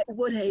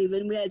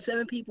Woodhaven. We had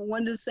 7 people,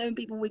 one of the 7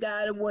 people we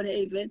got out of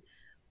Woodhaven.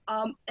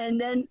 And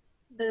then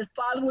the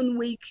following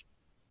week,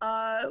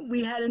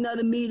 we had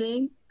another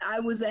meeting I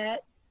was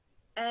at,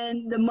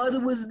 and the mother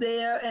was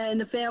there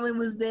and the family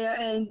was there,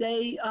 and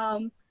they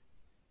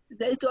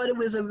thought it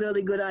was a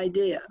really good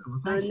idea.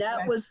 Well, and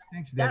that was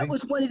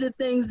one of the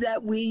things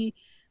that we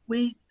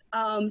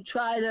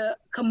try to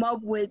come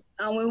up with.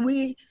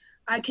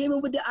 I came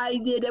up with the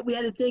idea that we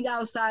had to think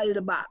outside of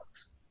the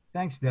box.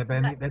 Thanks, Deb.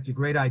 I think that's a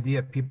great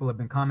idea. People have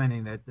been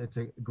commenting that that's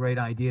a great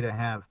idea to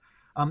have.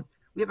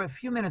 We have a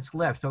few minutes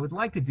left, so what I'd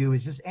like to do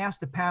is just ask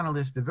the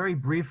panelists to very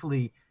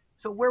briefly,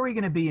 so where are we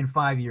going to be in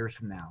 5 years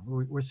from now?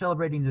 We're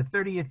celebrating the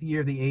 30th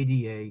year of the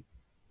ADA, you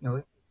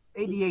know,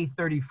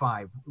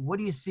 ADA35. What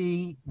do you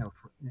see,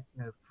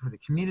 for the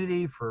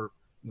community, for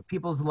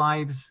people's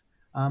lives?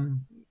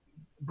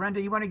 Brenda,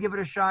 you want to give it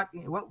a shot?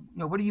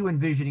 What are you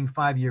envisioning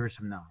 5 years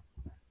from now?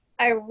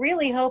 I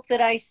really hope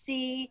that I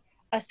see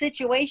a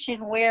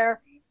situation where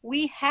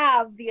we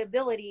have the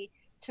ability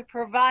to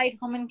provide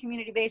home and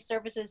community-based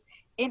services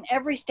in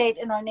every state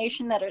in our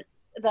nation that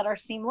are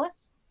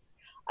seamless.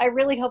 I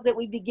really hope that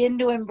we begin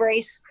to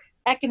embrace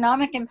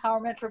economic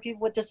empowerment for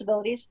people with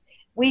disabilities.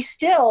 We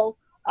still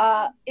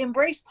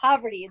embrace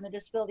poverty in the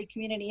disability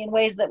community in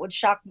ways that would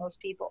shock most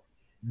people.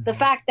 Mm-hmm. The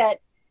fact that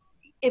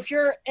if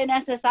you're an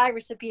SSI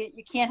recipient,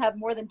 you can't have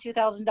more than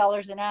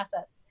 $2,000 in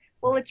assets.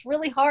 Well, it's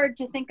really hard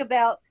to think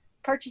about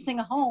purchasing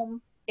a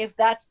home if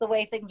that's the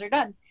way things are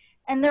done.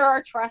 And there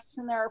are trusts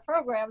and there are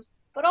programs,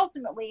 but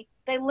ultimately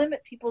they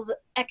limit people's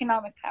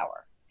economic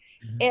power.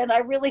 Mm-hmm. And I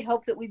really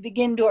hope that we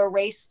begin to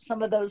erase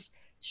some of those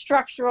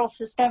structural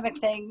systemic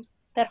things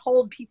that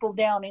hold people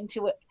down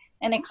into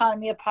an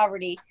economy of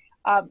poverty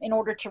in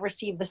order to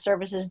receive the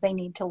services they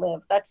need to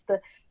live. That's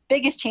the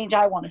biggest change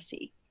I want to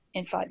see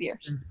in 5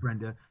 years. Thanks,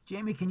 Brenda.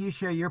 Jamie, can you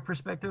share your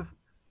perspective?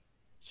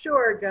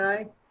 Sure,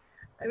 Guy.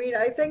 I mean,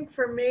 I think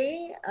for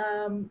me,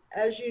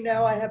 as you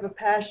know, I have a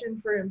passion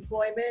for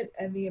employment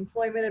and the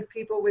employment of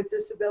people with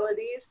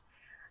disabilities.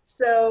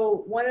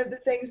 So one of the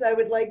things I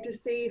would like to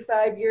see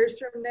 5 years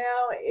from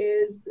now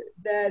is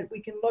that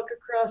we can look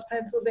across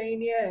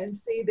Pennsylvania and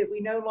see that we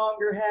no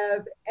longer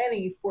have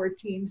any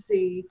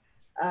 14C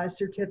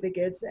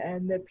certificates,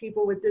 and that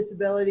people with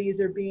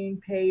disabilities are being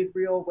paid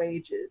real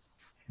wages.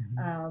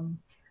 Mm-hmm.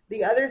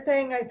 The other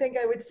thing I think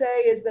I would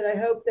say is that I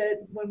hope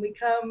that when we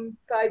come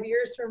 5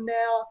 years from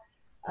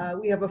now,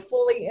 we have a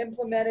fully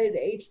implemented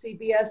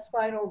HCBS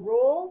final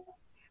rule,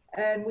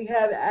 and we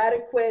have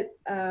adequate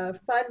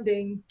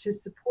funding to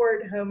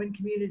support home and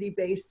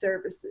community-based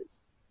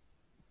services.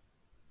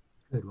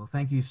 Good. Well,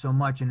 thank you so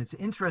much. And it's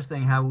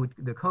interesting how with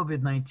the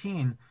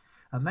COVID-19,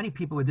 many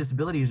people with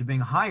disabilities are being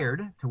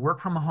hired to work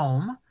from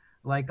home,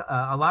 like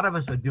a lot of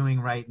us are doing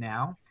right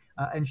now,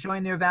 and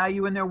showing their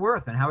value and their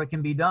worth and how it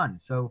can be done.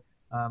 So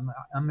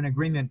I'm in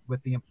agreement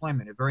with the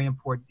employment, a very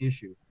important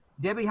issue.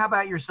 Debbie, how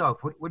about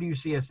yourself? What do you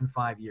see us in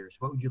 5 years?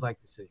 What would you like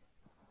to see?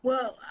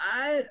 Well,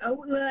 I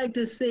would like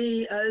to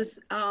see us,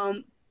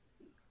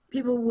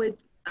 people with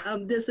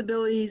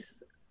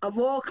disabilities of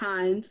all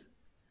kinds,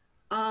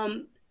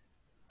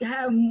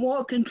 have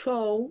more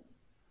control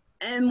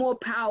and more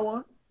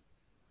power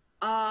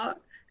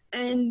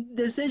and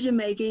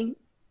decision-making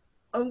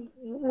of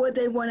what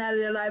they want out of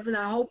their life. And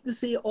I hope to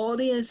see all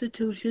the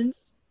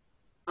institutions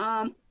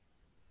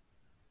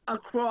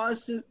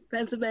across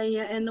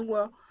Pennsylvania and the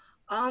world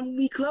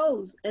we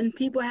close and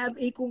people have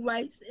equal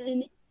rights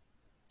and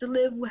to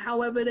live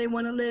however they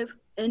want to live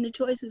and the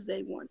choices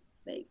they want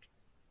to make.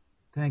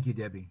 Thank you,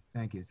 Debbie.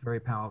 Thank you. It's very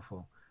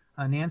powerful.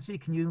 Nancy,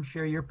 can you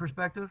share your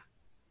perspective?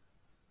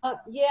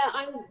 Yeah,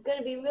 I'm going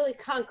to be really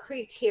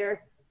concrete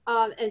here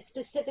and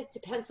specific to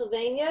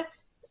Pennsylvania.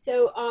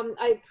 So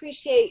I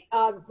appreciate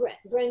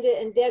Brenda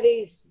and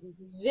Debbie's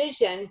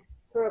vision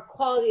for a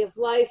quality of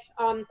life.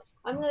 I'm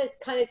going to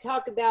kind of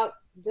talk about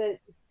the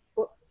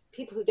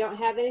people who don't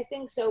have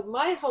anything. So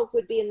my hope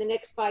would be in the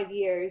next 5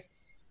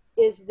 years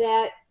is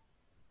that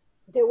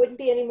there wouldn't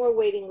be any more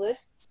waiting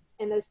lists,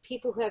 and those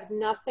people who have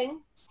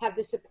nothing have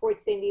the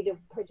supports they need to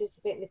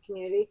participate in the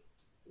community,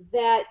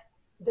 that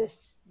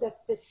the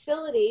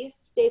facilities,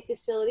 state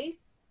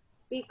facilities,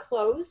 be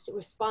closed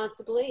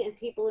responsibly and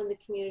people in the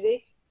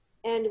community.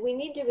 And we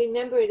need to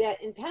remember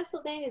that in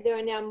Pennsylvania, there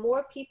are now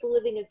more people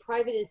living in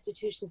private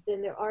institutions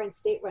than there are in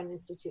state-run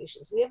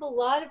institutions. We have a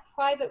lot of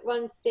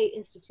private-run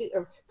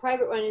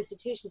private-run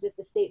institutions that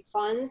the state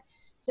funds.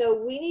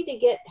 So we need to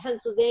get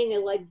Pennsylvania,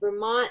 like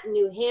Vermont,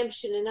 New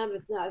Hampshire,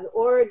 and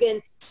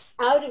Oregon,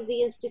 out of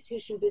the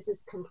institution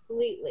business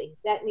completely.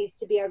 That needs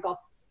to be our goal.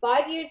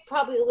 5 years,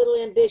 probably a little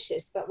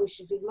ambitious, but we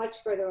should be much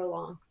further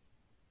along.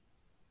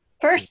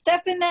 First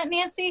step in that,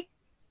 Nancy,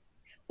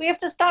 we have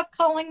to stop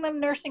calling them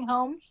nursing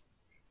homes.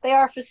 They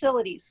are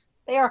facilities.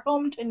 They are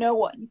home to no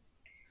one.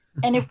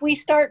 And if we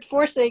start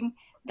forcing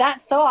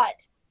that thought,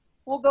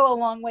 we'll go a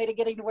long way to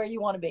getting to where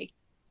you want to be.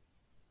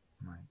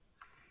 Right.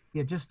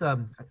 Yeah, just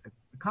a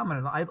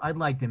comment I'd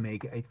like to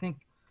make. I think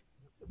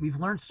we've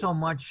learned so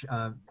much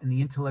in the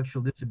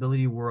intellectual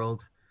disability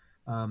world,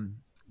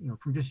 you know,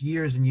 from just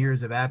years and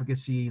years of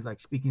advocacy,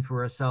 like speaking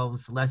for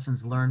ourselves,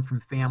 lessons learned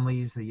from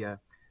families, the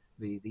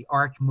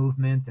ARC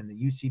movement and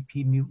the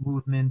UCP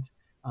movement.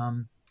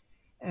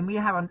 And we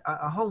have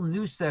a whole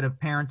new set of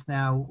parents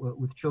now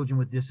with children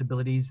with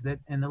disabilities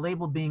and the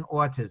label being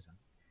autism.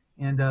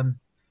 And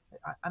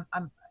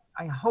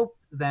I hope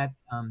that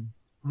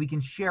we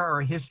can share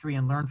our history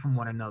and learn from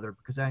one another,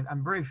 because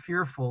I'm very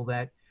fearful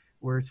that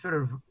we're sort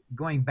of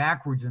going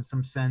backwards in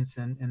some sense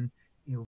and